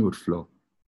the Lakshmi would flow.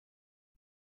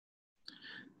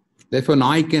 Therefore,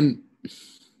 now I can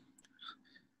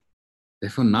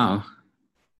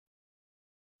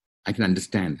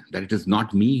understand that it is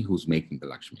not me who's making the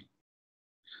Lakshmi,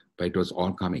 but it was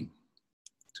all coming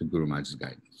through Guru Maharaj's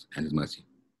guidance and his mercy.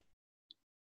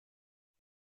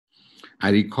 I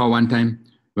recall one time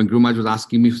when Guru Maharaj was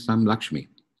asking me for some Lakshmi,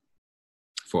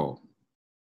 for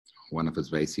one of his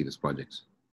very serious projects.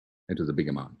 It was a big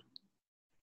amount.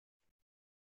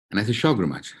 And I said, sure, Guru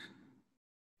Maharaj,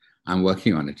 I'm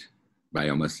working on it by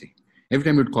your mercy. Every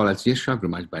time he would call, I'd say, yes, sure, Guru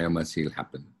Maharaj, by your mercy, it'll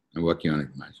happen. I'm working on it,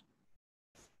 Guru Maharaj.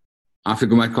 After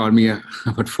Guru Maharaj called me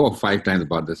about 4 or 5 times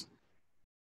about this,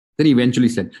 then he eventually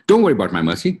said, don't worry about my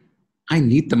mercy. I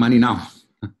need the money now.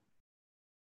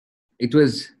 It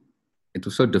was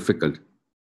so difficult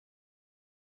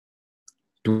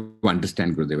to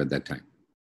understand Gurudev at that time.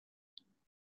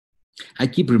 I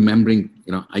keep remembering,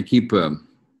 I keep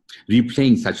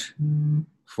replaying such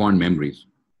fond memories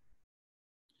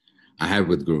I have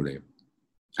with Gurudev.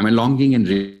 And my longing and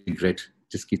regret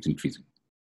just keeps increasing.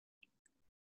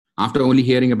 After only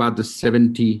hearing about the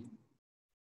 70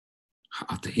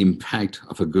 of the impact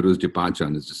of a guru's departure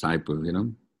on his disciple,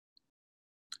 the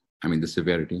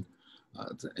severity,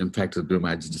 the impact of Guru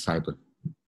Maharaj's disciple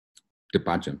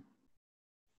departure.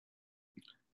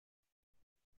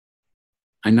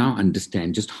 I now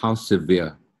understand just how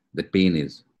severe the pain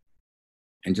is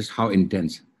and just how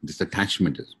intense this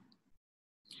attachment is.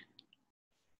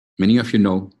 Many of you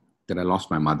know that I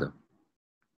lost my mother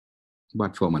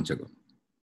about 4 months ago.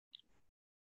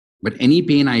 But any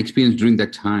pain I experienced during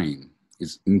that time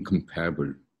is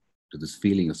incomparable to this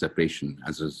feeling of separation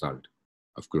as a result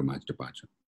of Guru Maharaj's departure.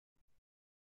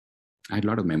 I had a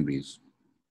lot of memories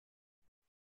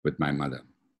with my mother,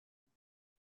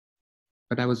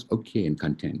 but I was okay and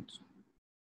content.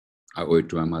 I owe it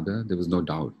to my mother, there was no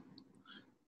doubt.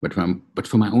 But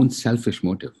for my own selfish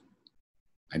motive,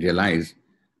 I realized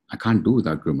I can't do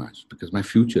without Guru Maharaj because my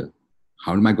future,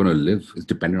 how am I going to live, is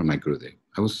dependent on my Gurudev.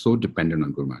 I was so dependent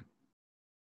on Guru Maharaj.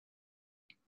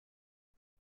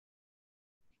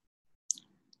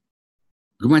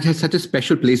 Guru Maharaj has such a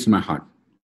special place in my heart.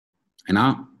 And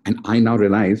I now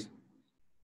realize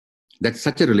that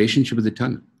such a relationship is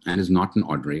eternal and is not an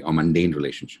ordinary or mundane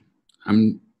relationship.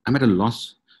 I'm at a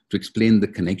loss to explain the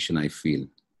connection I feel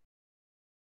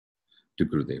to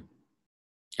Gurudev.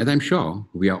 As I'm sure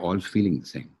we are all feeling the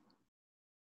same.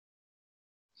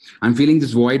 I'm feeling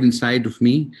this void inside of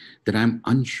me that I'm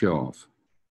unsure of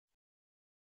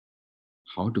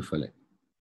how to fill it.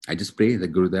 I just pray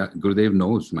that Gurudev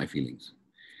knows my feelings.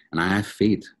 And I have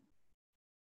faith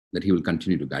that he will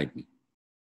continue to guide me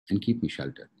and keep me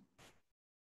sheltered.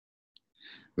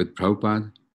 With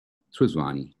Prabhupada, through his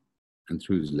Vani and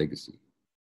through his legacy,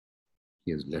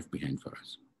 he has left behind for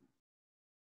us.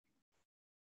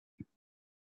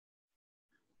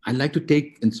 I'd like to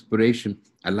take the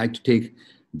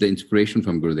inspiration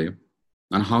from Gurudev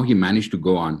on how he managed to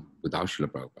go on without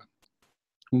Srila Prabhupada,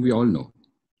 whom we all know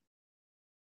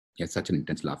he had such an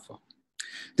intense love for.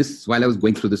 While I was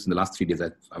going through this in the last 3 days,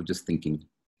 I was just thinking,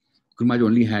 Guru Maharaj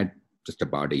only had just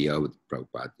about a year with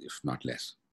Prabhupada, if not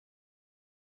less.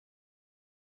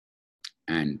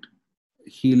 And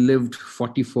he lived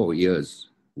 44 years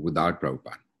without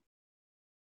Prabhupada,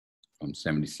 from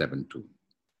 77 to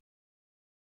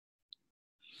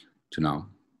now.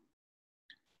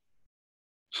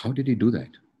 How did he do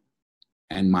that?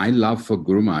 And my love for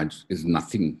Guru Maharaj is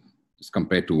nothing as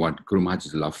compared to what Guru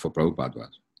Maharaj's love for Prabhupada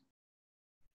was.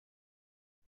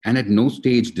 And at no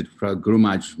stage did Guru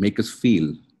Maharaj make us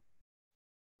feel,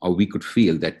 or we could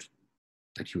feel that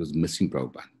he was missing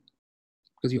Prabhupada.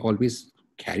 Because he always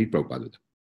carried Prabhupada with him.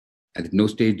 And at no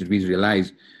stage did we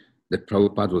realize that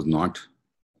Prabhupada was not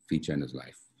a feature in his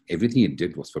life. Everything he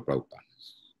did was for Prabhupada.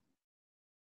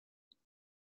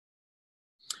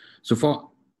 So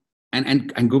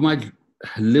and Guru Maharaj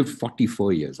lived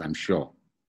 44 years, I'm sure.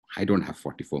 I don't have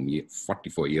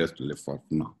 44 years to live for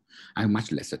now. I have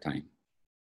much lesser time.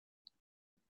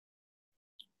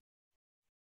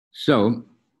 So,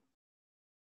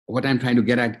 what I'm trying to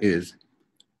get at is,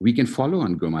 we can follow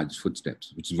on Guru Maharaj's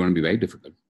footsteps, which is going to be very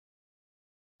difficult,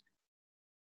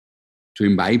 to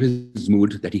imbibe his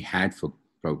mood that he had for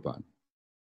Prabhupada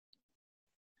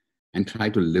and try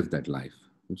to live that life,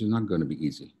 which is not going to be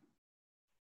easy.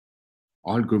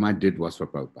 All Guru Maharaj did was for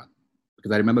Prabhupada.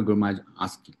 Because I remember Guru Maharaj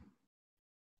asking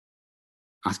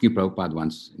Prabhupada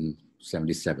once in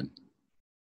 77.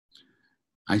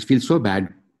 I feel so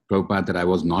bad, Prabhupada, that I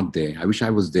was not there. I wish I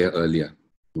was there earlier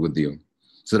with you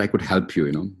so that I could help you,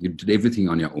 You did everything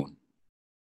on your own.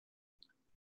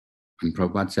 And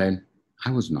Prabhupada said, I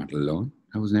was not alone.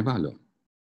 I was never alone.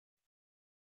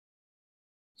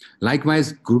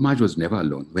 Likewise, Guru Maharaj was never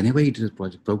alone. Whenever he did his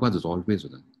project, Prabhupada was always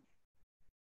with him.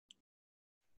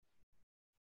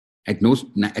 At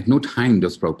no time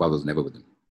does Prabhupada was never with him.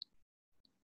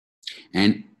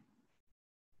 And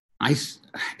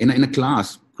in a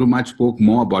class, Guru Maharaj spoke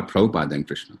more about Prabhupada than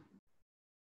Krishna.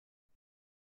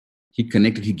 He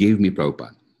gave me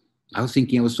Prabhupada. I was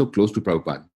thinking I was so close to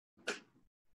Prabhupada.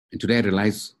 And today I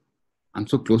realize I'm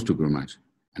so close to Guru Maharaj.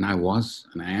 And I was,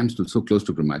 and I am still so close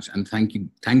to Guru Maharaj. And thank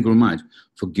Guru Maharaj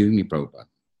for giving me Prabhupada.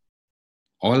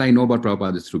 All I know about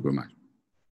Prabhupada is through Guru Maharaj.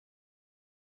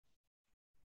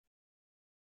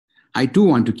 I too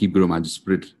want to keep Guru Maharaj's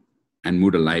spirit and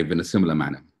mood alive in a similar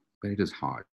manner, but it is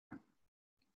hard.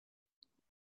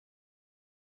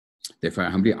 Therefore, I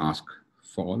humbly ask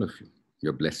for all of you,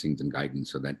 your blessings and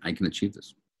guidance so that I can achieve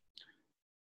this.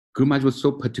 Guru Maharaj was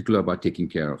so particular about taking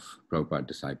care of Prabhupada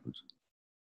disciples,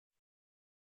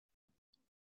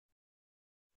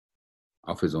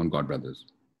 of his own godbrothers.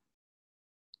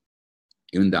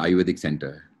 Even the Ayurvedic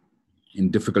center,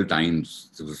 in difficult times,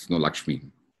 there was no Lakshmi,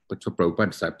 but for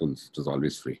Prabhupada disciples, it was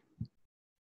always free.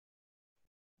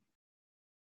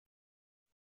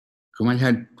 Guru Maharaj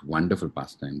had wonderful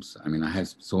pastimes. I mean, I had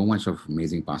so much of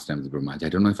amazing pastimes with Guru Maharaj. I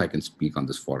don't know if I can speak on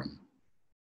this forum.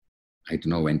 I don't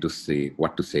know when to say,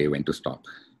 what to say, when to stop.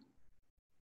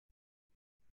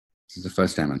 This is the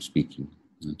first time I'm speaking.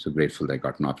 I'm so grateful that I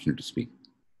got an opportunity to speak.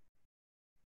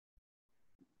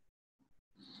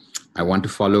 I want to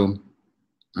follow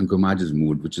Guru Maharaj's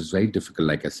mood, which is very difficult,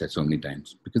 like I said so many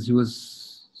times, because he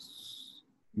was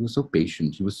so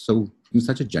patient. He was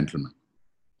such a gentleman.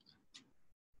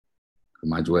 Guru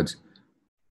Maharaj's words,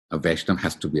 a Vaishnava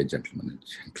has to be a gentleman. A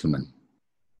gentleman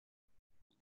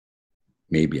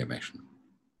may be a Vaishnava.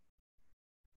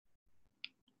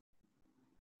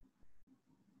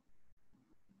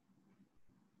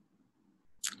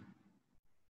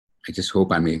 I just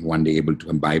hope I may one day able to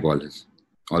imbibe all this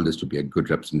to be a good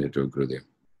representative of Gurudev,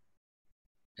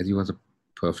 as he was a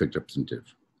perfect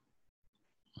representative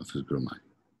of his Guru Maharaj.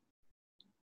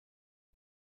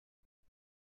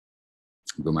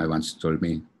 Guru Maharaj once told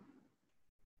me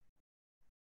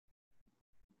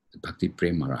that Bhakti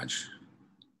Prem Maharaj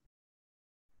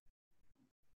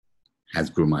has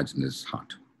Guru Maharaj in his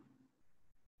heart.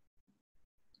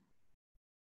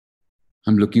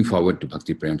 I'm looking forward to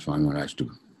Bhakti Prem Swami Maharaj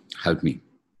to help me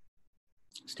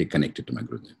stay connected to my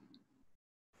Gurudev.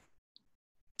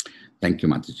 Thank you,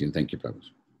 Mataji, and thank you, Prabhu.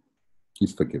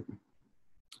 Please forgive me.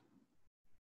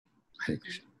 Hare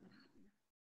Krishna.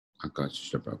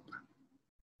 Akash Prabhupada.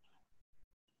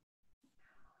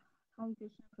 Hare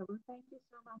Krishna, Prabhu. Thank you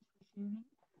so much for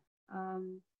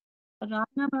sharing.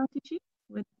 Radha Mataji,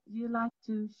 would you like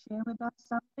to share with us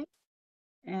something?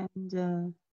 And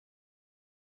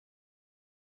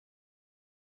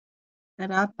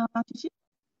Radha Mataji?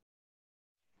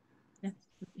 Yes.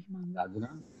 Radha?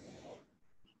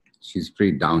 She's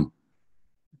pretty down.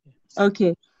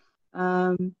 Okay.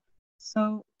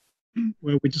 So.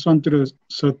 Well, we just wanted to,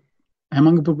 so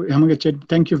Hemanga,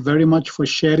 thank you very much for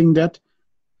sharing that.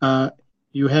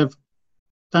 You have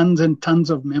tons and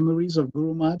tons of memories of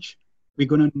Guru Maharaj. We're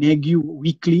going to nag you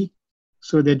weekly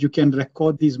so that you can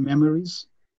record these memories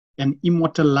and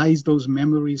immortalize those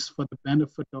memories for the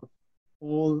benefit of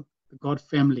all the God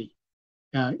family.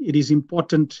 It is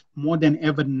important more than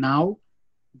ever now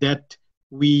that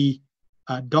we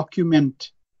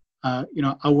document,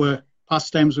 our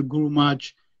pastimes with Guru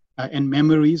Maharaj and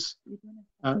memories,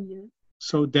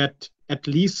 so that at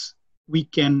least we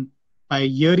can, by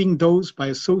hearing those, by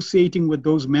associating with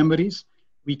those memories,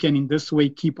 we can in this way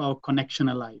keep our connection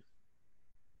alive.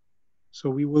 So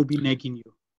we will be nagging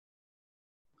you.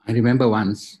 I remember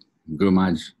once Guru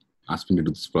Maharaj asked me to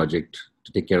do this project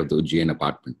to take care of the Ujjain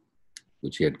apartment,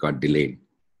 which he had got delayed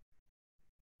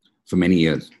for many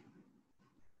years,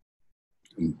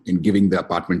 in giving the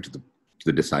apartment to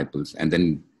the disciples. And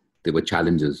then there were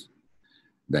challenges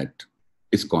that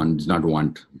ISKCON does not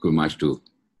want Guru Maharaj to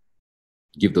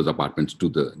give those apartments to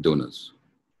the donors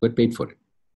who had paid for it,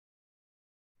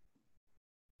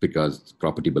 because the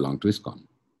property belonged to ISKCON.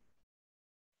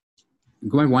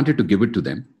 Guru Maharaj wanted to give it to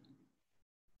them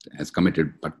as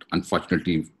committed, but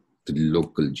unfortunately the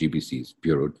local GBCs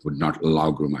bureau would not allow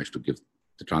Guru Maharaj to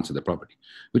transfer the property,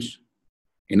 which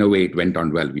in a way it went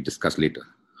on well. We discussed later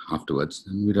afterwards,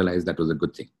 and we realized that was a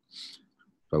good thing.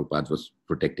 Prabhupada was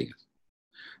protecting us.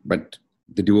 But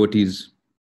the devotees,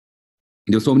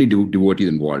 there were so many devotees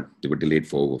involved. They were delayed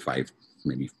for over 5,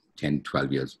 maybe 10,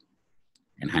 12 years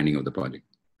in handing over the project.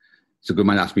 So Guru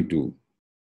Maharaj asked me to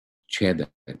chair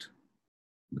that,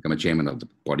 become a chairman of the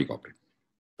body corporate,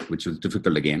 which was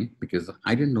difficult again because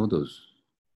I didn't know those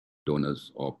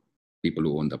donors or people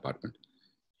who own the apartment.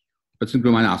 But since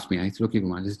Guru Maharaj asked me, I said, okay,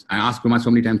 Guru Maharaj. I asked Guru Maharaj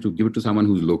so many times to give it to someone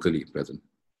who's locally present.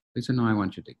 He said, no, I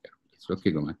want you to take care of it. I said,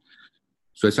 okay, Guru Maharaj.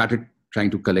 So I started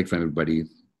trying to collect from everybody,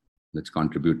 let's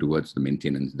contribute towards the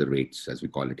maintenance, the rates, as we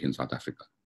call it in South Africa,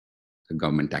 the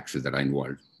government taxes that are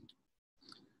involved.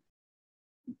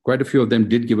 quite a few of them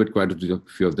did give it, quite a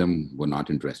few of them were not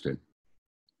interested.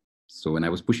 So when I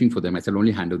was pushing for them, I said,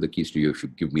 only hand over the keys to you if you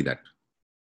give me that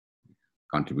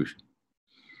contribution.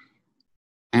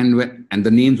 And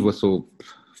the names were so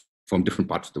from different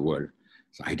parts of the world,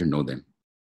 so I didn't know them.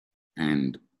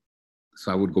 And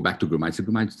so I would go back to Guru. I said,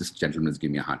 Guru, this gentleman is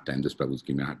giving me a hard time, this Prabhu is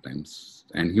giving me a hard time.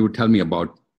 And he would tell me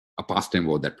about a pastime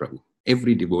about that Prabhu.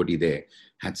 Every devotee there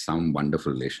had some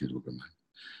wonderful relations with Guru.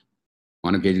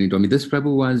 On occasion, he told me this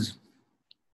Prabhu was,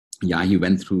 he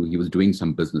went through, he was doing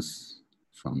some business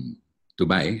from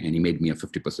Dubai and he made me a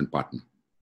 50% partner.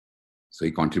 So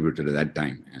he contributed at that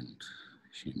time.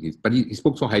 But he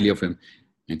spoke so highly of him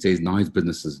and says, now his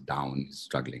business is down, he's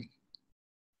struggling.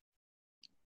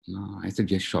 No, I said,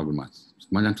 yes, sure, Guru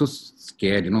Maharaj. I'm so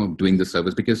scared, doing the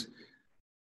service because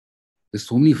there's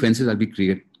so many offenses I'll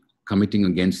be committing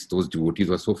against those devotees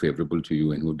who are so favorable to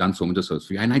you and who've done so much of service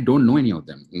for you. And I don't know any of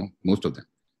them, most of them.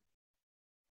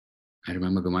 I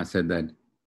remember Guru Maharaj said that,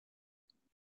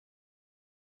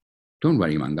 don't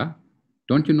worry, Manga.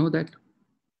 Don't you know that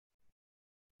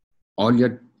all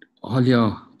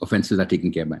your offenses are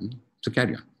taken care by me? So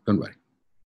carry on, don't worry.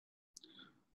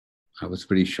 I was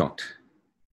pretty shocked.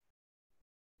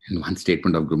 And one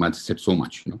statement of Guru Maharaj said so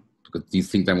much, because these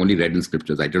things I've only read in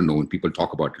scriptures. I don't know when people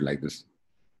talk about it like this.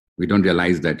 We don't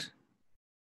realize that.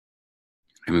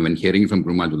 When hearing from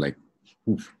Guru Maharaj, you're like,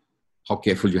 oof, how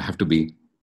careful you have to be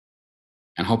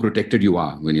and how protected you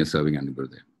are when you're serving under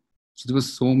Gurudev. So there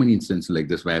was so many instances like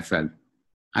this where I felt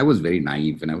I was very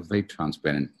naive and I was very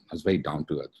transparent. I was very down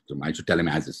to earth. I should tell him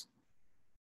as is.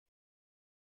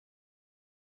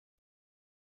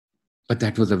 But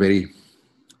that was a very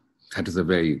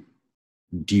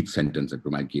deep sentence that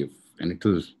Guru Maharaj gave, and it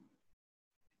was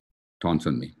taunts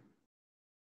on me.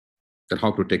 That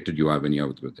how protected you are when you're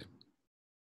with Gurudev.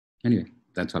 Anyway,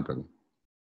 that's all, Prabhu.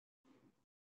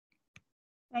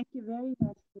 Thank you very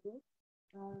much, Guru.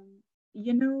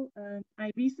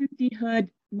 I recently heard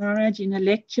Maharaj in a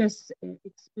lecture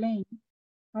explain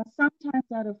how sometimes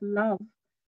out of love,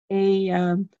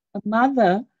 a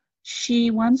mother,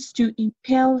 she wants to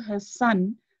impel her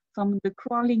son from the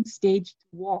crawling stage to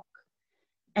walk.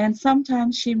 And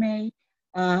sometimes she may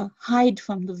hide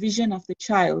from the vision of the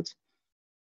child.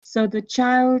 So the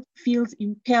child feels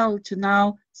impelled to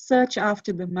now search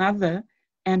after the mother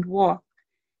and walk.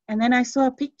 And then I saw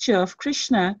a picture of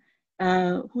Krishna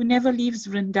who never leaves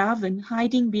Vrindavan,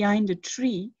 hiding behind a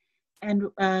tree and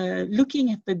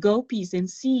looking at the gopis and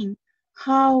seeing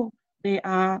how they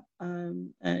are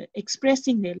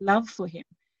expressing their love for him.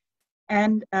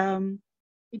 And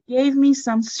it gave me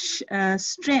some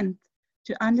strength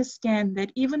to understand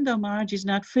that even though Maharaj is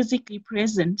not physically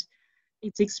present,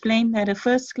 it's explained that a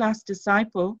first-class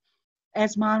disciple,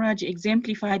 as Maharaj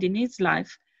exemplified in his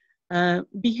life,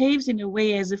 behaves in a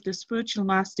way as if the spiritual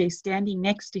master is standing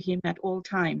next to him at all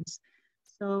times.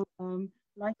 So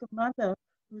like a mother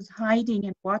who's hiding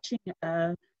and watching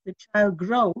the child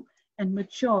grow and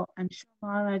mature, I'm sure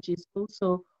Maharaj is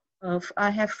also, I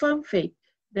have firm faith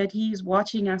that he is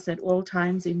watching us at all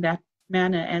times in that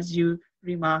manner, as you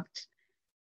remarked.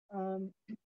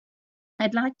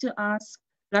 I'd like to ask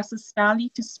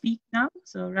Rasastali to speak now.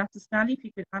 So Rasastali, if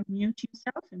you could unmute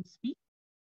yourself and speak.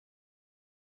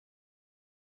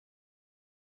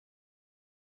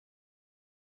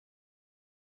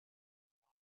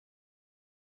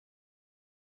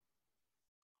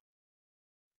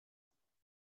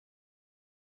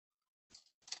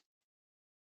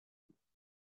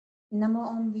 Namo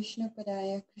Om Vishnu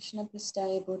Padaya Krishna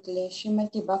Prastaya Bhutale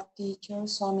Srimati Bhakti Charu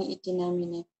Swami iti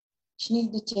namine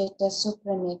Snigdha Cheta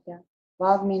Supraneta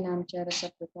Vagme Nam Chara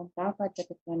Sapratam Tapa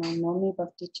Chakatvanam Nomi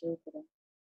Bhakti Charu Padaya.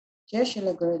 Jai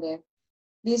Srila Gurudev,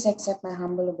 please accept my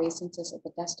humble obeisances at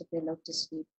the dust of your lotus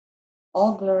feet.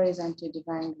 All glory is unto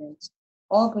divine grace.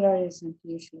 All glory is unto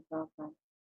you, Srila Prabhupada.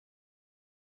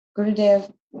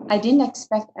 Gurudev, I didn't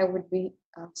expect I would be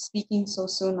speaking so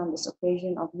soon on this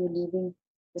occasion of you leaving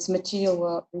this material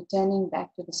world, returning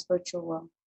back to the spiritual world,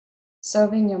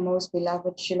 serving your most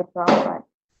beloved Srila Prabhupada.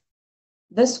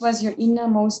 This was your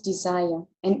innermost desire,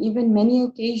 and even many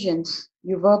occasions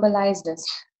you verbalized this,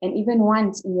 and even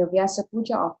once in your Vyasa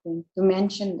Puja offering to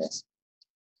mention this.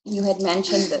 You had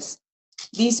mentioned this.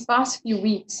 These past few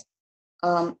weeks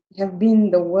have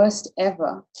been the worst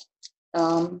ever.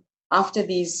 After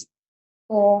these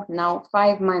 4, now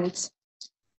 5 months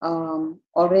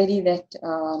already that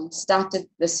started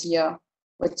this year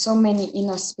with so many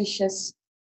inauspicious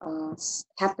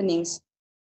happenings.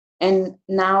 And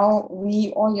now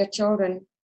we, all your children,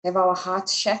 have our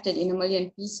hearts shattered in a million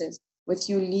pieces with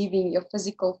you leaving your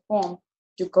physical form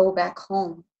to go back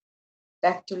home,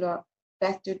 back to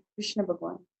Krishna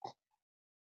Bhagwan.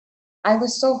 I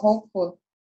was so hopeful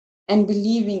and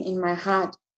believing in my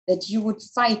heart that you would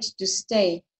fight to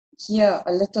stay here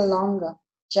a little longer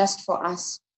just for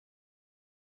us.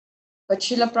 But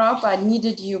Srila Prabhupada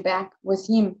needed you back with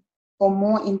him for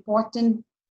more important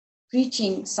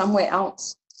preaching somewhere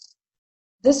else.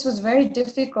 This was very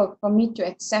difficult for me to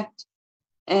accept,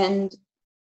 and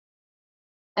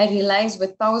I realized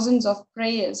with thousands of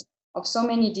prayers of so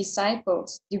many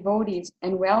disciples, devotees,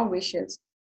 and well-wishers,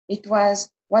 it was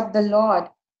what the Lord,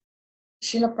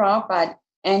 Srila Prabhupada,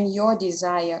 and your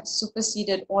desire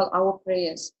superseded all our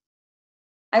prayers.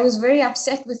 I was very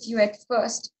upset with you at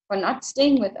first for not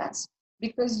staying with us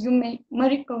because you make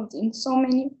miracles in so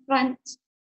many fronts.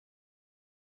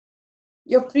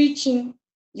 Your preaching,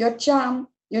 your charm,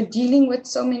 you're dealing with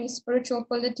so many spiritual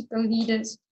political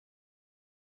leaders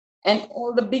and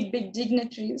all the big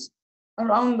dignitaries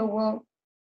around the world.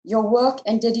 Your work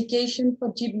and dedication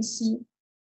for GBC,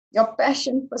 your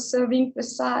passion for serving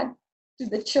Prasad to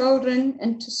the children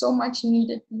and to so much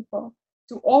needed people,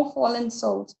 to all fallen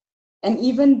souls, and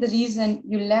even the reason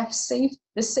you left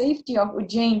the safety of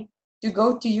Ujjain to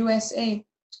go to USA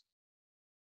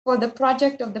for the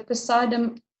project of the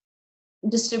Prasadam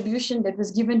distribution that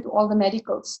was given to all the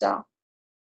medical staff.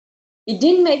 It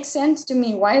didn't make sense to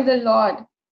me why the Lord,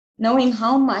 knowing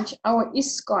how much our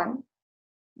ISKCON,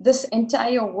 this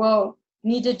entire world,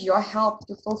 needed your help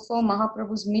to fulfill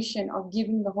Mahaprabhu's mission of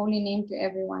giving the holy name to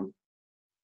everyone.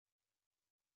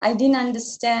 I didn't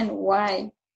understand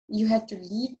why you had to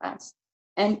leave us.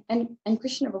 And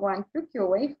Krishna Bhagavan took you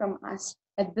away from us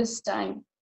at this time.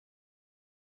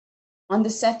 On the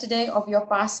Saturday of your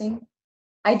passing,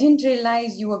 I didn't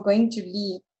realize you were going to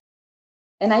leave.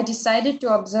 And I decided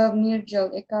to observe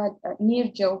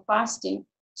Nirjal fasting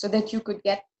so that you could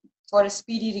get for a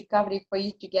speedy recovery for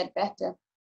you to get better.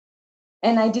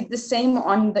 And I did the same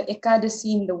on the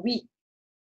Ekadasi in the week.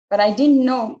 But I didn't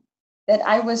know that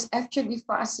I was actually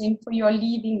fasting for your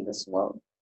leaving this world.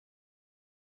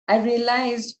 I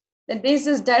realized that there's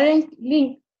this direct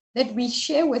link that we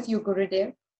share with you,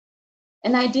 Gurudev.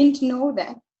 And I didn't know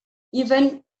that.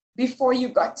 Even before you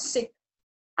got sick,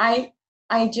 I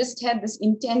just had this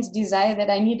intense desire that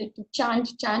I needed to chant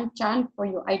for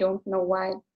you. I don't know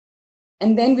why.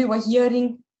 And then we were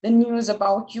hearing the news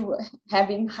about you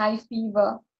having high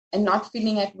fever and not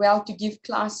feeling at well to give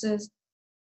classes.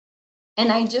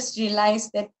 And I just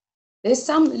realized that there's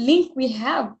some link we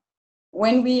have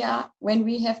when we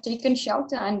have taken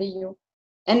shelter under you.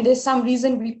 And there's some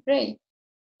reason we pray.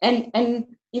 And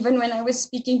even when I was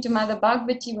speaking to Mother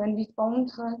Bhagavati, when we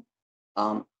phoned her,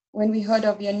 when we heard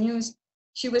of your news,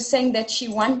 she was saying that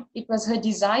it was her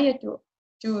desire to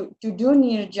do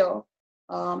Nirjal,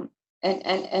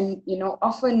 and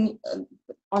often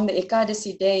on the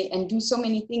Ekadasi day and do so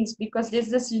many things because there's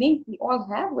this link we all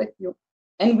have with you.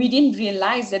 And we didn't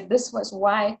realize that this was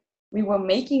why we were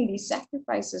making these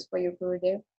sacrifices for you,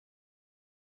 Gurudev.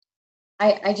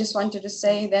 I just wanted to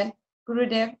say that,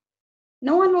 Gurudev,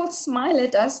 no one will smile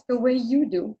at us the way you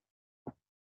do.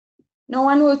 No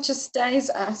one will chastise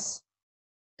us,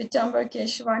 Pitambar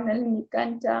Keshava, Nalini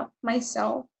Kanta,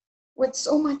 myself, with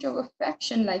so much of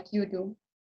affection like you do.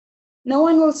 No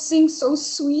one will sing so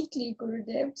sweetly,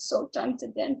 Gurudev, so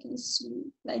transcendently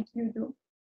sweet like you do.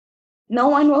 No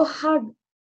one will hug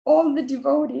all the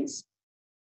devotees.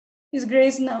 His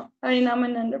Grace now,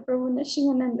 Harinamananda Prabhu,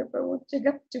 Nashingananda Prabhu,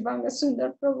 Jagaptibanga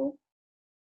Sundar Prabhu,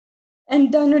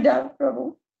 and Danudar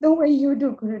Prabhu, the way you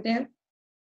do, Gurudev.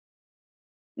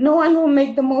 No one will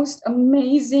make the most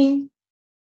amazing,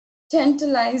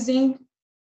 tantalizing,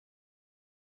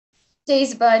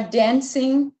 taste bud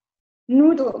dancing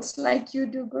noodles like you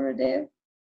do, Gurudev,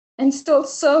 and still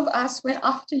serve us when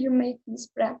after you make these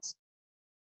breaths.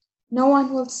 No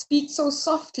one will speak so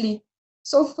softly,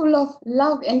 so full of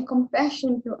love and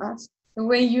compassion to us the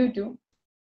way you do.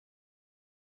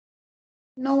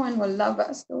 No one will love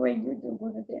us the way you do,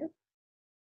 Gurudev.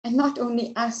 And not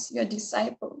only us, your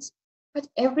disciples, but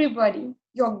everybody,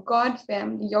 your God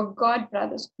family, your God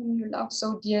brothers whom you love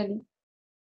so dearly.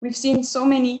 We've seen so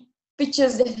many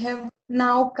pictures that have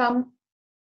now come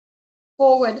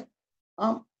forward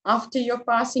after your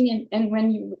passing and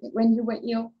when you were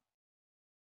ill,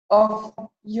 of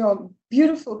your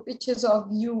beautiful pictures of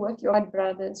you with your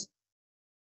brothers.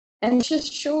 And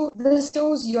this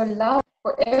shows your love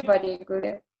for everybody,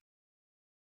 Gurudev.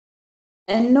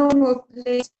 And no one will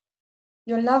place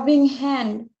your loving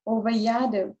hand over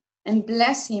Yadav and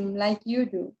bless him like you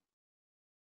do.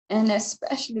 And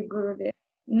especially, Gurudev,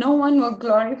 no one will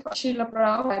glorify Srila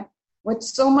Prabhupada with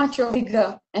so much of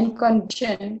vigor and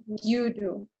conviction you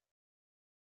do.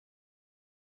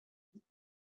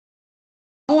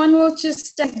 No one will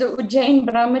just take the Ujjain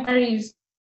brahmacharis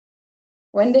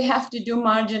when they have to do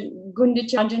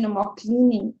Gundichajanam or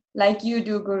cleaning like you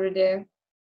do, Gurudev.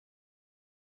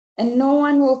 And no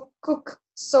one will cook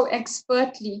so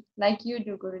expertly like you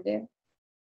do, Gurudev.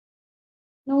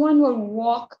 No one will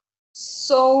walk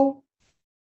so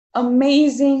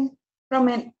amazing from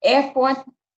an airport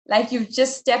like you've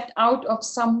just stepped out of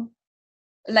some,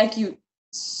 like you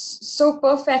so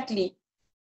perfectly,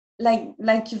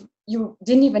 like you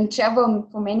didn't even travel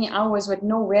for many hours with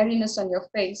no weariness on your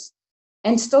face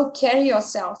and still carry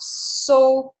yourself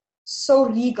so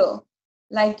regal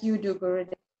like you do,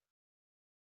 Gurudev.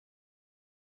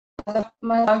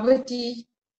 Bhagavati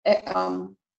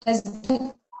has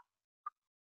given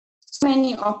so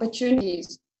many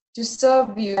opportunities to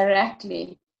serve you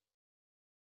directly.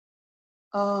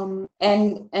 And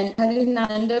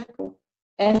Harinanda,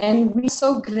 and we're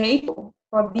so grateful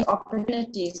for the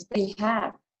opportunities we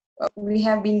have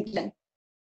been given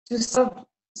to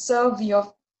serve you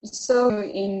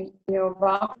in your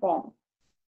Bhakti form.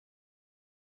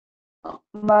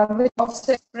 Bhagavad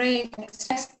also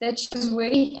expressed that she was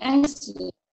very anxious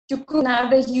to cook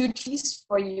another huge feast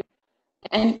for you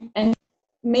and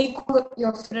make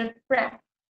your favorite prep.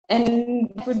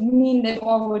 And that would mean that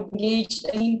all would engage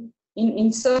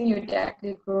in serving you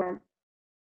directly, Guru.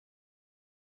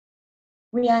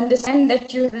 We understand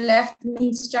that you have left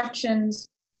instructions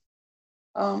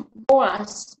for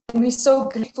us. And we're so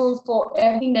grateful for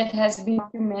everything that has been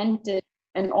documented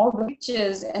and all the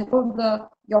pictures and all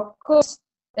your quotes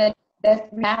that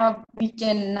we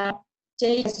can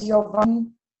take as your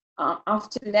one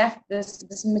after you left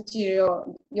this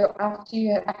material, after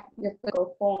you have left your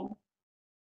physical form.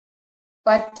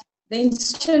 But the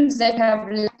instructions that have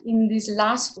left in this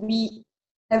last week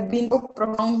have been so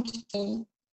profound to me.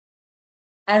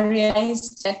 I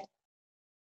realized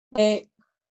that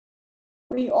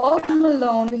we all come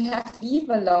alone, we have to live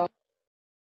alone.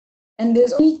 And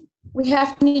we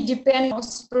have to depend on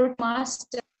Spirit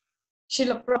Master,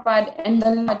 Srila Prabhupada, and the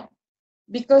Lord.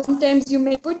 Because sometimes you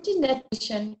may put in that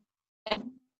position and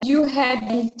you had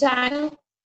the entire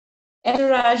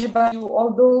entourage about you,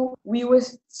 although we were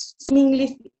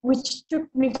seemingly, which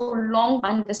took me so long to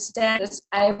understand this.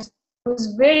 I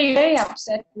was very, very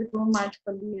upset with Guru Maharaj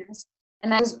for doing this.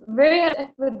 And I was very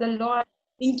upset with the Lord,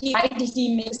 thinking, why did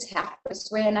he make this happen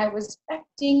when I was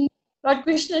expecting Lord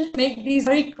Krishna to make these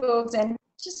miracles and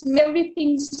just make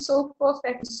everything so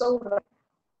perfect, so good.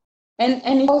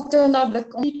 And it all turned out the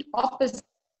complete opposite.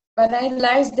 But I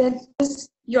realized that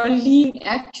your leading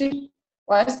actually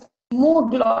was more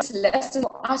glorious lesson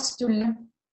for us to learn,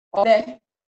 that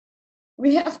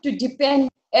we have to depend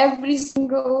every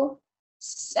single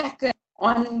second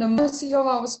on the mercy of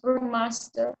our Spirit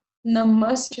Master, the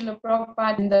mercy of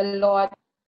Prabhupada and the Lord.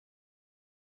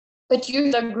 But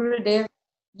you, the Gurudev,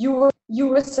 you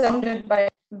were surrounded by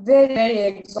very, very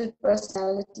exalted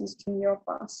personalities in your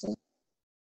passing.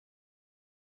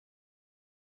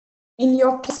 In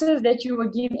your classes that you were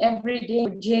giving every day,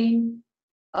 Jane,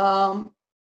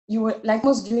 you were like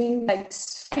almost doing like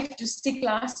 5 to 6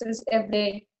 classes every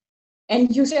day,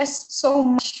 and you stressed so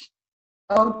much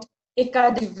about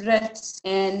Ekadivrats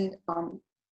and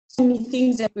so many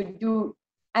things that we do.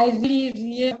 I really,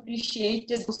 really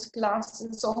appreciated those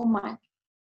classes so much.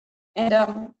 And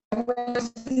when I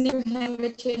was listening to him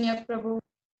with Chaitanya Prabhu,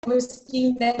 I was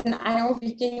thinking that I also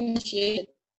became initiated.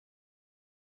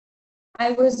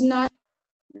 I was not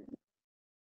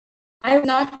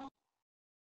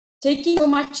taking so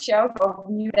much shelter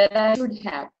of you that I should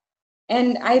have.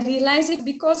 And I realized it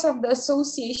because of the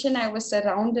association I was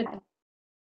surrounded by.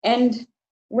 And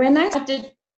when I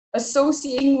started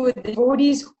associating with the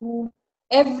devotees who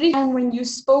every time when you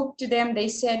spoke to them, they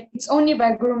said, it's only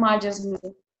by Guru Maharaj's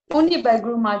mercy, only by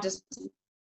Guru Maharaj's mercy.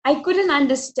 I couldn't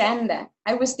understand that.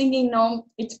 I was thinking, no,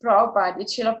 it's Prabhupada,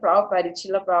 it's Srila Prabhupada, it's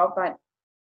Srila Prabhupada.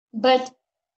 But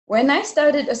when I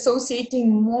started associating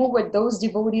more with those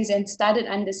devotees and started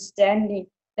understanding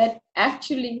that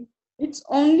actually it's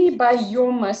only by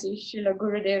your mercy, Srila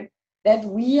Gurudev, that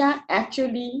we are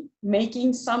actually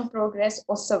making some progress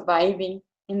or surviving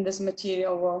in this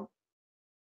material world.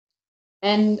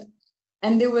 And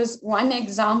there was one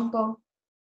example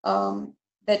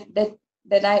that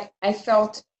I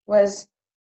felt was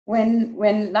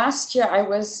when last year I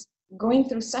was going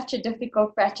through such a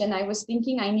difficult patch, and I was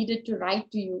thinking I needed to write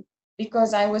to you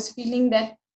because I was feeling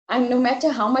that no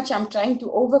matter how much I'm trying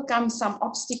to overcome some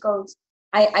obstacles,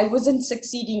 I wasn't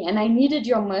succeeding, and I needed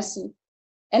your mercy.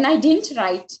 And I didn't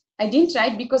write.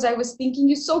 Because I was thinking,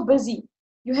 you're so busy.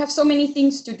 You have so many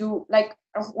things to do. Like,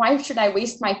 why should I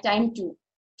waste my time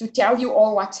to tell you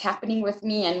all what's happening with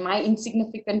me and my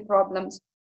insignificant problems?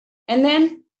 And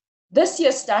then this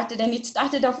year started, and it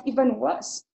started off even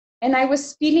worse. And I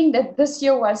was feeling that this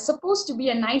year was supposed to be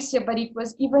a nice year, but it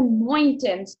was even more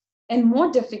intense and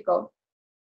more difficult.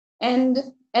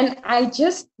 And I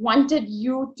just wanted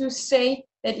you to say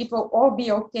that it will all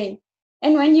be okay.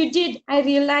 And when you did, I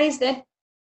realized that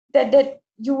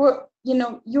you were,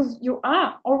 you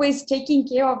are always taking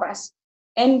care of us.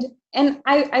 And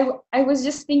I was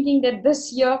just thinking that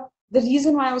this year, the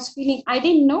reason why I was feeling, I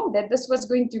didn't know that this was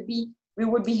going to be, we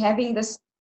would be having this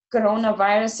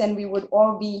coronavirus, and we would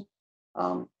all be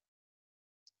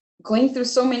going through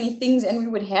so many things, and we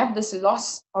would have this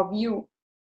loss of you.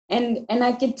 And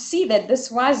I could see that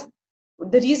this was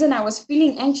the reason I was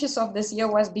feeling anxious of this year,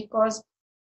 was because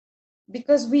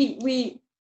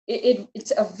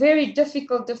it's a very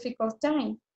difficult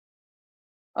time.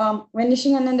 When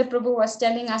Nishingananda Prabhu was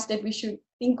telling us that we should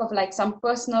think of like some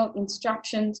personal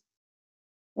instructions,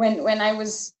 when I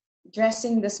was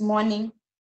dressing this morning,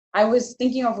 I was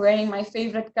thinking of wearing my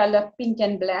favorite color, pink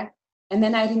and black. And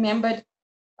then I remembered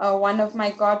one of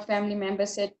my God family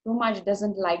members said, Rumaj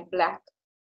doesn't like black.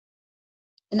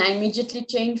 And I immediately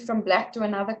changed from black to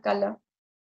another color.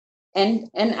 And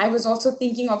I was also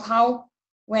thinking of how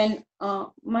when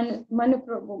Manusmita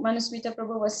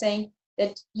Prabhu was saying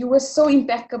that you were so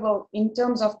impeccable in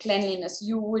terms of cleanliness,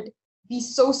 you would be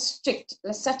so strict,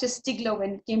 such a stickler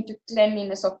when it came to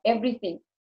cleanliness of everything.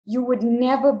 You would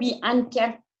never be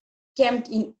unkempt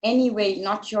in any way,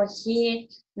 not your hair,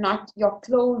 not your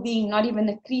clothing, not even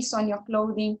a crease on your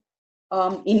clothing.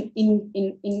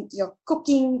 In your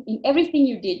cooking, in everything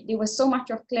you did, there was so much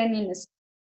of cleanliness.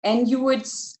 And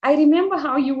I remember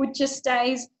how you would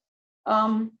chastise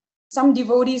some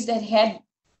devotees that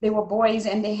they were boys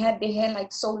and they had their hair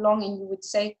like so long, and you would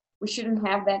say, we shouldn't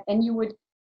have that. And you would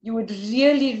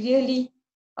really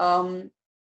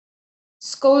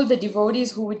scold the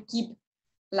devotees who would keep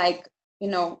like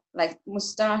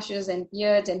mustaches and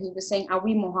beards. And he was saying, are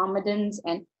we Mohammedans?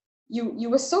 And you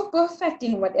were so perfect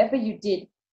in whatever you did.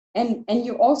 And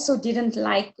you also didn't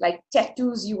like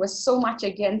tattoos. You were so much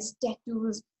against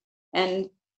tattoos. And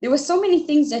there were so many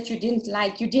things that you didn't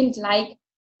like. You didn't like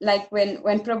when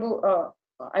Prabhu,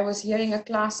 I was hearing a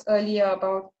class earlier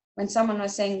about when someone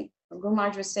was saying, Guru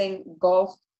Maharaj was saying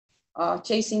golf,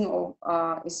 chasing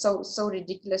is so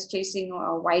ridiculous, chasing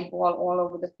a white ball all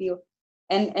over the field.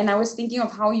 And I was thinking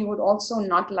of how you would also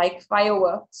not like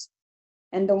fireworks.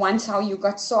 And the ones how you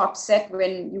got so upset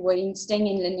when you were staying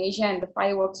in Indonesia and the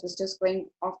fireworks was just going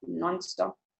off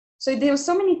nonstop. So there were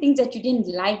so many things that you didn't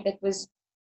like that was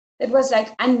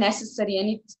like unnecessary.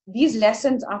 And these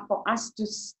lessons are for us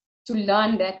to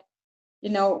learn that,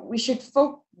 we should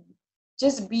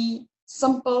just be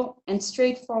simple and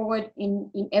straightforward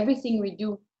in everything we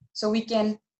do, so we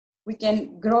can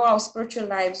grow our spiritual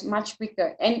lives much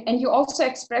quicker. And you also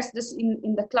expressed this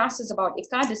in the classes about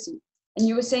Ekadasi. And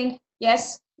you were saying,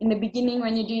 yes, in the beginning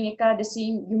when you're doing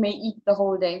Ekadasi, you may eat the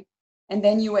whole day. And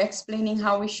then you were explaining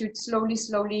how we should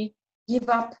slowly give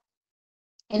up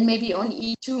and maybe only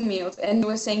eat 2 meals. And you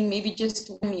were saying maybe just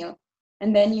 1 meal.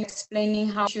 And then you're explaining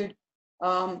how you should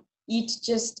eat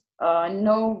just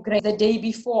no grain the day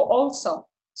before also.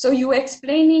 So you were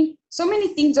explaining so many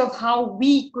things of how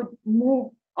we could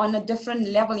move on a different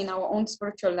level in our own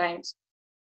spiritual lives.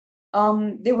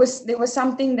 There was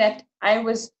something that I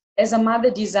was, as a mother,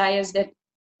 desires that,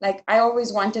 like, I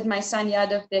always wanted my son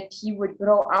Yadav that he would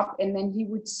grow up and then he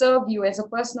would serve you as a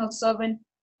personal servant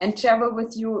and travel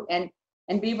with you and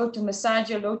be able to massage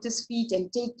your lotus feet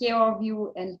and take care of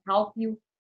you and help you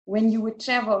when you would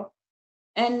travel.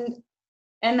 And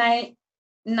I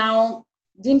now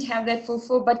didn't have that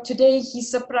fulfilled, but today he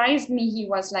surprised me. He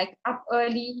was like up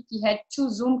early. He had 2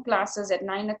 Zoom classes at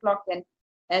 9 o'clock and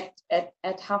at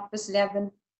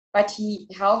 11:30, but he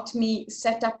helped me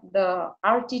set up the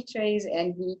arti trays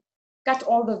and he cut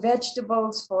all the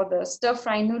vegetables for the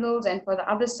stir-fry noodles and for the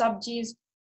other sabjis.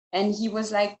 And he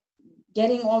was like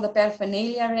getting all the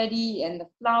paraphernalia ready and the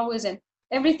flowers and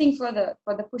everything for the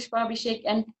Pushpa Abhishek.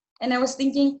 And I was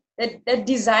thinking that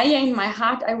desire in my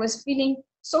heart, I was feeling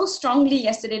so strongly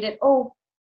yesterday that, oh,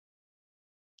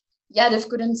 Yadav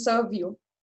couldn't serve you.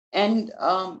 And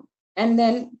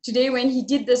then today when he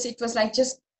did this, it was like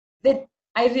just that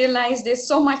I realized there's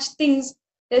so much things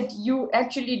that you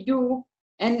actually do.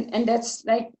 And that's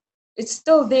like, it's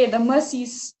still there. The mercy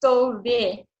is still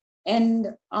there.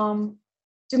 And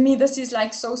to me, this is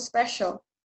like so special.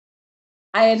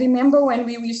 I remember when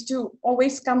we used to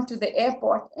always come to the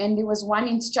airport and there was one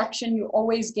instruction you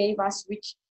always gave us,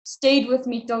 which stayed with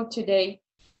me till today.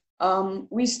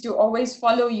 We used to always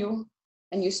follow you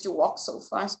and used to walk so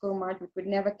fast, Guru Maharaj, we could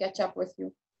never catch up with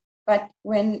you. But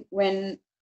when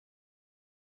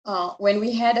when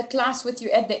we had a class with you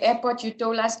at the airport, you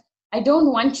told us, I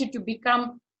don't want you to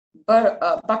become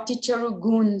Bhakti Charu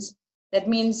goons. That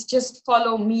means just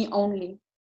follow me only.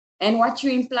 And what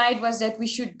you implied was that we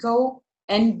should go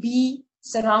and be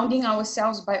surrounding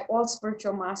ourselves by all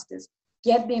spiritual masters,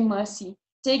 get their mercy,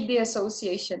 take their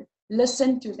association,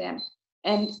 listen to them,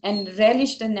 and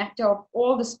relish the nectar of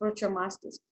all the spiritual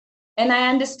masters. And I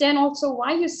understand also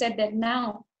why you said that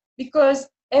now, because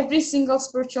every single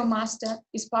spiritual master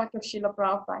is part of Srila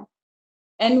Prabhupada.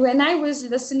 And when I was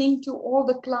listening to all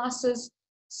the classes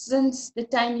since the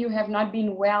time you have not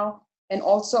been well, and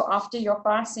also after your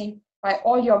passing by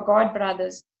all your God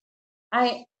brothers,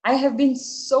 I have been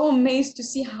so amazed to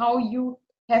see how you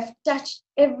have touched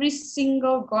every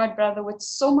single God brother with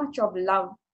so much of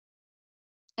love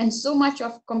and so much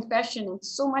of compassion and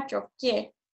so much of care.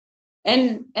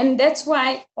 And that's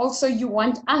why also you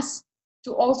want us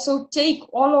to also take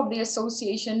all of the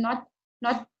association, not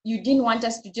you didn't want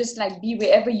us to just like be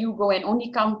wherever you go and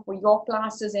only come for your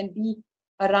classes and be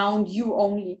around you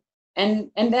only.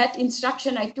 And that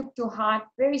instruction I took to heart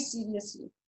very seriously.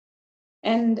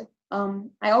 And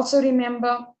I also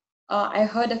remember I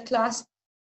heard a class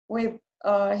where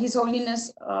His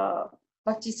Holiness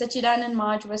Bhakti Sachidanand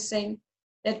Maharaj was saying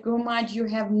that, Guru Maharaj, you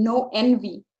have no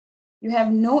envy. You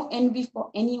have no envy for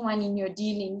anyone in your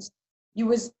dealings.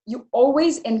 You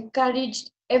always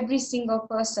encouraged every single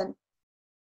person,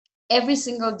 every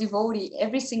single devotee,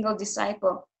 every single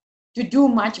disciple to do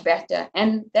much better.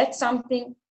 And that's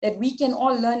something that we can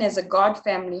all learn as a God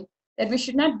family, that we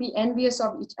should not be envious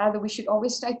of each other. We should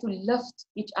always try to lift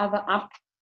each other up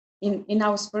in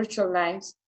our spiritual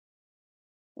lives.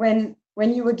 When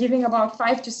you were giving about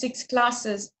 5 to 6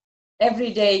 classes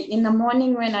every day, in the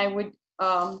morning when I would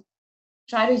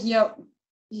try to hear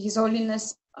His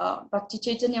Holiness Bhakti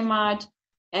Chaitanya Maharaj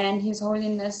and His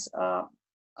Holiness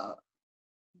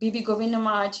Bibi Govinda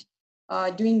Maharaj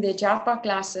doing their japa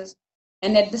classes.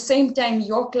 And at the same time,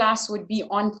 your class would be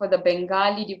on for the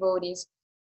Bengali devotees.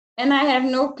 And I have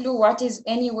no clue what is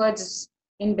any words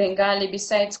in Bengali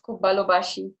besides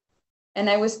Kubalobashi. And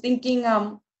I was thinking,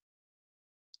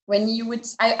 when you would,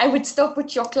 I would still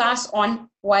put your class on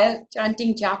while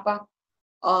chanting japa.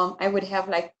 I would have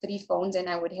like 3 phones and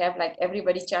I would have like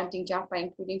everybody chanting japa,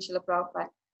 including Srila Prabhupada.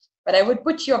 But I would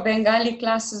put your Bengali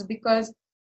classes because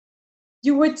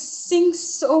you would sing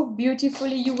so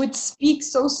beautifully. You would speak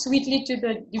so sweetly to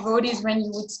the devotees when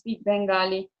you would speak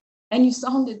Bengali. And you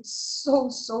sounded so,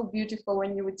 so beautiful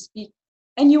when you would speak.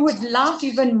 And you would laugh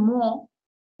even more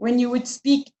when you would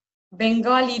speak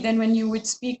Bengali than when you would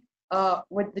speak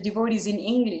with the devotees in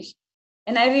English.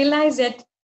 And I realized that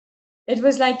it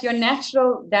was like your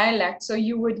natural dialect. So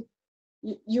you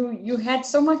had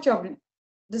so much of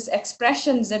this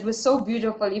expressions that was so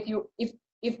beautiful.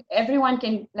 If everyone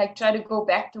can like try to go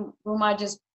back to Guru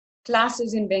Maharaj's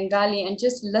classes in Bengali and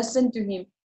just listen to him,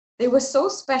 they were so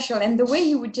special. And the way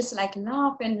he would just like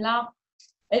laugh and laugh,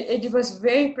 it was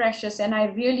very precious, and I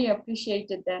really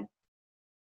appreciated that.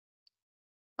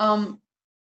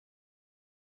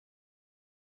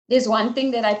 There's one thing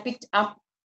that I picked up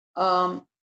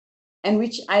and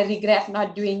which I regret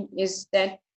not doing, is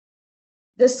that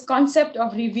this concept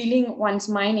of revealing one's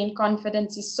mind in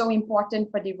confidence is so important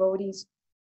for devotees.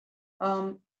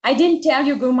 I didn't tell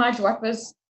you, Guru Maharaj, what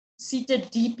was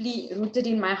seated deeply rooted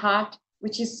in my heart,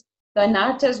 which is the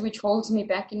anarthas which holds me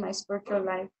back in my spiritual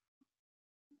life.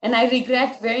 And I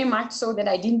regret very much so that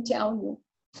I didn't tell you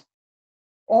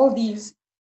all these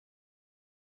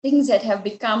things that have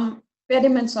become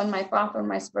impediments on my path on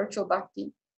my spiritual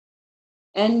bhakti.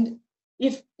 And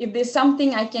if there's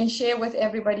something I can share with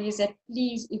everybody, is that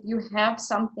please, if you have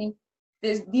something,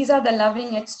 these are the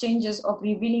loving exchanges of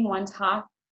revealing one's heart,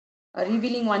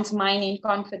 revealing one's mind in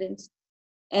confidence.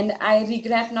 And I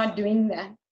regret not doing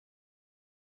that.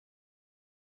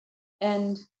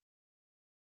 And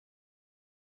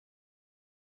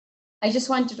I just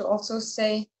wanted to also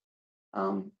say,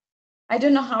 I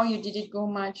don't know how you did it, Guru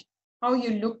Maharaj, how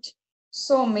you looked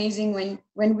so amazing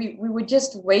when we would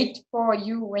just wait for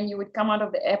you. When you would come out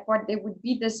of the airport, there would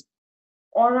be this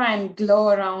aura and glow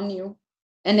around you,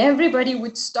 and everybody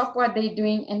would stop what they're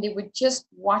doing and they would just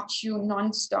watch you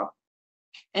non-stop.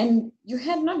 And you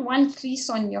had not one crease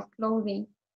on your clothing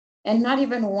and not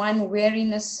even one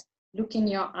weariness look in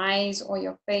your eyes or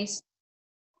your face.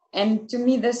 And to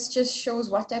me, this just shows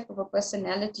what type of a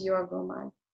personality you are, Guru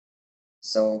Maharaj.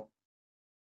 So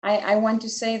I want to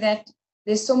say that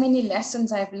there's so many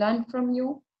lessons I've learned from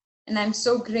you, and I'm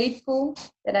so grateful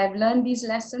that I've learned these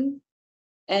lessons.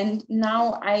 And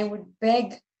now I would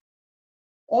beg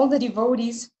all the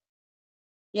devotees.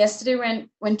 Yesterday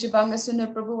when Tribhanga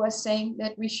Sundar Prabhu was saying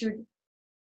that we should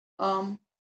if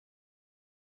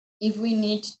we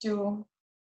need to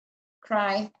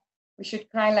cry, we should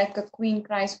cry like a queen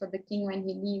cries for the king when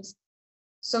he leaves.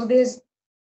 So there's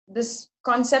this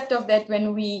concept of that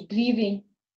when we grieving.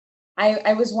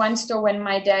 I was once told when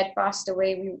my dad passed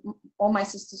away, all my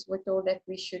sisters were told that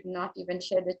we should not even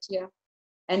shed a tear.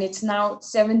 And it's now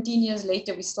 17 years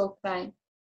later, we're still crying.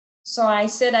 So I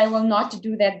said, I will not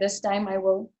do that this time. I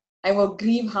will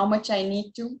grieve how much I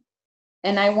need to.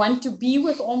 And I want to be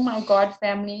with all my God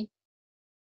family,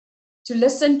 to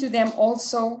listen to them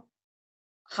also,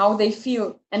 how they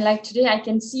feel. And like today, I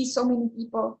can see so many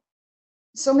people,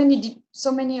 so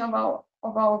many of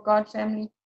our God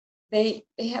family, they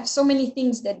have so many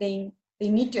things that they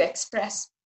need to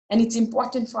express. And it's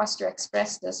important for us to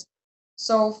express this.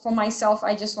 So for myself,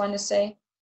 I just want to say,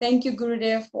 thank you,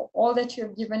 Gurudev, for all that you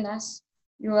have given us.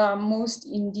 You are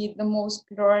indeed the most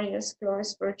glorious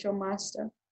spiritual master.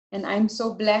 And I'm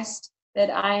so blessed that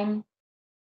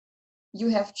you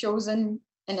have chosen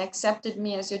and accepted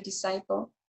me as your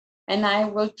disciple. And I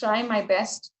will try my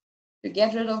best to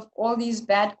get rid of all these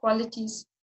bad qualities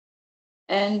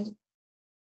and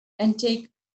take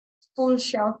full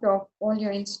shelter of all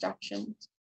your instructions.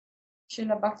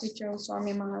 Srila Bhakti Charu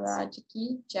Swami Maharaj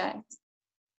ki jai.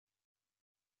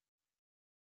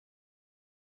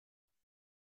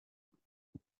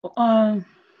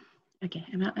 Okay,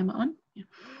 am I on? Yeah.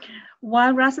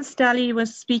 While Rasastali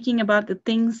was speaking about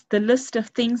the list of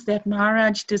things that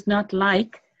Maharaj does not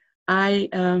like, I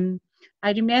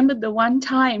remembered the one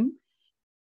time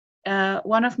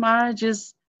one of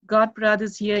Maharaj's God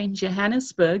brothers here in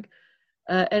Johannesburg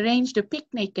arranged a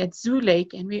picnic at Zoo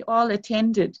Lake, and we all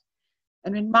attended.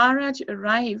 And when Maharaj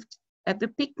arrived at the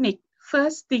picnic,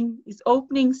 first thing, his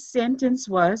opening sentence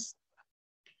was,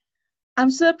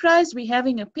 "I'm surprised we're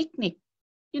having a picnic.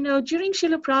 You know, during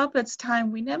Srila Prabhupada's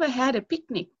time, we never had a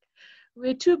picnic.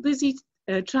 We're too busy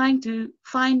trying to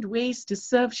find ways to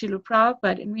serve Srila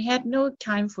Prabhupada, and we had no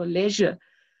time for leisure.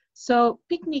 So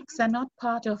picnics are not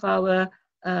part of our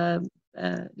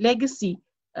legacy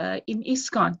in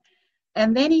ISKCON."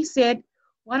 And then he said,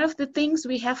 one of the things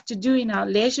we have to do in our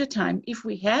leisure time, if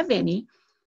we have any,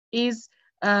 is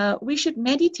we should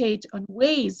meditate on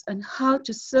ways on how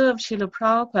to serve Srila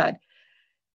Prabhupada.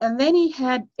 And then he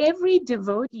had every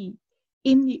devotee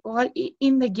in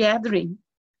the gathering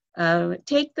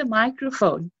take the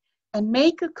microphone and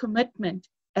make a commitment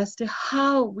as to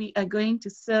how we are going to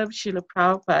serve Srila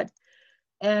Prabhupada.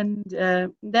 And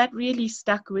that really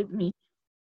stuck with me.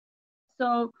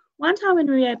 So one time when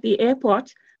we were at the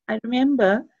airport, I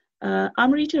remember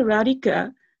Amrita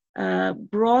Radhika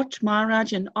brought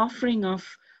Maharaj an offering of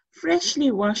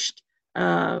freshly washed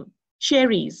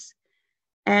cherries.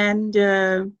 And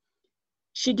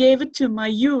she gave it to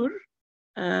Mayur,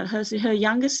 her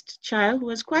youngest child, who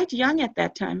was quite young at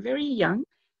that time, very young,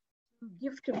 to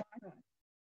give to Maharaj.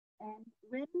 And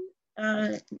when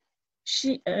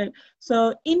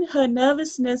so in her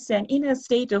nervousness and in her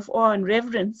state of awe and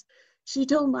reverence, she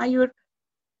told Mayur,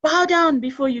 "Bow down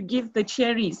before you give the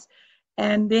cherries."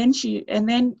 And then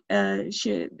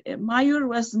Mayur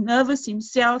was nervous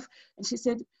himself, and she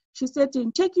said to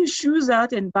him, "Take your shoes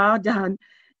out and bow down."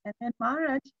 And then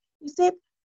Maharaj, he said,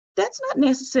 "That's not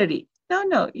necessary.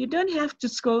 No, you don't have to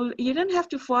scold. You don't have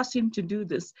to force him to do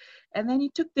this." And then he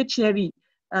took the cherry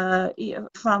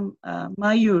from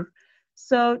Mayur.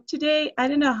 So today, I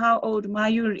don't know how old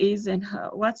Mayur is and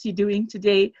what's he doing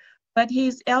today, but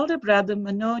his elder brother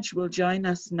Manoj will join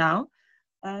us now.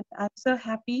 And I'm so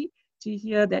happy to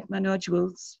hear that Manoj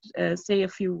will say a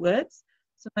few words.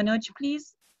 So Manoj,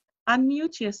 please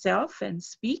unmute yourself and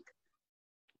speak.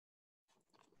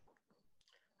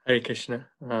 Hare Krishna.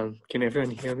 Can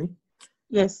everyone hear me?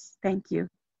 Yes, thank you.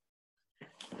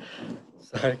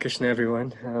 So Hare Krishna,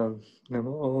 everyone.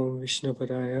 Namo Om Vishnu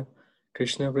Padaya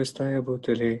Krishna Prastaya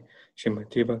Bhutale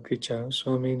Shrimati Bhakti Charu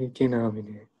Swami Niti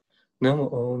Namine.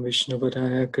 Namo Om Vishnu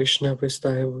Padaya Krishna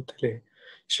Prastaya Bhutale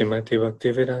Shrimati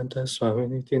Bhakti Vedanta Swami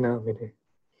Niti Namine.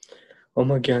 Om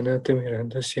Jnana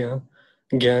Timirandasya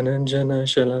Jnananjana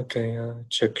Shalakaya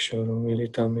Chakshuru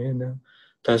Militamena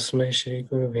Tasmai Shri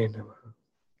Guruve Namaha.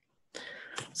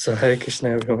 So Hare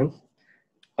Krishna, everyone.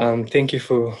 Thank you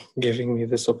for giving me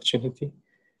this opportunity.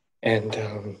 And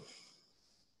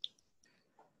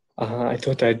I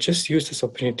thought I'd just use this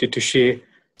opportunity to share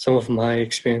some of my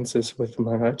experiences with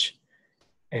Maharaj,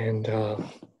 and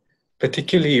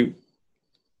particularly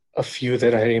a few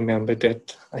that I remember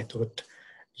that I thought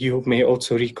you may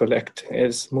also recollect,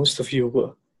 as most of you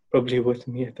were probably with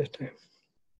me at that time.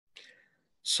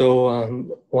 So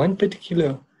one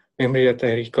particular memory that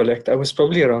I recollect, I was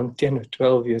probably around 10 or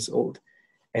 12 years old,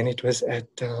 and it was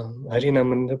at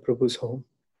Harinamanda Prabhu's home.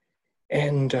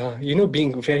 And,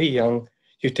 being very young,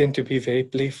 you tend to be very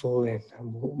playful and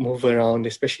move around,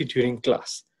 especially during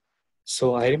class.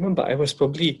 So I remember I was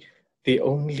probably the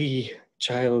only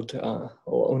child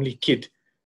or only kid,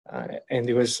 and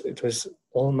it was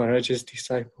all Maharaj's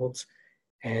disciples,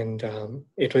 and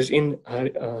it was in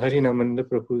Harinamanda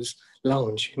Prabhu's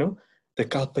lounge, the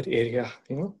carpet area,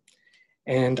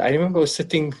 And I remember I was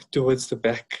sitting towards the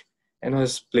back, and I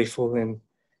was playful, and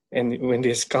when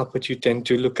there's carpet, you tend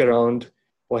to look around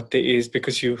what there is,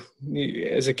 because you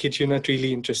as a kid, you're not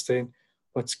really interested in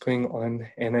what's going on.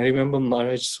 And I remember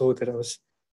Maharaj saw that I was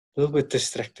a little bit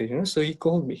distracted, so he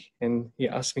called me and he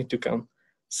asked me to come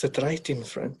sit right in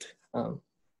front,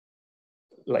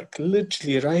 like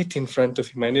literally right in front of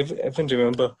him. I even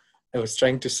remember I was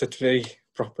trying to sit very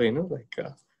proper, like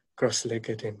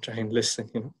cross-legged and try and listen,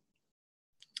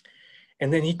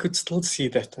 And then he could still see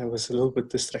that I was a little bit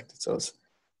distracted, so I was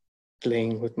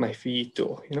playing with my feet,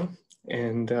 or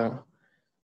and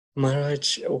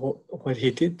Maharaj, what he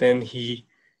did then, he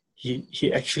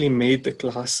actually made the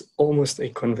class almost a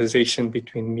conversation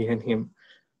between me and him.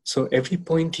 So every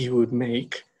point he would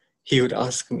make, he would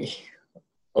ask me,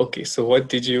 okay, so what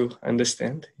did you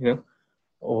understand,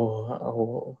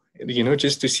 or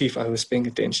just to see if I was paying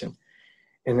attention.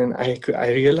 And then I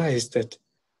realized that,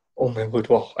 oh my God,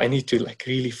 wow, I need to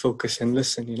really focus and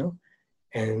listen,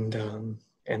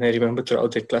 And I remember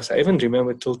throughout that class, I even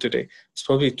remember till today,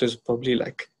 it was probably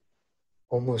like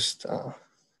almost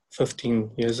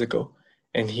 15 years ago.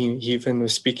 And he even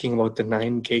was speaking about the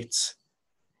 9 gates.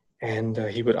 And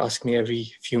he would ask me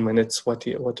every few minutes, what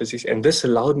does this? And this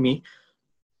allowed me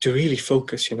to really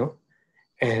focus,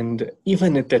 And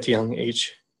even at that young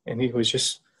age, and he was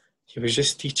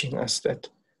just teaching us that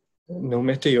no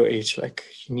matter your age,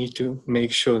 you need to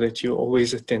make sure that you're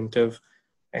always attentive.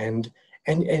 And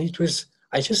it was,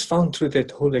 I just found through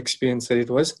that whole experience that it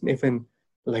wasn't even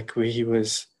where he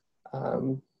was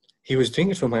doing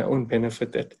it for my own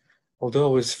benefit, that although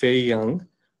I was very young,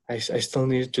 I still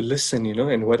needed to listen,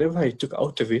 and whatever I took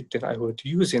out of it, that I would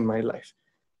use in my life.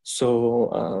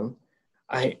 So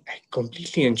I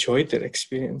completely enjoyed that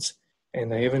experience.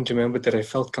 And I even remember that I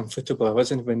felt comfortable. I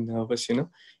wasn't even nervous,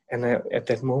 And at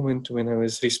that moment when I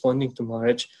was responding to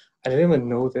Maharaj, I didn't even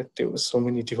know that there were so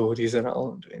many devotees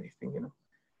around or anything,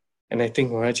 And I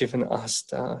think Maharaj even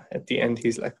asked at the end,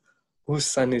 he's like, whose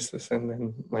son is this? And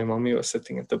then my mommy was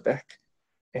sitting at the back,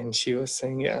 and she was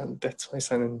saying, yeah, that's my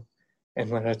son. And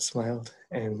Maharaj smiled.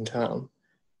 And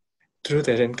through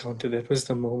that encounter, that was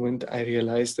the moment I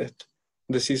realized that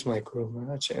this is my Guru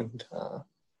Maharaj,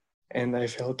 and I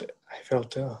felt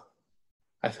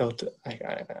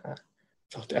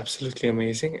absolutely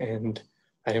amazing. And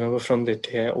I remember from that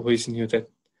day, I always knew that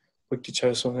Bhakti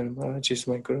Charu Swami Maharaj is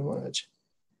my Guru Maharaj.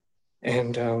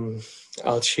 And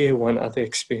I'll share one other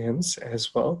experience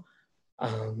as well.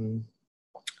 I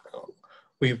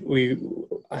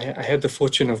had the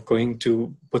fortune of going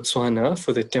to Botswana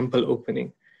for the temple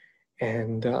opening,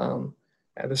 and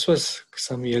this was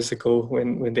some years ago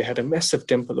when they had a massive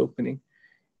temple opening.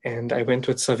 And I went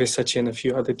with Savyasachi and a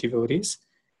few other devotees.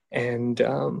 And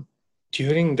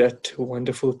during that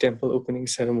wonderful temple opening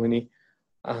ceremony,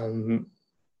 I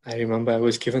remember I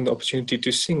was given the opportunity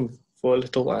to sing for a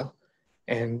little while.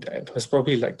 And it was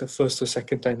probably the first or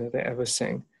second time that I ever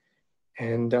sang.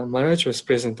 And Maharaj was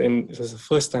present, and it was the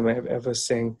first time I have ever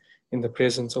sang in the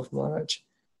presence of Maharaj.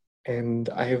 And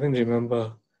I even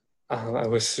remember I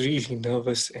was really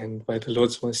nervous, and by the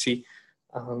Lord's mercy,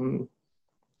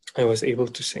 I was able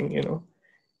to sing,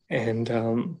 And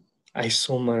I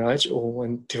saw Maharaj, or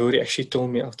one devotee actually told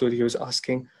me afterward, he was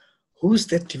asking, who's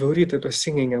that devotee that was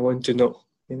singing? I want to know,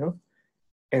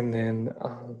 And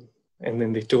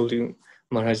then they told you,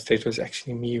 Maharaj, that it was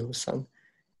actually me who sang.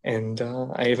 And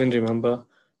I even remember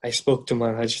I spoke to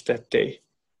Maharaj that day.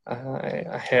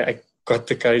 I got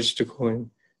the courage to go and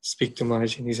speak to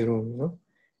Maharaj in his room,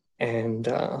 And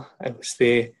I was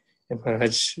there, and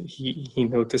Maharaj, he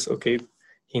noticed, okay,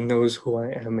 he knows who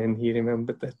I am, and he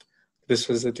remembered that this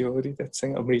was the devotee that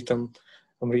sang Amrita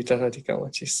Radhika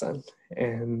Machi's son.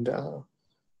 And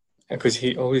because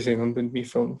he always remembered me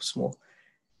from small.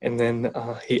 And then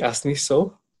he asked me,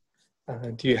 so,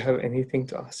 do you have anything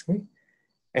to ask me?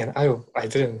 And I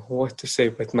didn't know what to say,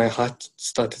 but my heart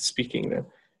started speaking then.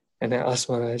 And I asked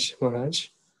Maharaj,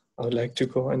 I would like to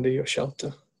go under your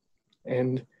shelter.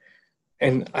 And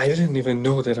I didn't even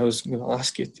know that I was going to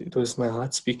ask it. It was my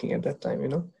heart speaking at that time,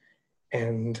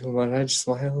 And Maharaj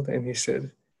smiled and he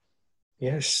said,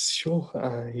 yes, sure.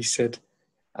 He said,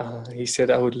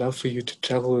 I would love for you to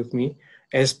travel with me.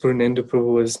 As Purnendu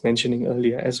Prabhu was mentioning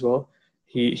earlier as well,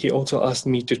 he also asked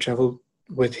me to travel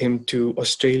with him to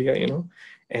Australia,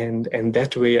 and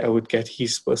that way I would get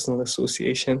his personal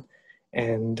association,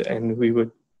 and we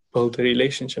would build a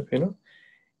relationship,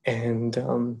 and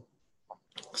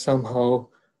somehow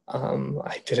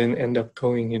I didn't end up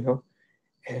going,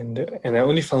 and I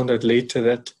only found out later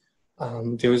that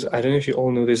there was, I don't know if you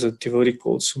all know, there's a devotee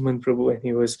called Suman Prabhu, and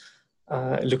he was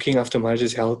looking after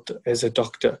Maharaj's health as a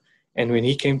doctor. And when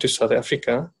he came to South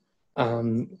Africa,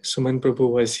 Suman Prabhu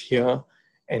was here,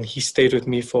 and he stayed with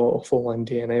me for one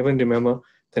day. And I even remember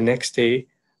the next day,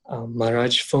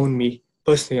 Maharaj phoned me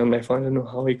personally on my phone. I don't know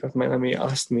how he got my number. He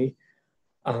asked me,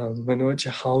 Manoj,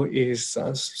 how is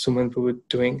Suman Prabhu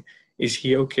doing? Is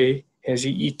he okay? Has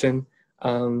he eaten?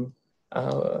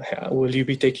 Will you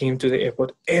be taking him to the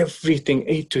airport? Everything,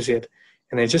 A to Z.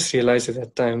 And I just realized at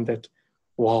that time that,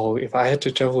 wow, if I had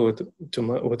to travel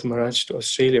with Maharaj to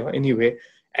Australia or anywhere,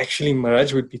 actually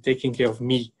Maharaj would be taking care of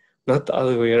me, not the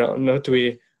other way around, not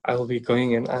where I'll be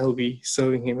going and I'll be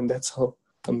serving him. And that's how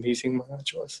amazing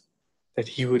Maharaj was, that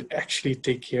he would actually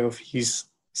take care of his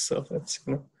servants,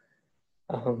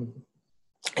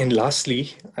 And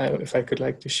lastly, if I could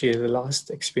like to share the last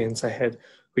experience I had,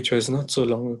 which was not so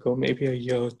long ago, maybe a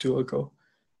year or two ago,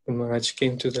 when Maharaj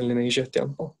came to the Linesia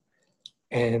temple.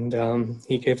 And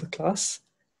he gave a class.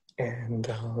 And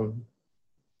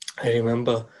I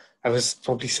remember I was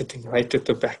probably sitting right at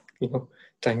the back,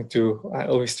 I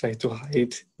always try to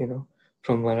hide,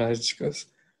 from Maharaj, because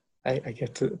I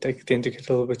tend to get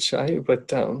a little bit shy.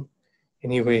 But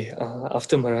anyway,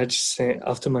 after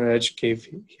Maharaj gave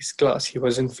his class, he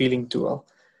wasn't feeling too well.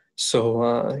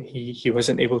 So he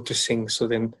wasn't able to sing. So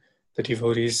then the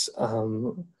devotees, I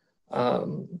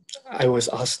was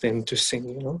asked them to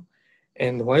sing,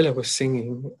 And while I was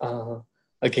singing,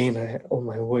 again, oh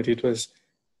my word, it was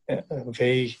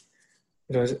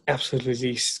it was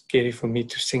absolutely scary for me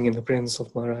to sing in the presence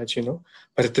of Maharaj,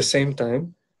 But at the same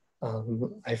time,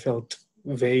 I felt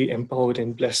very empowered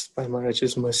and blessed by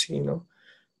Maharaj's mercy,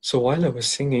 So while I was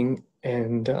singing,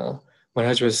 and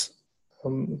Maharaj was,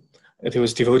 there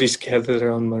was devotees gathered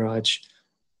around Maharaj,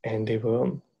 and he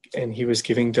was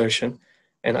giving darshan,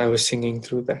 and I was singing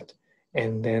through that.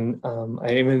 And then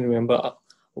I even remember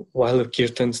while the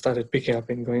kirtan started picking up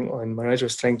and going on, Maharaj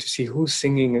was trying to see who's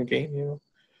singing again,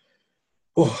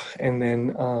 Oh, and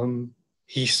then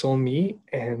he saw me,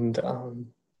 and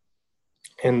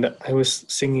I was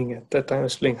singing at that time. I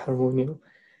was playing harmonium,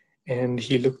 and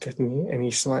he looked at me and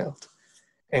he smiled,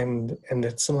 and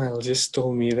that smile just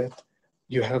told me that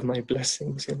you have my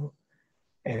blessings,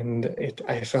 And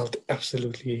I felt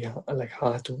absolutely like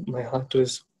my heart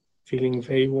was feeling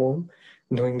very warm,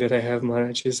 knowing that I have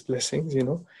Maharaj's blessings,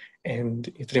 And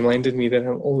it reminded me that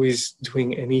I'm always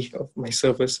doing any of my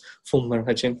service for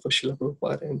Maharaj and for Srila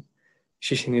Prabhupada and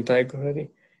Shishinitai Gaurari.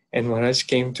 And Maharaj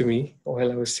came to me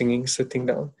while I was singing, sitting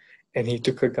down, and he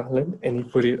took a garland and he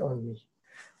put it on me.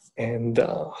 And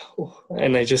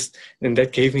and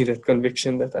that gave me that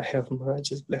conviction that I have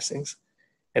Maharaj's blessings.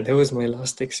 And that was my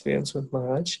last experience with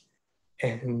Maharaj.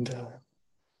 And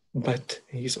but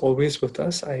he's always with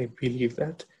us. I believe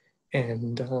that,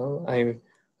 and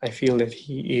I feel that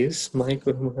he is my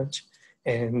Guru Maharaj,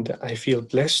 and I feel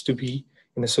blessed to be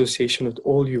in association with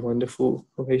all you wonderful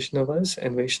Vaishnavas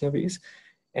and Vaishnavis,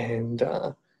 and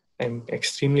I'm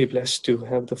extremely blessed to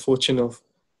have the fortune of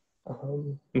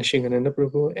Nishingananda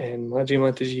Prabhu and Madhuri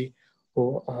Mataji,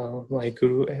 who are my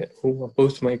guru, who are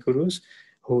both my gurus,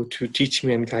 who to teach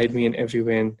me and guide me in every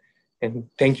way. And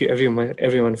thank you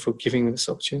everyone for giving me this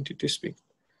opportunity to speak.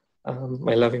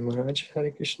 My loving Maharaj, Hare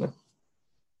Krishna.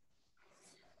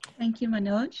 Thank you,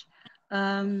 Manoj.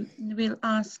 We'll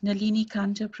ask Nalini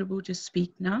Kanta Prabhu to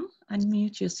speak now.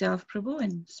 Unmute yourself, Prabhu,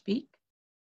 and speak.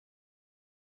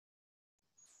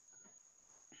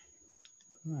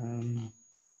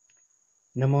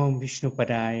 Namo Vishnu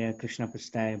Padaya Krishna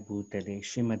Prastaya Bhutale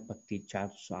Srimad Bhakti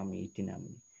Charu Swami iti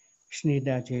namine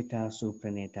Shnida Cheta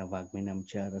Supraneta Vagminam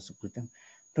Cha Rasukritam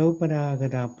Prabhupada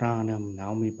Agada Pranam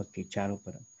Naumi Bhakti Charu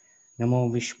Param Namo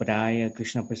Vishpadaya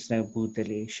Krishna Prastaya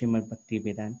Bhutale Srimad Bhakti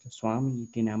Vedanta Swami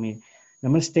iti namine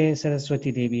Namaste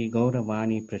Saraswati Devi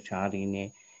Gauravani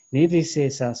Pracharine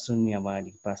Nirvise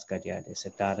Sasunyavadi Paskaryade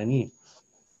Satarani.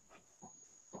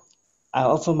 I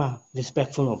offer my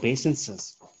respectful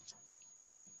obeisances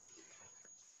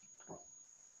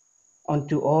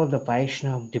unto all the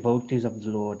Vaishnava devotees of the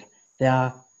Lord. They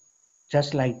are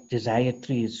just like desire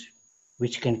trees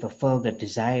which can fulfill the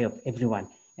desire of everyone,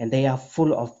 and they are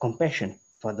full of compassion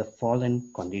for the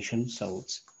fallen conditioned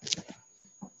souls.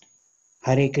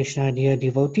 Hare Krishna, dear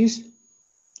devotees.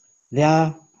 There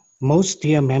are most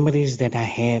dear memories that I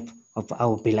have of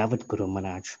our beloved Guru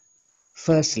Maharaj.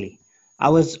 Firstly, I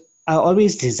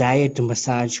always desired to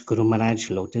massage Guru Maharaj's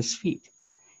lotus feet.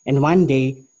 And one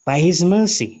day, by his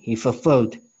mercy, he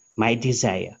fulfilled my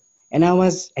desire. And I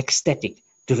was ecstatic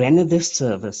to render this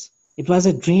service. It was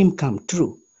a dream come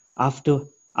true.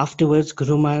 Afterwards,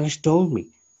 Guru Maharaj told me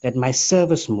that my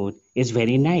service mood is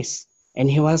very nice, and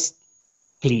he was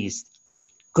pleased.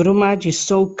 Guru Maharaj is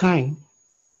so kind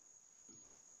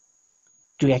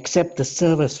to accept the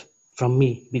service from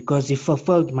me because he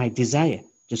fulfilled my desire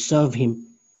to serve him.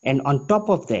 And on top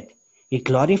of that, he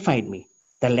glorified me.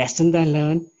 The lesson I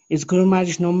learned is Guru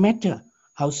Maharaj, no matter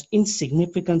how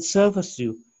insignificant service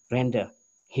you render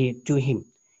to him,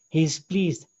 he is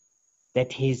pleased.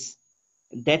 That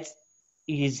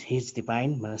is his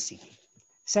divine mercy.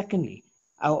 Secondly,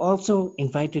 I also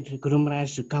invited Guru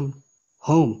Maharaj to come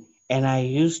home, and I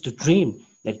used to dream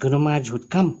that Guru Maharaj would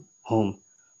come home.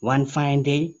 One fine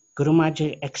day, Guru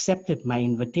Maharaj accepted my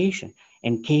invitation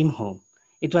and came home.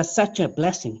 It was such a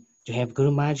blessing to have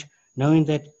Guru Maharaj, knowing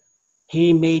that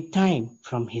he made time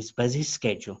from his busy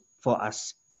schedule for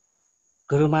us.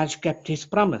 Guru Maharaj kept his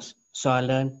promise, so I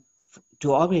learned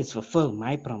to always fulfill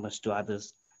my promise to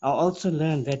others. I also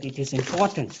learned that it is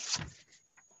important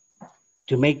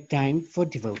to make time for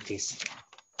devotees.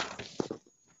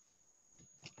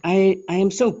 I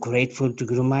am so grateful to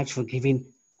Guru Maharaj for giving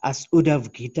us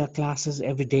Uddhav Gita classes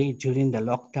every day during the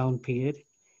lockdown period.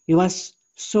 He was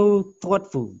so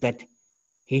thoughtful that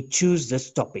he chose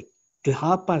this topic to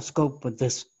help us cope with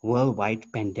this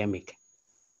worldwide pandemic.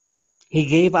 He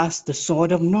gave us the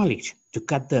sword of knowledge to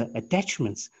cut the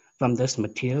attachments from this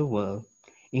material world.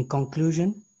 In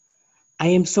conclusion, I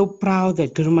am so proud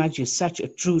that Guru Maharaj is such a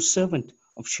true servant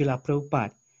of Srila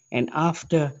Prabhupada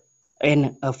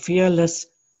and a fearless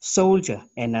soldier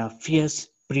and a fierce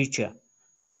preacher.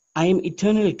 I am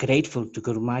eternally grateful to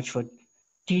Guru Maharaj for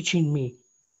teaching me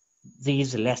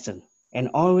these lessons and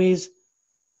always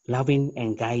loving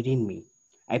and guiding me.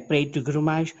 I pray to Guru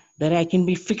Maharaj that I can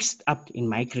be fixed up in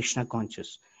my Krishna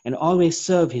consciousness and always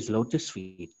serve his lotus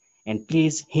feet and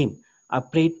please him. I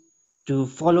pray to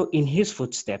follow in his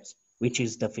footsteps, which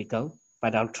is difficult,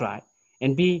 but I'll try,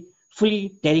 and be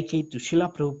fully dedicated to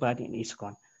Srila Prabhupada and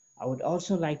ISKCON. I would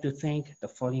also like to thank the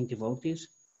following devotees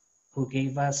who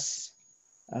gave us,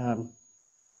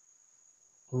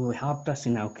 who helped us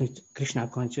in our Krishna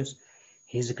consciousness.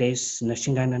 His Grace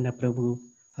Nrsingananda Prabhu,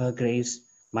 Her Grace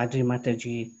Madhuri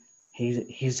Mataji,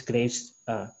 His Grace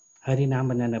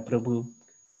Harinamananda Prabhu,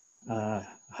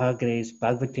 Her Grace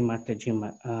Bhagavati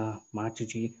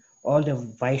Mataji, all the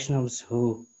Vaishnavas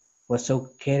who were so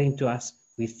caring to us.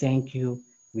 We thank you.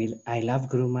 I love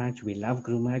Guru Maharaj, we love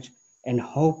Guru Maharaj, and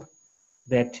hope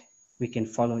that we can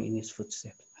follow in his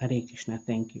footsteps. Hare Krishna,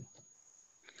 thank you.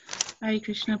 Hare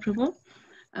Krishna, Prabhu.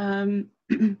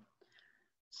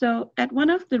 So at one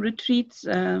of the retreats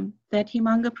that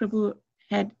Himanga Prabhu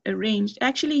had arranged,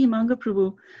 actually Himanga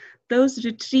Prabhu, those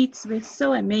retreats were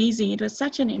so amazing. It was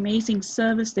such an amazing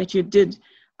service that you did.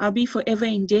 I'll be forever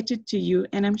indebted to you,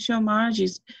 and I'm sure Maharaj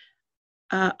is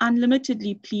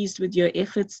unlimitedly pleased with your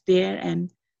efforts there and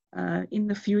in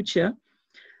the future.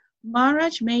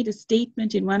 Maharaj made a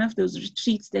statement in one of those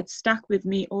retreats that stuck with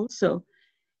me also.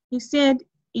 He said,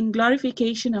 in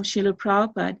glorification of Srila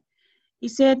Prabhupada, he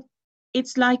said,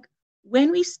 it's like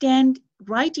when we stand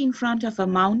right in front of a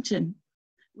mountain,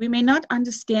 we may not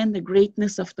understand the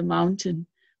greatness of the mountain,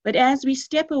 but as we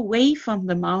step away from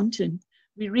the mountain,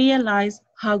 we realize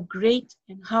how great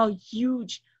and how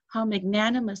huge, how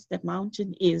magnanimous that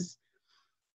mountain is.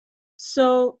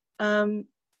 So, and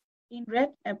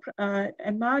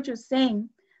Maharaj was saying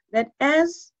that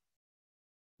as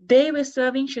they were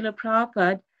serving Srila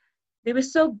Prabhupada, they were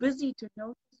so busy to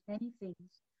notice many things.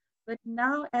 But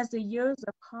now, as the years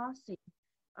are passing,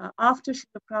 after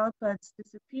Srila Prabhupada's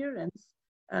disappearance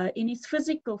in his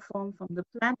physical form from the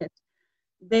planet,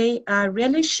 they are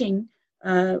relishing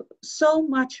so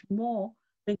much more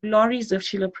the glories of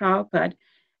Srila Prabhupada.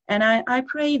 And I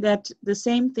pray that the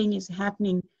same thing is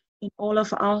happening in all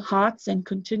of our hearts and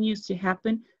continues to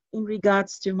happen in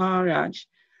regards to Maharaj.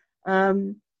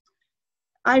 I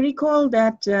recall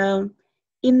that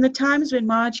in the times when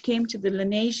Maharaj came to the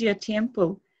Lanesia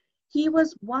temple, he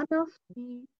was one of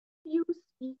the few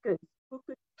speakers who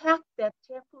could pack that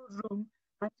temple room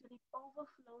until it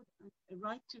overflowed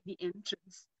right to the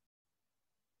entrance.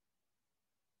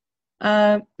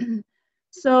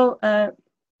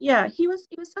 Yeah, he was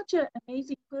such an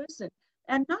amazing person.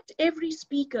 And not every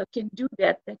speaker can do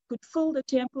that could fill the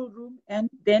temple room and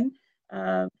then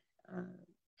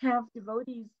have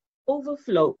devotees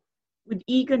overflow with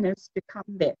eagerness to come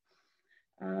there.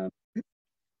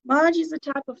 Maharaj is the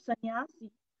type of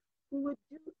sannyasi who would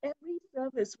do every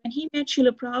service. When he met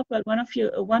Srila Prabhupada,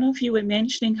 one of you were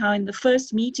mentioning how in the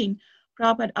first meeting,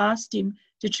 Prabhupada asked him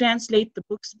to translate the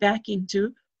books back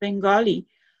into Bengali.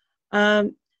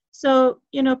 So,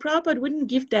 Prabhupada wouldn't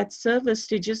give that service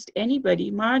to just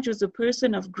anybody. Maharaj was a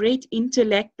person of great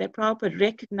intellect that Prabhupada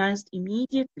recognized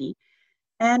immediately,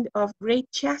 and of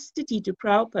great chastity to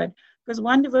Prabhupada. Because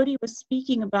one devotee was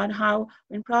speaking about how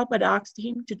when Prabhupada asked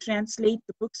him to translate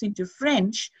the books into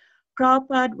French,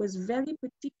 Prabhupada was very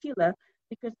particular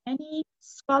because many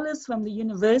scholars from the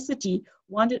university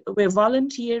were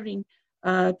volunteering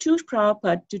to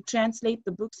Prabhupada to translate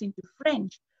the books into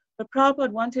French. But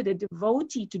Prabhupada wanted a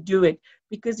devotee to do it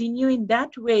because he knew in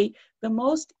that way the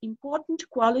most important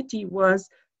quality was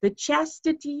the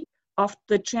chastity of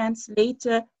the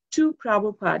translator to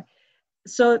Prabhupada.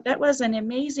 So that was an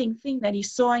amazing thing that he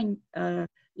saw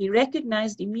he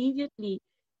recognized immediately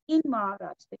in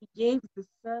Maharaj, that he gave the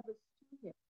service to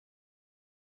him.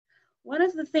 One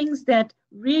of the things that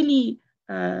really,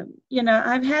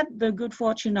 I've had the good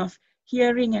fortune of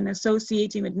hearing and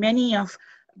associating with many of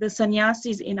the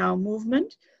sannyasis in our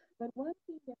movement, but one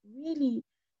thing that really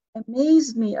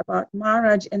amazed me about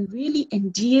Maharaj and really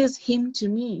endears him to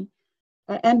me,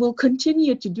 and will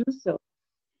continue to do so,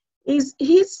 is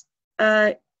his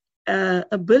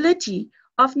ability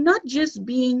of not just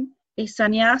being a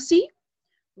sannyasi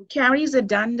who carries a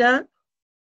danda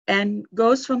and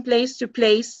goes from place to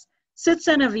place, sits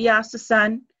on a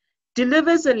vyasasana,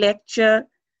 delivers a lecture,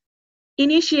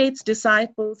 initiates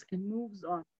disciples, and moves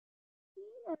on.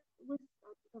 He was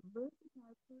such a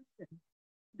versatile person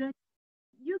that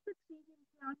you could see him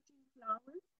planting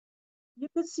flowers, you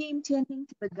could see him tending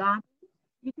to the garden,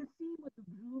 you could see him with a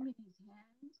broom in his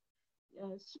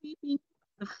hand, sweeping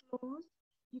the floors.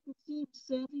 You could see him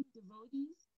serving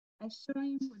devotees. I saw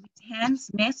him with his hands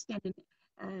messed and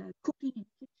cooking in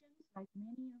kitchens like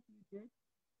many of you did.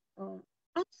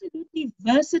 Absolutely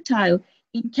versatile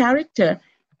in character,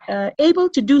 able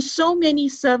to do so many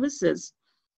services.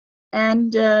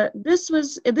 And this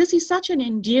is such an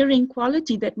endearing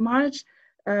quality that Maharaj,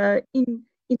 in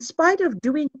spite of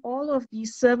doing all of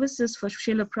these services for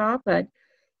Srila Prabhupada,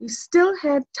 he still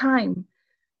had time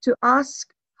to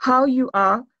ask how you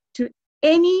are to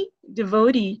any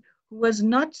devotee who was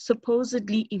not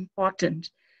supposedly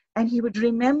important. And he would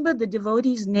remember the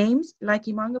devotees' names, like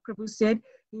Himanga Prabhu said,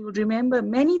 he would remember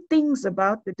many things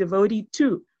about the devotee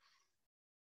too.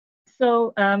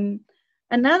 So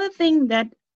another thing that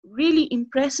really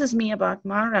impresses me about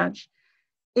Maharaj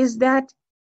is that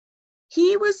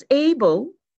he was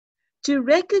able to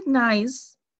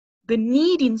recognize the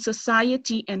need in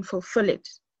society and fulfill it.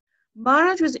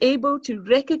 Maharaj was able to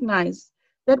recognize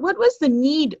that what was the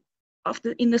need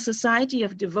in the society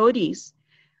of devotees,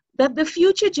 that the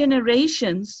future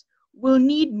generations will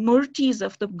need murtis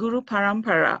of the Guru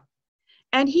Parampara.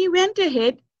 And he went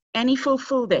ahead and he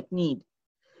fulfilled that need.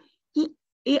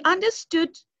 He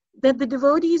understood that the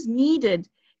devotees needed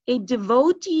a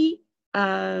devotee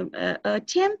a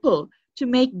temple to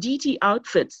make deity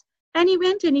outfits. And he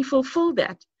went and he fulfilled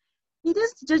that. He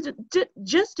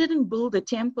just didn't build a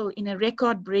temple in a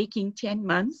record-breaking 10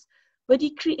 months, but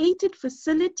he created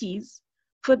facilities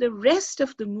for the rest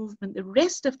of the movement, the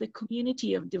rest of the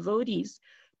community of devotees,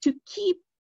 to keep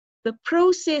the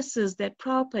processes that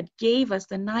Prabhupada gave us,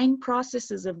 the 9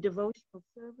 processes of devotional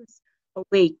service,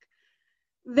 awake.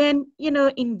 Then,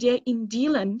 in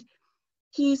Deland,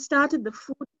 he started the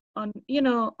food on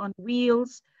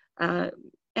wheels,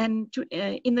 and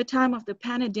in the time of the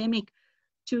pandemic,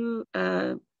 to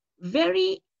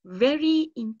very, very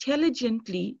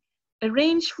intelligently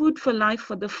arrange food for life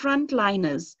for the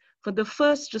frontliners, for the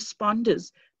first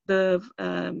responders, the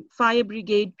fire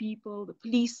brigade people, the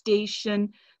police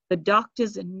station, the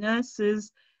doctors and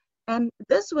nurses. And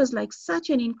this was like such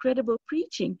an incredible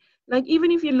preaching. Like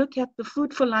even if you look at the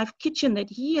Food for Life kitchen that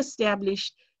he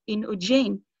established in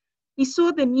Ujjain, he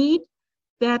saw the need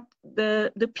that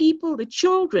the people, the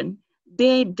children,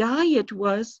 their diet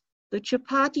was the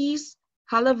chapatis,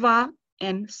 halava,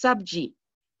 and sabji.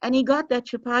 And he got that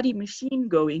chapati machine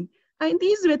going. And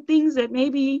these were things that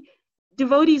maybe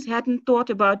devotees hadn't thought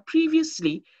about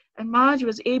previously. And Maharaj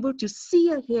was able to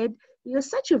see ahead. He was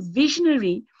such a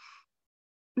visionary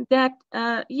that,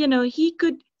 he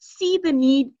could see the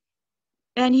need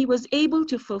and he was able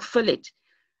to fulfill it.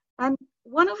 And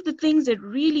one of the things that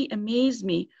really amazed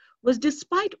me was,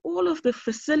 despite all of the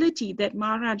facility that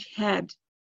Maharaj had,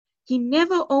 he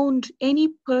never owned any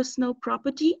personal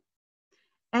property.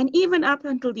 And even up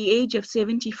until the age of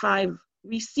 75,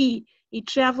 we see he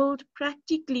traveled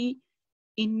practically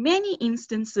in many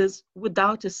instances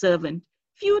without a servant.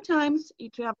 Few times he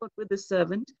traveled with a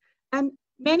servant, and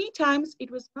many times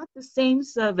it was not the same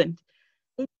servant.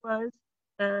 It was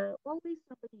always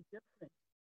somebody different.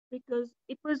 because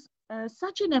it was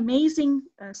such an amazing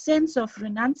sense of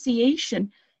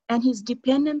renunciation and his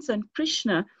dependence on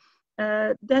Krishna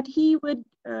that he would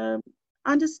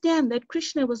understand that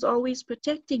Krishna was always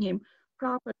protecting him.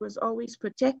 Prabhupada was always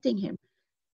protecting him.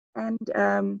 And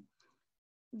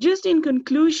just in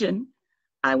conclusion,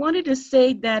 I wanted to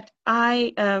say that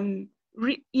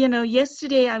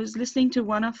yesterday I was listening to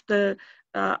one of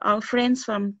our friends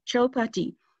from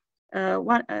Chowpatty.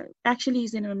 Actually,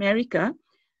 he's in America,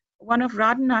 one of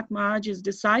Radhanath Maharaj's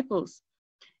disciples.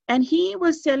 And he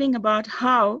was telling about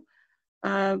how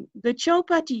the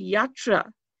Chowpatty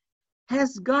Yatra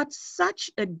has got such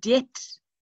a debt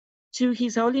to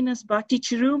His Holiness Bhakti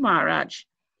Charu Maharaj.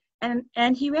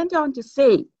 And he went on to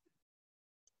say,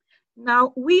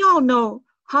 now we all know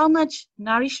how much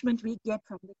nourishment we get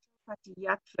from the Chowpatty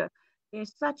Yatra.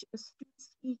 There's such astute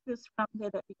speakers from there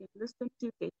that we can listen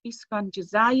to. There's ISKCON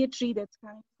Josiah that's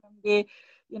coming from there,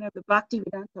 the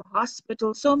Bhaktivedanta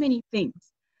Hospital, so many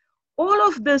things. All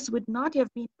of this would not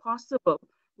have been possible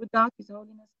without His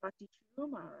Holiness Bhakti Charu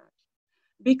Maharaj.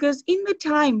 Because in the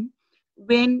time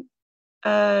when,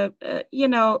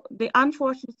 the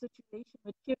unfortunate situation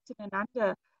with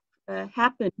Kirtanananda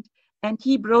happened and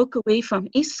he broke away from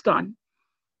ISKCON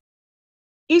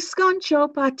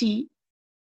Chowpatty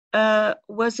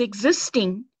was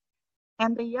existing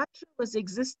and the Yatra was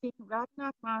existing.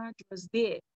 Radhanath Maharaj was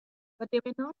there, but they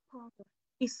were not part of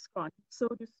ISKCON, so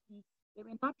to speak. They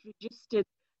were not registered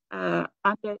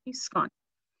under ISKCON.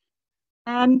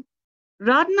 And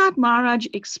Radhanath Maharaj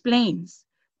explains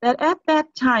that at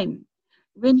that time,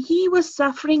 when he was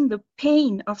suffering the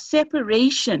pain of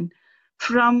separation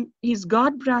from his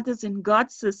god brothers and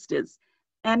god sisters,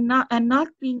 and not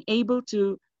being able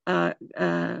to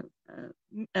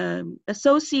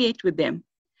associate with them,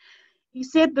 he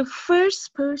said the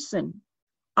first person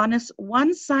on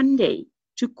one Sunday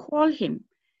to call him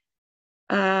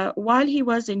while he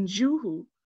was in Juhu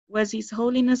was His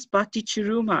Holiness Bhakti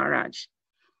Charu Maharaj.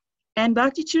 And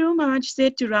Bhakti Charu Maharaj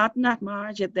said to Radhanath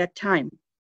Maharaj at that time,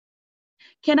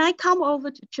 "Can I come over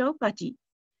to Chowpatty?"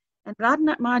 And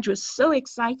Radhanath Maharaj was so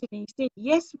excited and he said,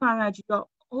 "Yes, Maharaj, you are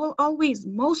always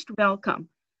most welcome."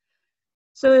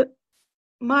 So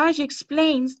Maharaj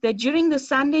explains that during the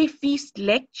Sunday feast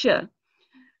lecture,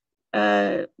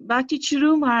 Bhakti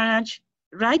Charu Maharaj,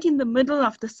 right in the middle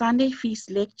of the Sunday feast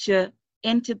lecture,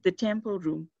 entered the temple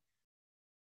room.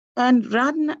 And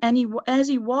as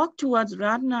he walked towards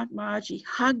Radhanath Maharaj, he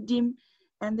hugged him,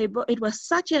 and it was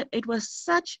such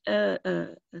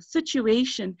a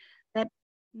situation that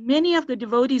many of the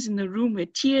devotees in the room were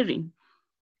tearing.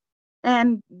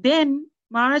 And then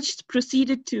Maharaj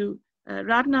proceeded to,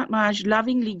 Radhanath Maharaj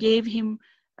lovingly gave him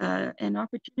an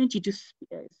opportunity to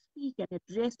speak and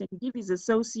address and give his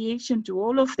association to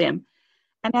all of them.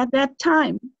 And at that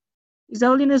time, His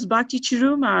Holiness Bhakti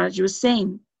Charu Maharaj was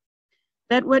saying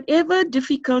that whatever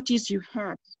difficulties you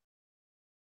had,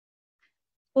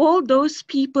 all those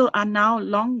people are now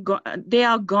long gone, they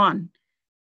are gone.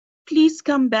 Please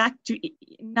come back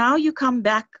now you come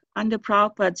back under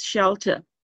Prabhupada's shelter.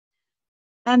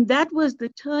 And that was the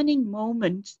turning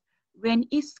moment when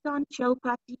ISKCON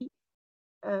Chowpatty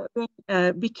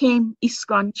became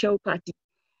ISKCON Chowpatty.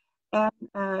 And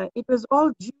it was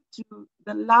all due to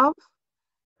the love,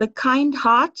 the kind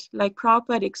heart, like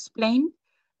Prabhupada explained.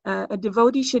 A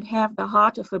devotee should have the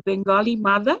heart of a Bengali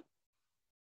mother.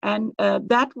 And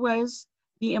that was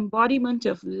the embodiment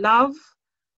of love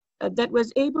that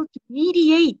was able to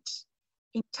mediate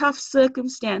in tough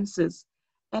circumstances.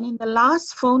 And in the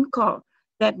last phone call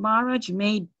that Maharaj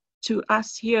made to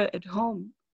us here at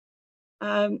home,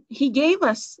 he gave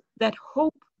us that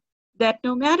hope that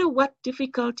no matter what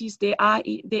difficulties there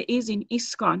is in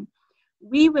ISKCON,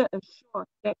 we were assured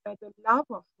that by the love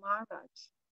of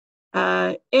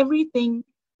Maharaj, everything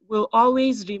will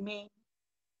always remain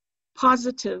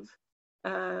positive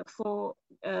for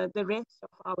the rest of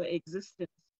our existence.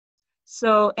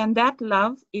 So, and that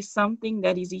love is something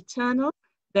that is eternal,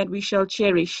 that we shall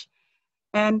cherish.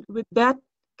 And with that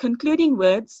concluding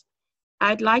words,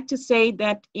 I'd like to say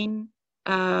that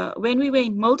when we were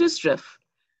in Muldersdrift,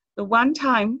 the one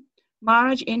time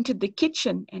Maharaj entered the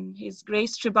kitchen and His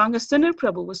Grace Tribanga Sunar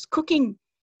Prabhu was cooking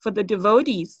for the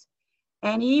devotees,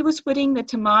 and he was putting the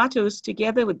tomatoes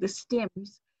together with the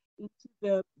stems into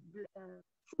the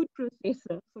food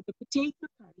processor for the potato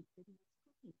curry that he was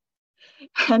cooking.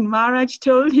 And Maharaj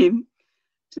told him,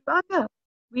 "Tribanga,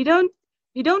 we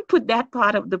don't put that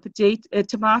part of the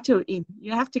tomato in.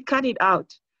 You have to cut it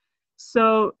out."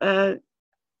 So,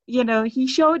 he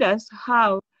showed us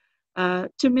how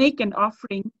to make an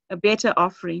offering, a better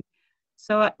offering.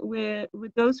 So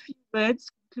with those few words,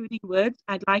 concluding words,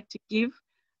 I'd like to give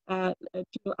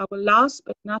to our last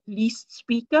but not least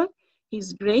speaker,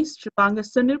 His Grace Tribanga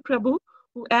Sunil Prabhu,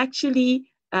 who actually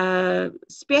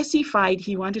specified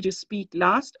he wanted to speak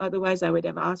last. Otherwise, I would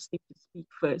have asked him to speak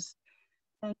first.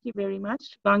 Thank you very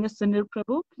much. Tribanga Sunil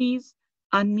Prabhu, please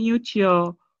unmute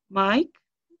your mic.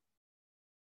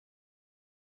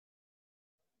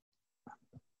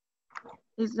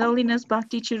 His Holiness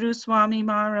Bhakti Charu Swami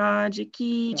Maharaj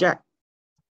Ki Jai.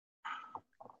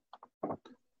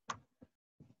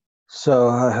 So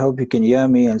I hope you can hear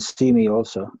me and see me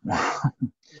also.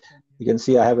 You can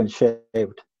see I haven't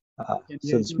shaved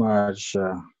since March.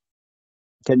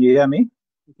 Can you hear me?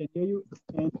 We can hear you.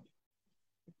 And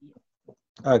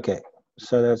okay,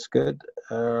 so that's good.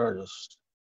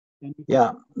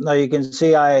 Yeah, now you can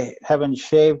see I haven't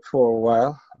shaved for a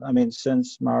while. I mean,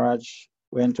 since Maharaj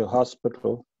went to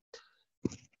hospital.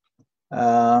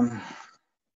 Of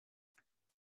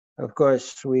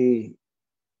course, we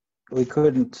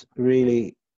couldn't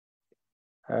really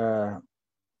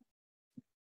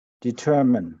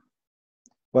determine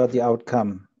what the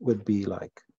outcome would be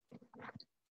like,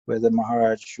 whether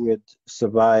Maharaj would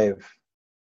survive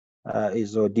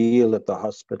his ordeal at the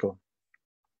hospital.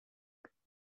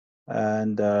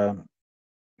 And of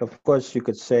course, you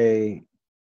could say,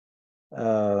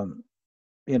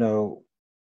 you know,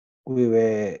 we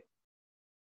were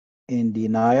in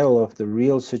denial of the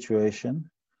real situation,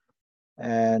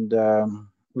 and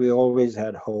we always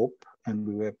had hope, and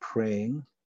we were praying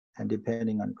and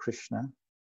depending on Krishna.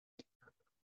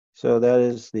 So that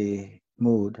is the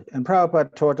mood. And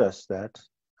Prabhupada taught us that,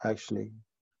 actually,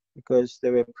 because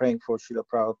they were praying for Srila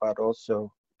Prabhupada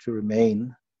also to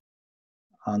remain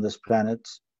on this planet,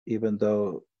 even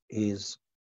though his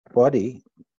body,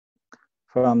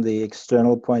 from the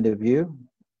external point of view,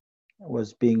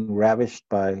 was being ravished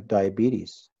by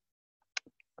diabetes.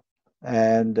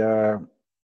 And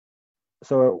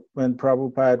so when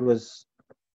Prabhupada was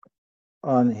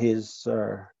on his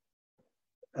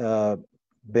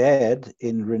bed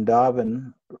in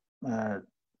Vrindavan,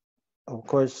 of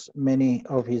course, many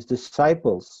of his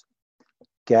disciples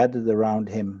gathered around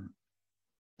him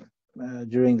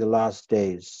during the last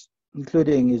days,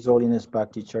 including His Holiness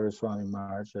Bhakti Charu Swami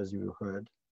Maharaj, as you heard,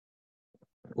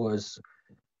 was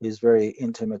his very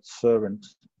intimate servant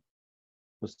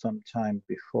for some time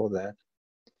before that.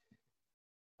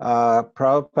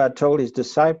 Prabhupada told his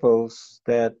disciples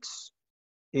that,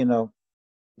 you know,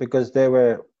 because they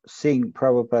were seeing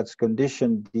Prabhupada's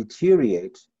condition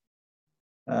deteriorate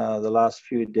the last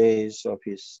few days of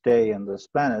his stay on this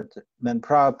planet, then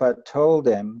Prabhupada told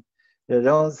them, they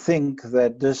don't think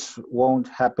that this won't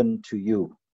happen to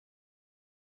you.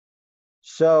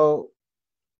 So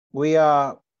we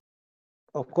are,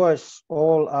 of course,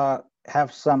 all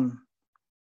have some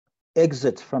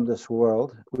exit from this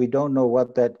world. We don't know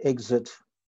what that exit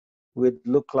would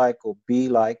look like or be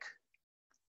like.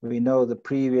 We know the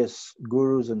previous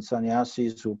gurus and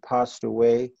sannyasis who passed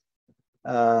away,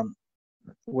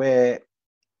 where,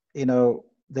 you know,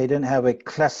 they didn't have a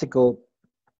classical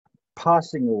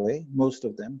passing away, most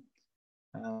of them.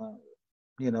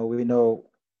 You know, we know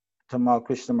Tamal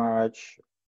Krishna Maharaj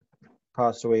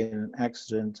passed away in an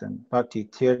accident, and Bhakti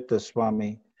Tirtha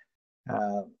Swami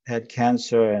had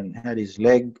cancer and had his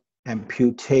leg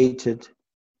amputated.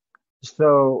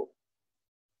 So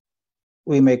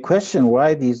we may question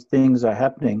why these things are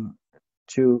happening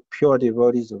to pure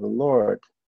devotees of the Lord.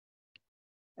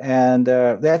 And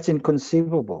that's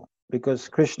inconceivable, because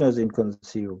Krishna is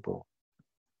inconceivable.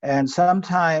 And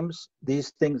sometimes these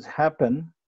things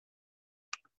happen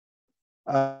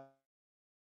I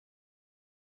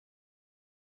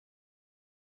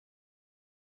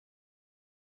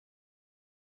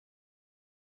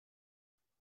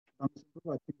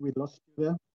think we lost you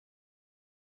there.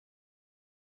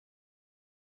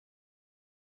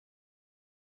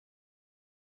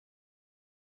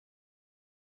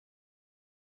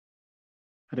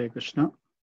 Hare Krishna.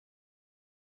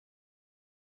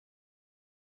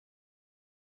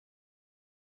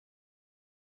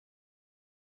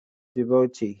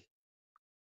 devotee.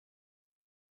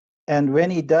 And when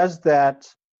he does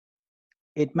that,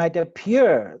 it might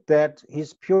appear that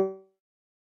he's pure.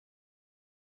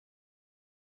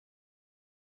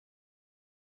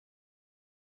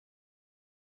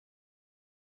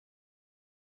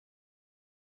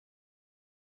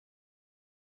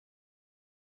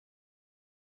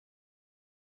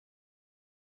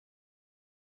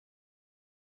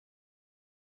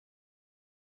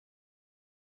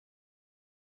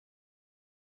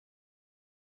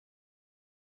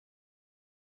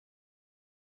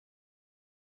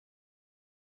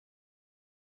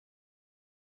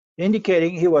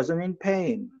 Indicating he wasn't in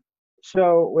pain.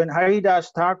 So when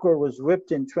Haridas Thakur was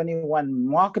whipped in 21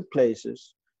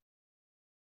 marketplaces,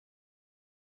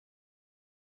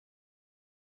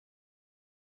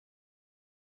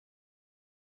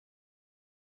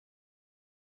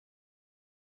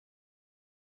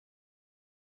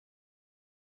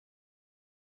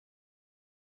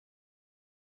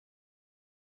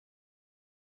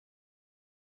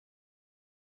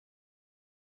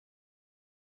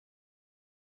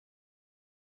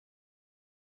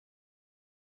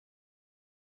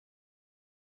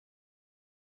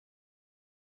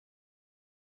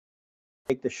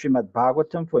 take the Srimad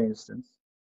Bhagavatam, for instance.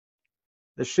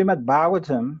 The Srimad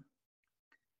Bhagavatam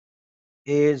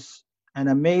is an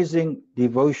amazing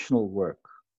devotional work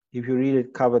if you read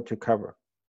it cover to cover.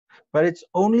 But it's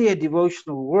only a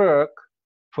devotional work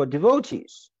for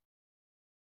devotees.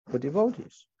 For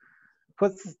devotees.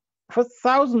 For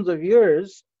thousands of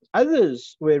years,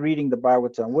 others were reading the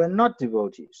Bhagavatam, were not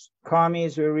devotees.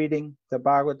 Karmis were reading the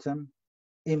Bhagavatam.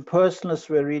 Impersonalists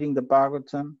were reading the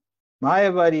Bhagavatam.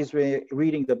 Mayavadis were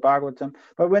reading the Bhagavatam.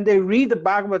 But when they read the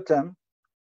Bhagavatam,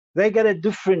 they get a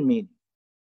different meaning.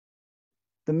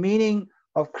 The meaning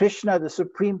of Krishna, the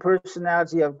Supreme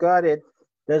Personality of Godhead,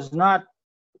 does not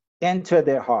enter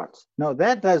their hearts. No,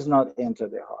 that does not enter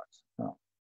their hearts. No.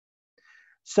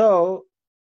 So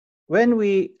when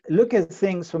we look at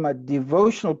things from a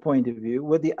devotional point of view,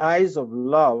 with the eyes of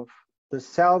love, the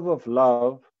salve of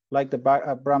love, like the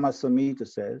Brahma Samhita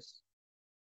says,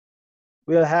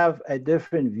 we'll have a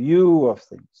different view of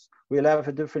things. We'll have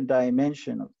a different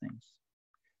dimension of things.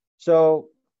 So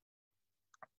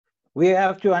we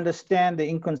have to understand the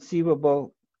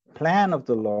inconceivable plan of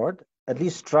the Lord, at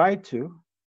least try to,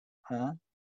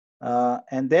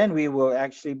 and then we will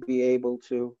actually be able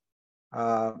to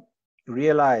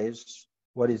realize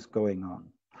what is going on.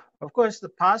 Of course, the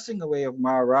passing away of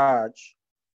Maharaj,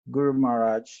 Guru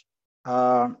Maharaj,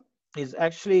 is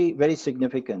actually very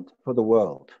significant for the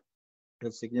world.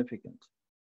 It's significant.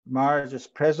 Maharaj's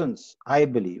presence, I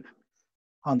believe,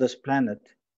 on this planet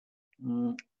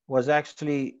was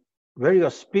actually very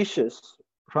auspicious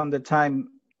from the time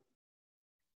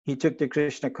he took the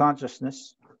Krishna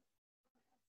consciousness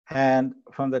and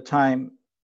from the time,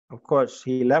 of course,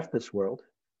 he left this world.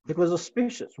 It was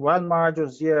auspicious. While Maharaj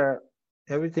was here,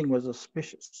 everything was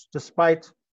auspicious,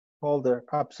 despite all the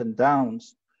ups and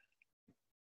downs.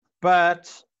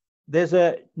 But there's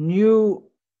a new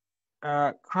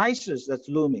crisis that's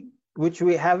looming, which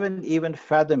we haven't even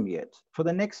fathomed yet. For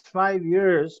the next 5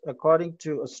 years, according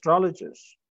to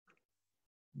astrologers,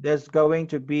 there's going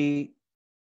to be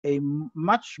a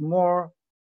much more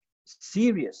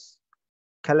serious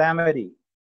calamity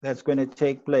that's going to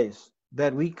take place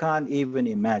that we can't even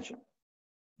imagine.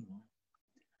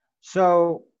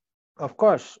 So, of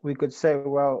course, we could say,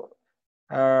 well,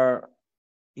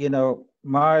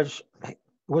 Maharaj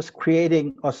was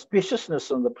creating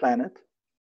auspiciousness on the planet,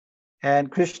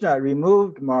 and Krishna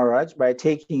removed Maharaj by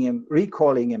taking him,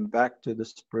 recalling him back to the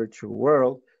spiritual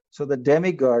world, so the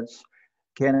demigods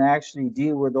can actually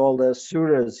deal with all the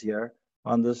asuras here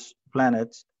on this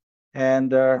planet,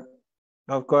 and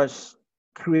of course,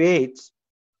 create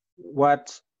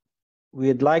what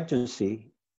we'd like to see,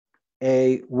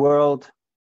 a world,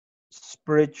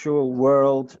 spiritual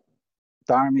world,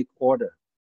 dharmic order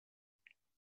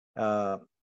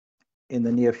in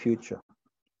the near future.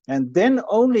 And then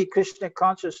only Krishna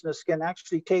consciousness can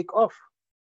actually take off.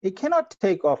 It cannot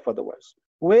take off otherwise.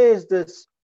 Where is this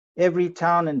every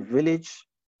town and village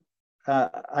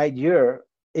idea?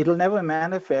 It'll never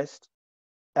manifest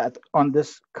on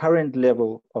this current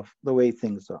level of the way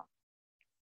things are.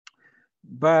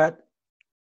 But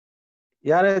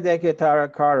Yara Deke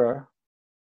Tarakara,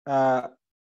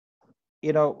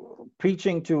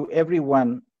 preaching to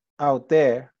everyone out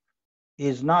there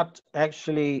is not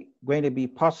actually going to be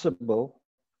possible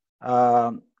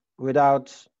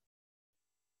without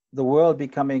the world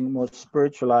becoming more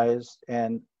spiritualized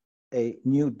and a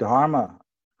new Dharma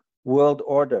world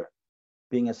order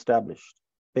being established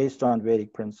based on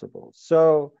Vedic principles.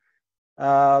 So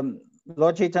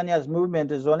Lord Chaitanya's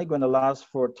movement is only going to last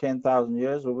for 10,000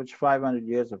 years, of which 500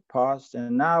 years have passed.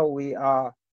 And now we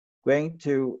are going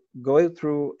to go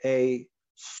through a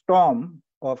storm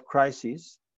of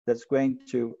crises that's going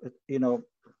to,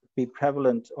 be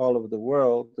prevalent all over the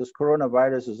world. This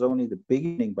coronavirus is only the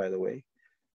beginning, by the way.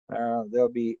 There'll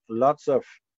be lots of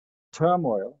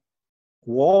turmoil,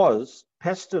 wars,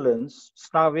 pestilence,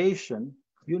 starvation,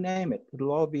 you name it.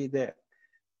 It'll all be there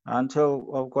until,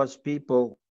 of course,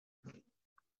 people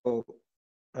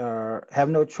have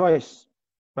no choice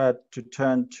but to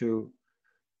turn to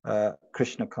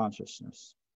Krishna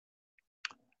consciousness.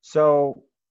 So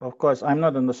of course, I'm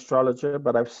not an astrologer,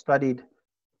 but I've studied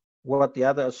what the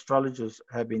other astrologers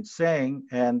have been saying,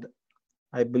 and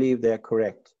I believe they're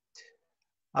correct.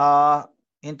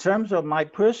 In terms of my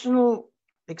personal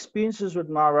experiences with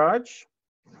Maharaj,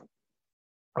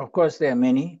 of course, there are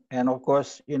many, and of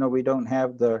course, we don't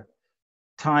have the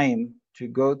time to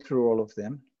go through all of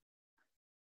them.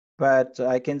 But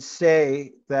I can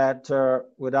say that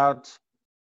without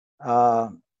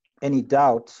any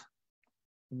doubt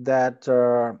that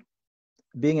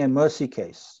being a mercy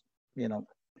case,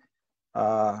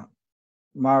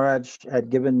 Maharaj had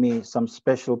given me some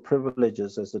special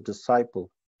privileges as a disciple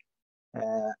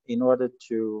in order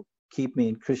to keep me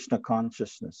in Krishna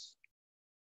consciousness.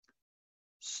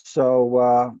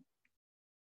 So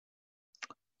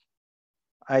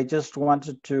I just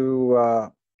wanted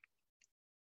to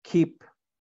keep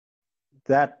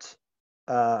that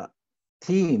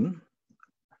theme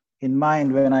in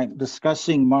mind when I'm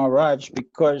discussing Maharaj,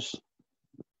 because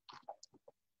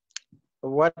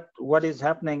what is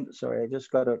happening, sorry, I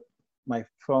just got my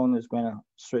phone is going to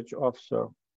switch off,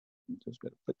 so I'm just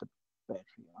going to put the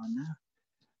battery on now.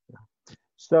 Yeah.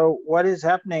 So what is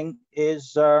happening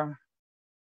is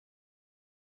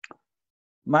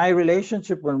my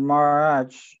relationship with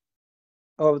Maharaj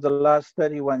over the last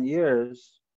 31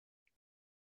 years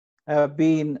have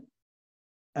been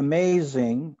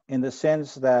amazing in the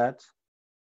sense that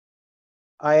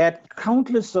I had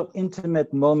countless of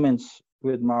intimate moments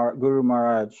with Guru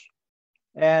Maharaj.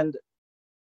 And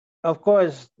of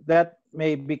course, that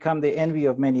may become the envy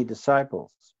of many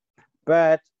disciples.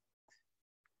 But,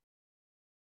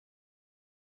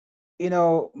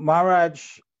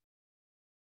 Maharaj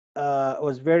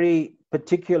was very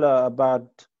particular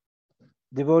about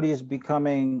devotees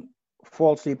becoming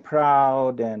falsely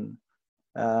proud and,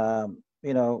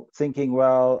 thinking,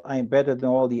 well, I'm better than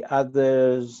all the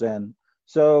others. And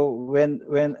so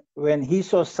when he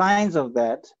saw signs of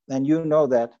that, and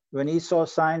that, when he saw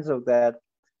signs of that,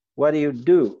 what he would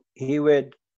do? He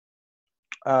would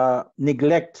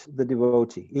neglect the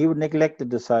devotee. He would neglect the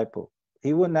disciple.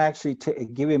 He wouldn't actually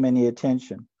give him any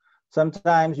attention.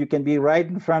 Sometimes you can be right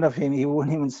in front of him, he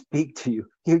wouldn't even speak to you.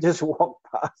 He would just walk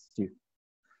past you.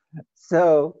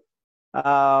 So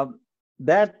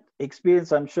that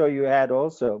experience I'm sure you had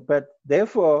also. But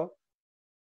therefore,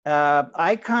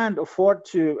 I can't afford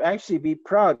to actually be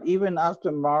proud, even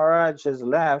after Maharaj has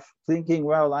left, thinking,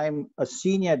 well, I'm a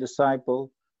senior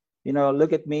disciple.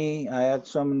 Look at me. I had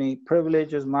so many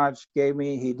privileges Maharaj gave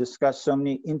me. He discussed so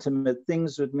many intimate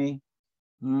things with me.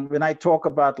 When I talk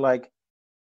about like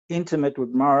intimate with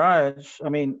Maharaj, I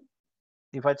mean,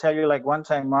 if I tell you like one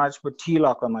time Maharaj put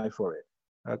tilak on my forehead,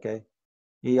 okay?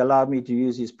 He allowed me to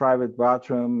use his private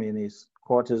bathroom in his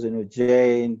quarters in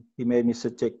Ujjain. He made me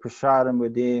take prasadam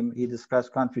with him. He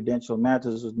discussed confidential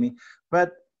matters with me.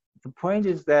 But the point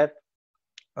is that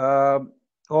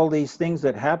all these things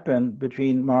that happened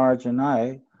between Maharaj and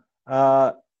I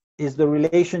is the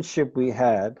relationship we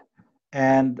had.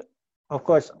 And of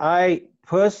course, I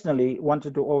personally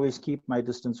wanted to always keep my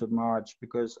distance with Maharaj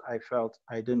because I felt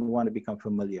I didn't want to become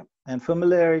familiar. And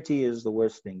familiarity is the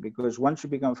worst thing, because once you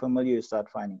become familiar, you start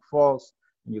finding faults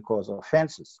and you cause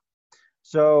offenses.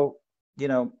 So,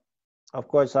 of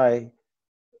course, I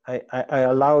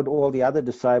allowed all the other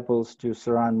disciples to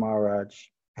surround Maharaj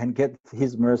and get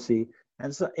his mercy.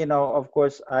 And so, of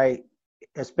course,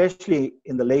 especially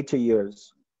in the later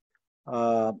years,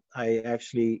 I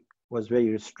actually was very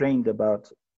restrained about,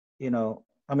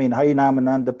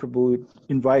 Harinamananda Prabhu would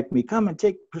invite me, come and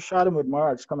take prasadam with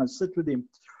Maharaj, come and sit with him.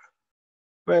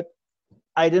 But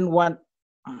I didn't want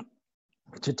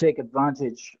to take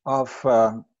advantage of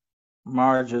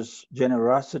Maharaj's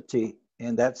generosity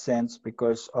in that sense,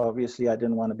 because obviously I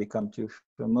didn't want to become too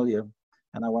familiar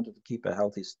and I wanted to keep a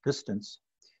healthy distance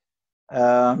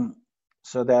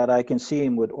so that I can see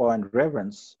him with awe and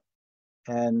reverence.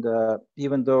 And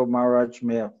even though Maharaj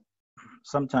may have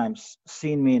sometimes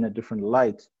seen me in a different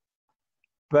light,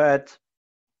 but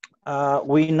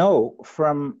we know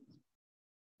from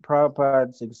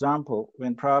Prabhupada's example,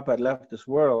 when Prabhupada left this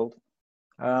world,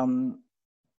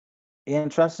 he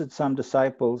entrusted some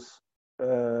disciples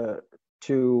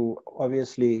to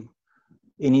obviously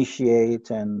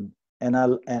initiate and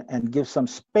give some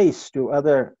space to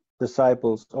other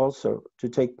disciples also to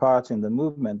take part in the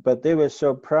movement. But they were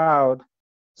so proud,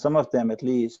 some of them at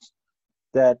least,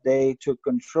 that they took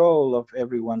control of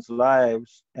everyone's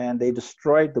lives and they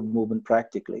destroyed the movement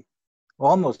practically,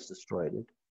 almost destroyed it.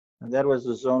 And that was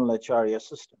the zonal Acharya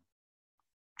system.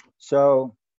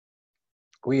 So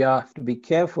we have to be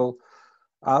careful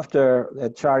after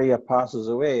Acharya passes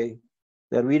away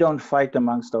that we don't fight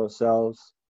amongst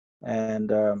ourselves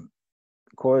and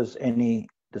cause any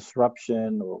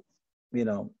disruption, or, you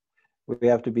know, we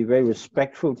have to be very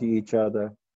respectful to each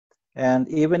other. And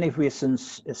even if we're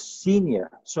a senior,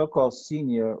 so-called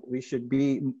senior, we should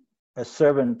be a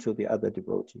servant to the other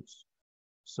devotees.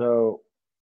 So,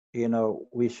 you know,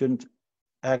 we shouldn't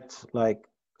act like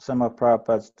some of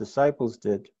Prabhupada's disciples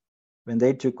did when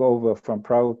they took over from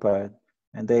Prabhupada,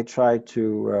 and they tried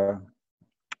to,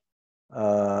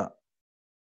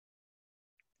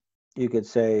 you could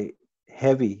say,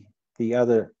 heavy the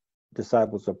other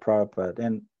disciples of Prabhupada.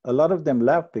 And a lot of them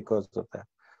left because of that.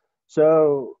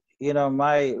 So, you know,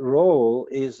 my role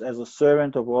is as a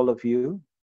servant of all of you.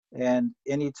 And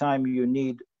anytime you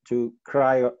need to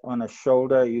cry on a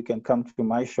shoulder, you can come to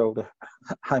my shoulder.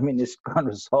 I'm in ISKCON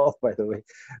Resolve, by the way.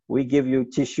 We give you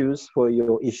tissues for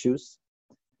your issues.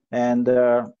 And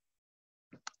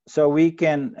so we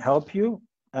can help you.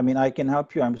 I mean, I can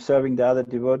help you. I'm serving the other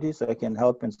devotees. I can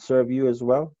help and serve you as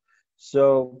well.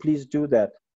 So please do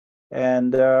that.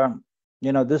 And,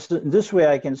 you know, this way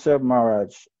I can serve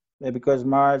Maharaj, because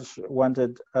Maharaj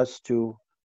wanted us to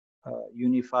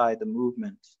unify the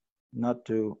movement, not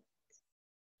to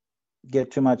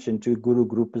get too much into guru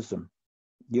groupism.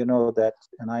 You know that,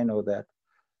 and I know that.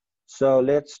 So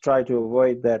let's try to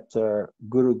avoid that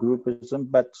guru groupism,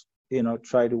 but, you know,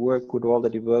 try to work with all the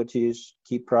devotees,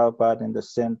 keep Prabhupada in the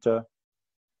center.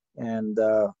 And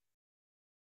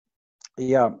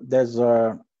yeah, there's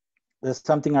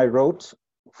something I wrote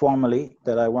formally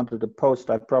that I wanted to post.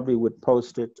 I probably would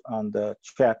post it on the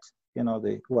chat, you know,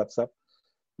 the WhatsApp,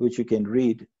 which you can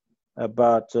read,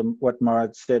 about what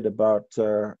Maharaj said about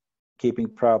keeping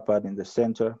Prabhupada in the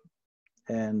center,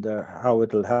 and how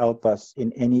it will help us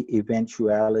in any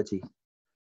eventuality.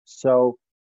 So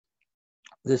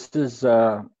this is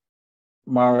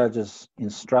Maharaj's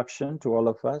instruction to all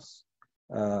of us.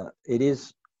 It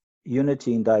is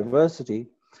unity in diversity,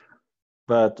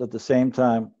 but at the same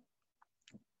time,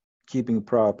 keeping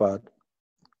Prabhupada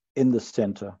in the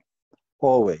center,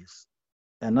 always.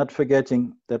 And not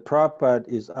forgetting that Prabhupada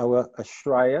is our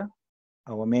Ashraya,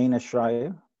 our main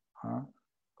Ashraya.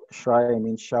 Ashraya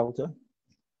means shelter.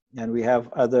 And we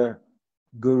have other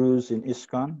gurus in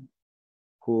ISKCON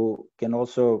who can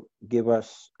also give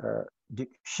us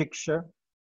shiksha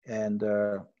and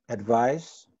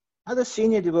advice. Other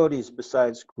senior devotees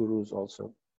besides gurus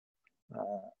also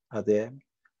are there.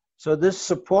 So this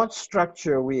support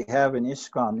structure we have in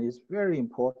ISKCON is very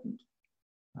important,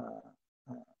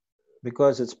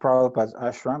 because it's Prabhupada's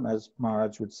ashram, as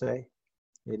Maharaj would say.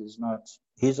 It is not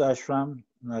his ashram,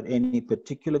 not any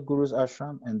particular guru's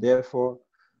ashram, and therefore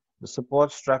the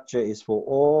support structure is for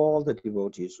all the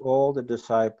devotees, all the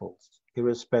disciples,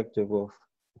 irrespective of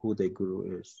who their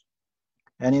guru is.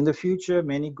 And in the future,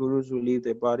 many gurus will leave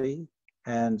their body.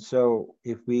 And so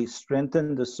if we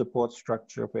strengthen the support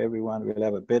structure for everyone, we'll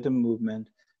have a better movement,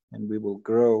 and we will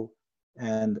grow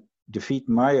and defeat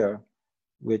Maya,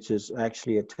 which is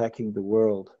actually attacking the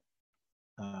world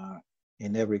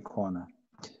in every corner.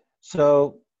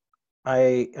 So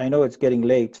I know it's getting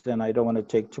late, and I don't want to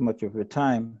take too much of your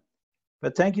time,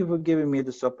 but thank you for giving me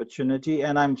this opportunity.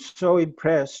 And I'm so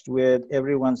impressed with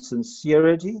everyone's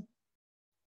sincerity,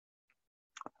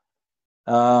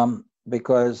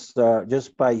 because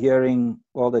just by hearing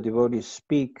all the devotees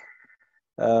speak,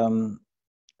 I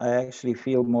actually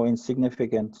feel more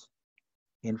insignificant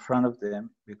in front of them,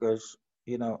 because,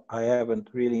 you know, I haven't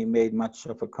really made much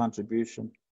of a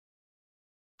contribution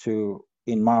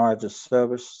in Maharaj's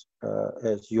service,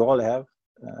 as you all have.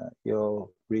 You're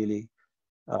really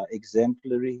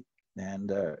exemplary,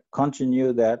 and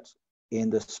continue that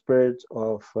in the spirit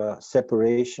of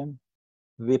separation.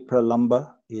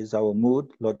 Vipralamba is our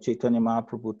mood. Lord Chaitanya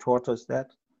Mahaprabhu taught us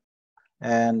that.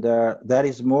 And that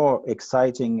is more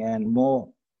exciting and more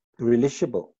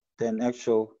relishable than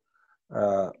actual,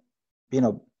 you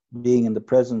know, being in the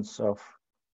presence of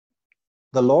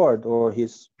the Lord or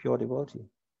his pure devotee.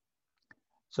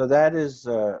 So that is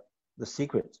the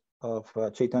secret of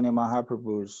Chaitanya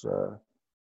Mahaprabhu's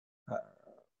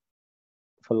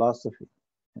philosophy,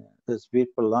 this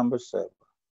Vipralamba Seva.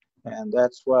 And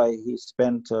that's why he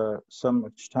spent so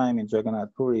much time in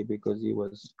Jagannath Puri, because he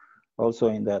was also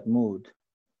in that mood.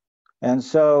 And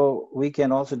so we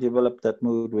can also develop that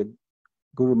mood with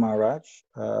Guru Maharaj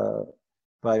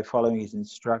by following his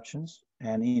instructions,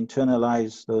 and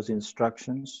internalize those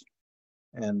instructions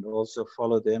and also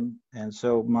follow them. And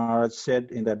so Maharaj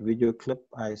said in that video clip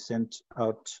I sent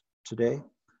out today,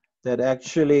 that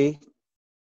actually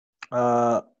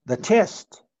the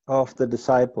test of the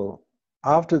disciple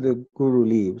after the guru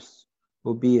leaves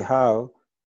will be how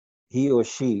he or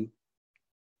she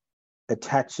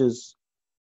attaches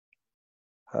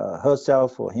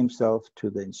herself or himself to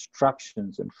the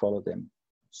instructions and follow them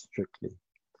strictly.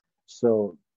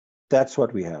 So that's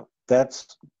what we have.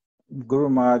 That's Guru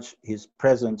Maharaj, he's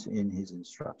present in his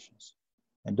instructions.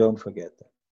 And don't forget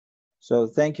that. So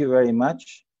thank you very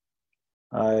much.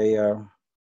 I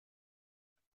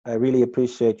really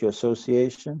appreciate your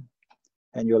association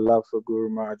and your love for Guru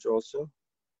Maharaj also.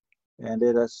 And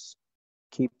let us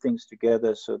keep things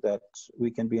together so that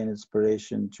we can be an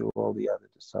inspiration to all the other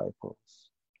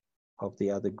disciples of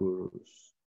the other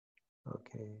gurus.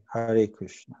 Okay, Hare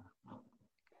Krishna.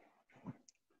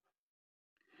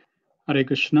 Hare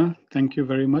Krishna. Thank you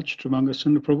very much,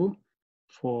 Trimangasundar Prabhu,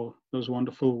 for those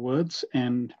wonderful words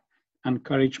and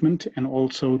encouragement, and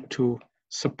also to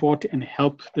support and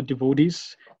help the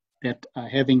devotees that are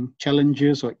having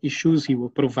challenges or issues. He will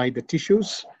provide the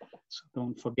tissues, so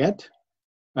don't forget.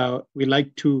 We'd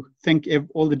like to thank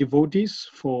all the devotees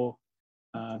for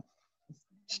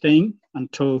staying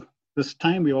until this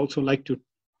time. We also like to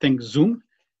thank Zoom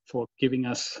for giving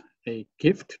us a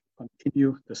gift to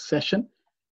continue the session.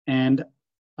 And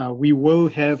we will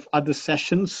have other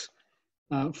sessions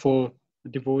for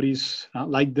devotees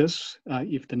like this,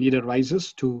 if the need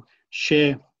arises, to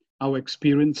share our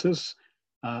experiences.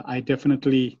 I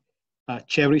definitely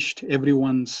cherished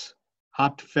everyone's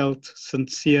heartfelt,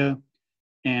 sincere,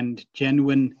 and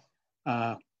genuine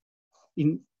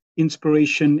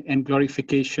inspiration and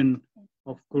glorification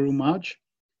of Guru Maharaj.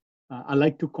 I'd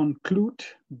like to conclude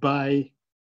by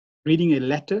reading a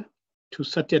letter to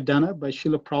Satyadhana by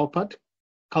Srila Prabhupada,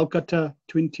 Calcutta,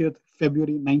 20th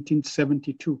February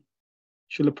 1972.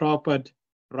 Srila Prabhupada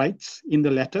writes in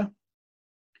the letter,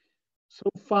 "So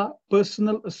far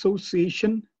personal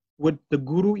association with the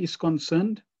Guru is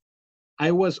concerned,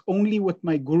 I was only with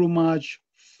my Guru Maharaj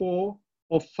 4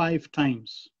 or 5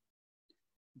 times.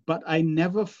 But I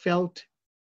never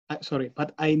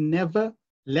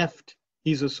left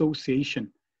his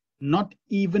association, not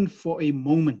even for a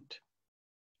moment.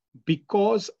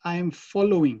 Because I am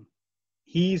following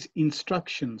his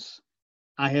instructions,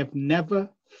 I have never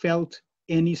felt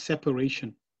any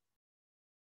separation.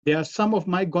 There are some of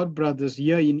my god brothers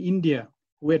here in India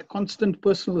who had constant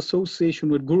personal association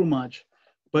with Guru Maharaj,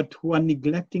 but who are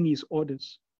neglecting his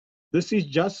orders. This is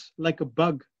just like a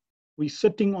bug who is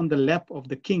sitting on the lap of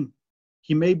the king.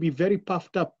 He may be very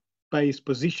puffed up by his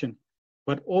position,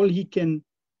 but all he can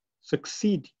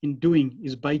succeed in doing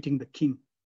is biting the king.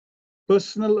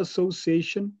 Personal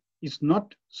association is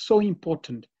not so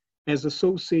important as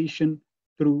association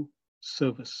through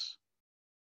service."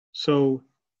 So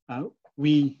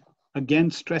we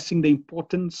again stressing the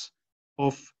importance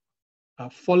of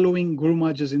following Guru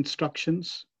Maharaj's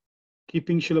instructions,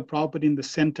 keeping Srila Prabhupada in the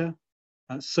center,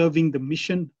 serving the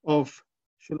mission of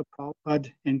Srila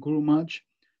Prabhupada and Guru Maharaj.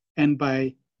 And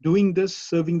by doing this,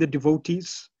 serving the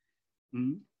devotees,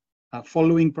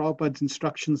 following Prabhupada's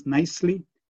instructions nicely,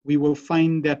 we will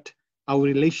find that our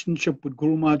relationship with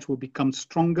Guru Maharaj will become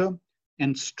stronger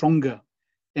and stronger.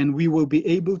 And we will be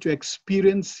able to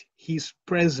experience his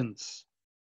presence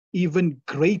even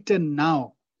greater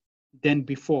now than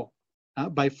before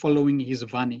by following his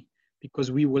Vani. Because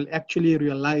we will actually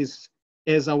realize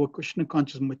as our Krishna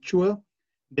consciousness mature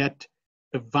that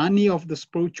the Vani of the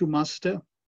spiritual master,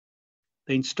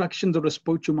 the instructions of the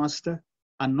spiritual master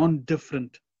are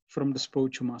non-different from the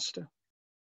spiritual master.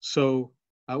 So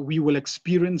we will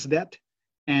experience that,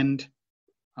 and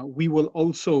we will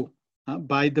also,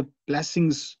 by the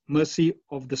blessings, mercy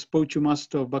of the spiritual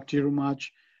master of Bhakti Charu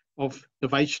Maharaj, of the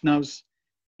Vaishnavas,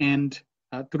 and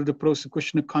through the process of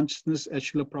Krishna consciousness, as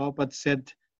Srila Prabhupada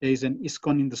said, there is an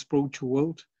ISKCON in the spiritual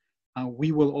world.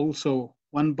 We will also,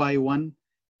 one by one,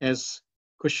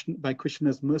 by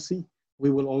Krishna's mercy, we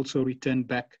will also return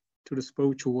back to the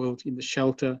spiritual world in the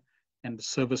shelter and the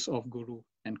service of Guru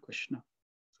and Krishna.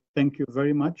 Thank you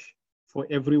very much for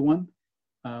everyone.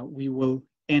 We will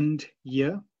end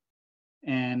here.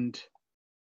 And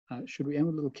should we end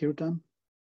with a little kirtan?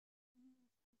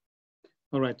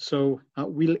 All right, so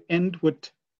we'll end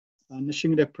with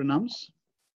Nishingde Pranams.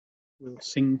 We'll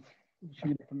sing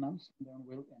Nishingde Pranams, and then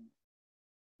we'll end.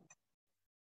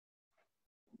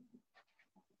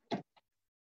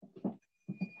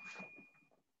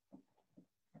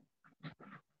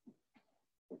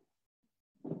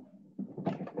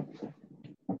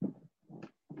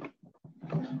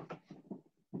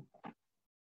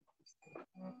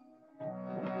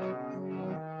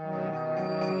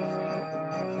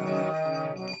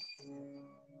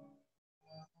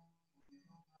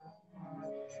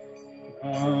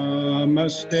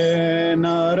 Namaste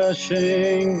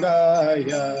Narasingaya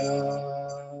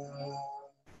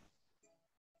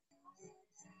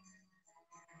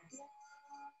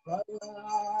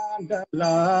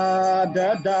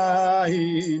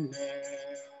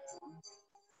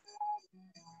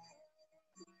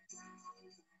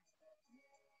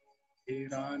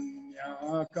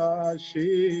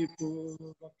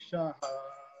Vakshaha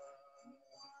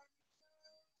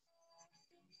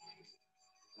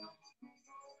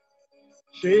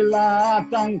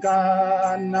Shilatanka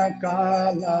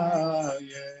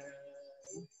Nakalaye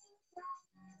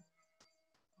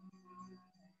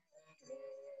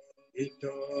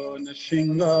Ito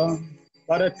Nashinga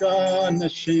Paraka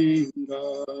Nashinga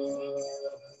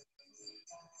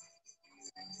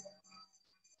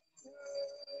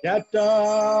Yata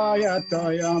Yata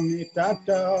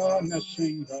Yamitata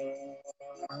Nashinga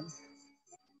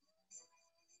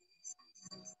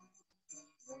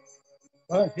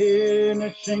Ahi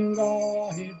Nashinga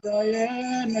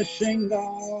Hidaya Nashinga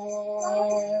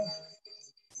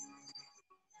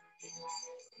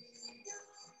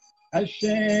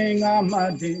Ashinga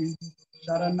Madi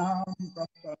Sharanam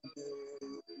Prapade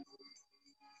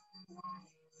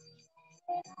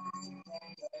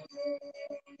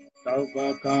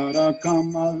Tavakara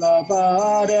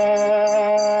Kamalabare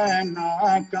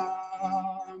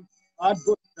Nakam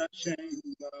Adbhuta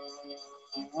Shinga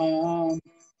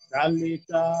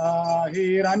Dalita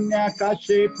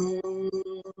Hiranyakashipu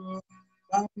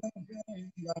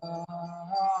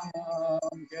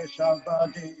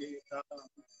Keshavadita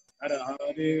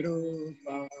Harahari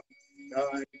Rupa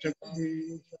Jai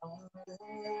Jagdisha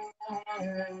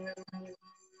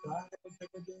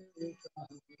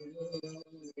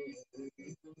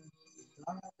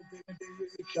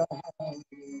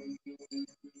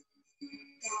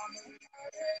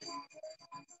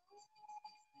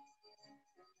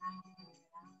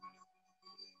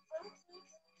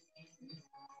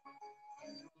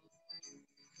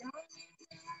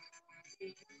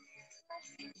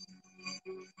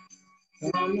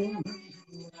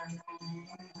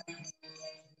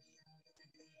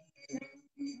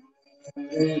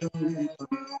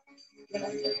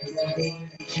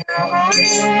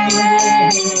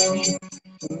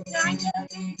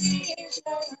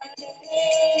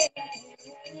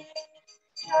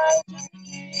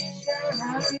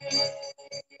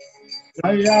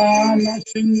Jaya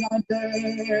Nashingade,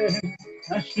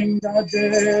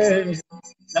 Nashingade,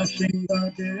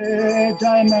 Nashingade,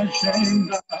 Jai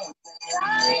Nashinga.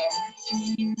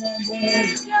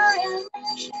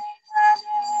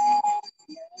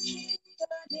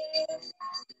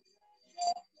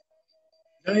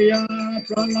 Jaya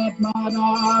Prahlad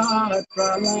Maharaj,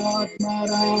 Prahlad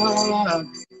Maharaj,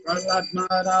 Prahlad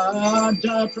Maharaj,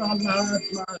 Jai Prahlad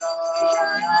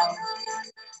Maharaj.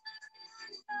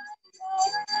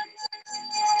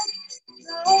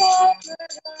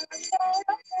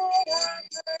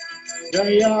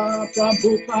 Jaya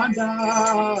Prabhupada,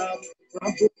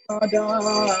 Prabhupada,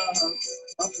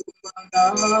 Prabhupada,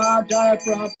 Jai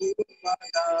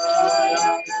Prabhupada.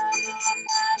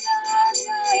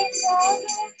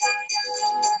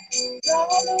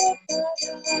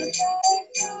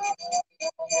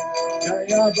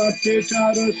 Jaya Bhakti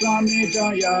Charu Swami,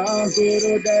 Jaya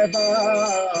Guru Deva,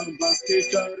 Bhakti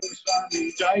Charu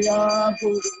Swami, Jaya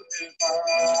Guru Deva.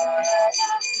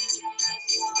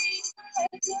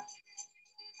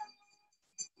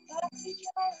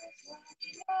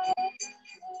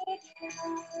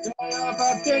 Jaya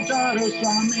Bhakti Charu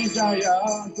Swami, Jaya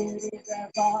Guru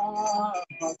Deva,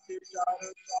 Bhakti Charu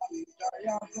Swami,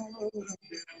 Jaya Guru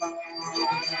Deva.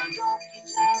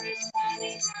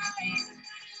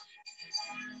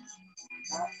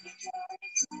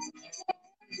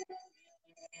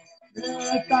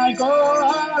 Yes, I go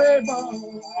Haribo,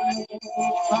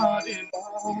 Haribo, Haribo,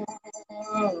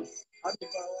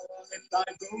 yes, I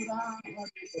go Haribo.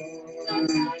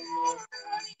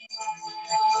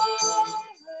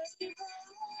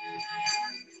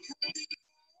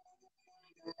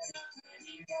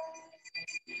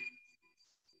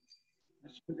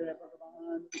 Shukdev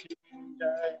Bhagavan ki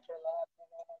Jai, Prahlad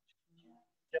Maharaj ki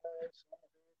Jai,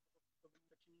 Swadev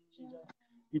ki Jai,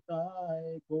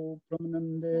 Itai Go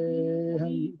Pramanande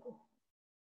Hari.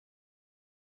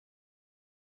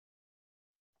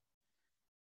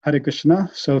 Hare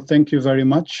Krishna. So thank you very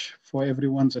much for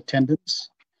everyone's attendance.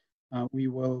 We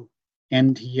will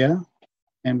end here,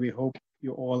 and we hope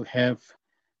you all have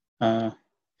a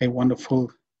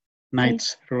wonderful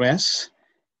night's rest,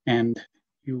 and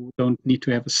you don't need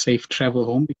to have a safe travel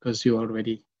home because you're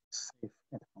already safe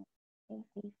at home.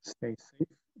 Stay safe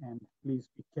and please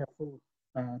be careful.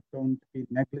 Don't be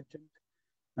negligent.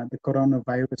 The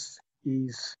coronavirus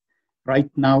is right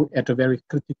now at a very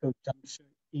critical juncture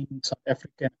in South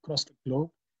Africa and across the globe.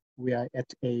 We are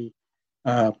at a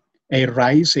a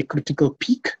rise, a critical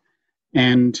peak.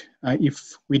 And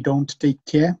if we don't take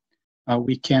care,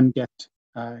 we can get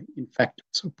infected.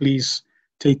 So please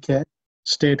take care,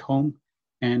 stay at home,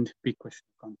 and be Krishna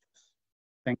conscious.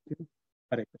 Thank you.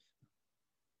 Hare Krishna.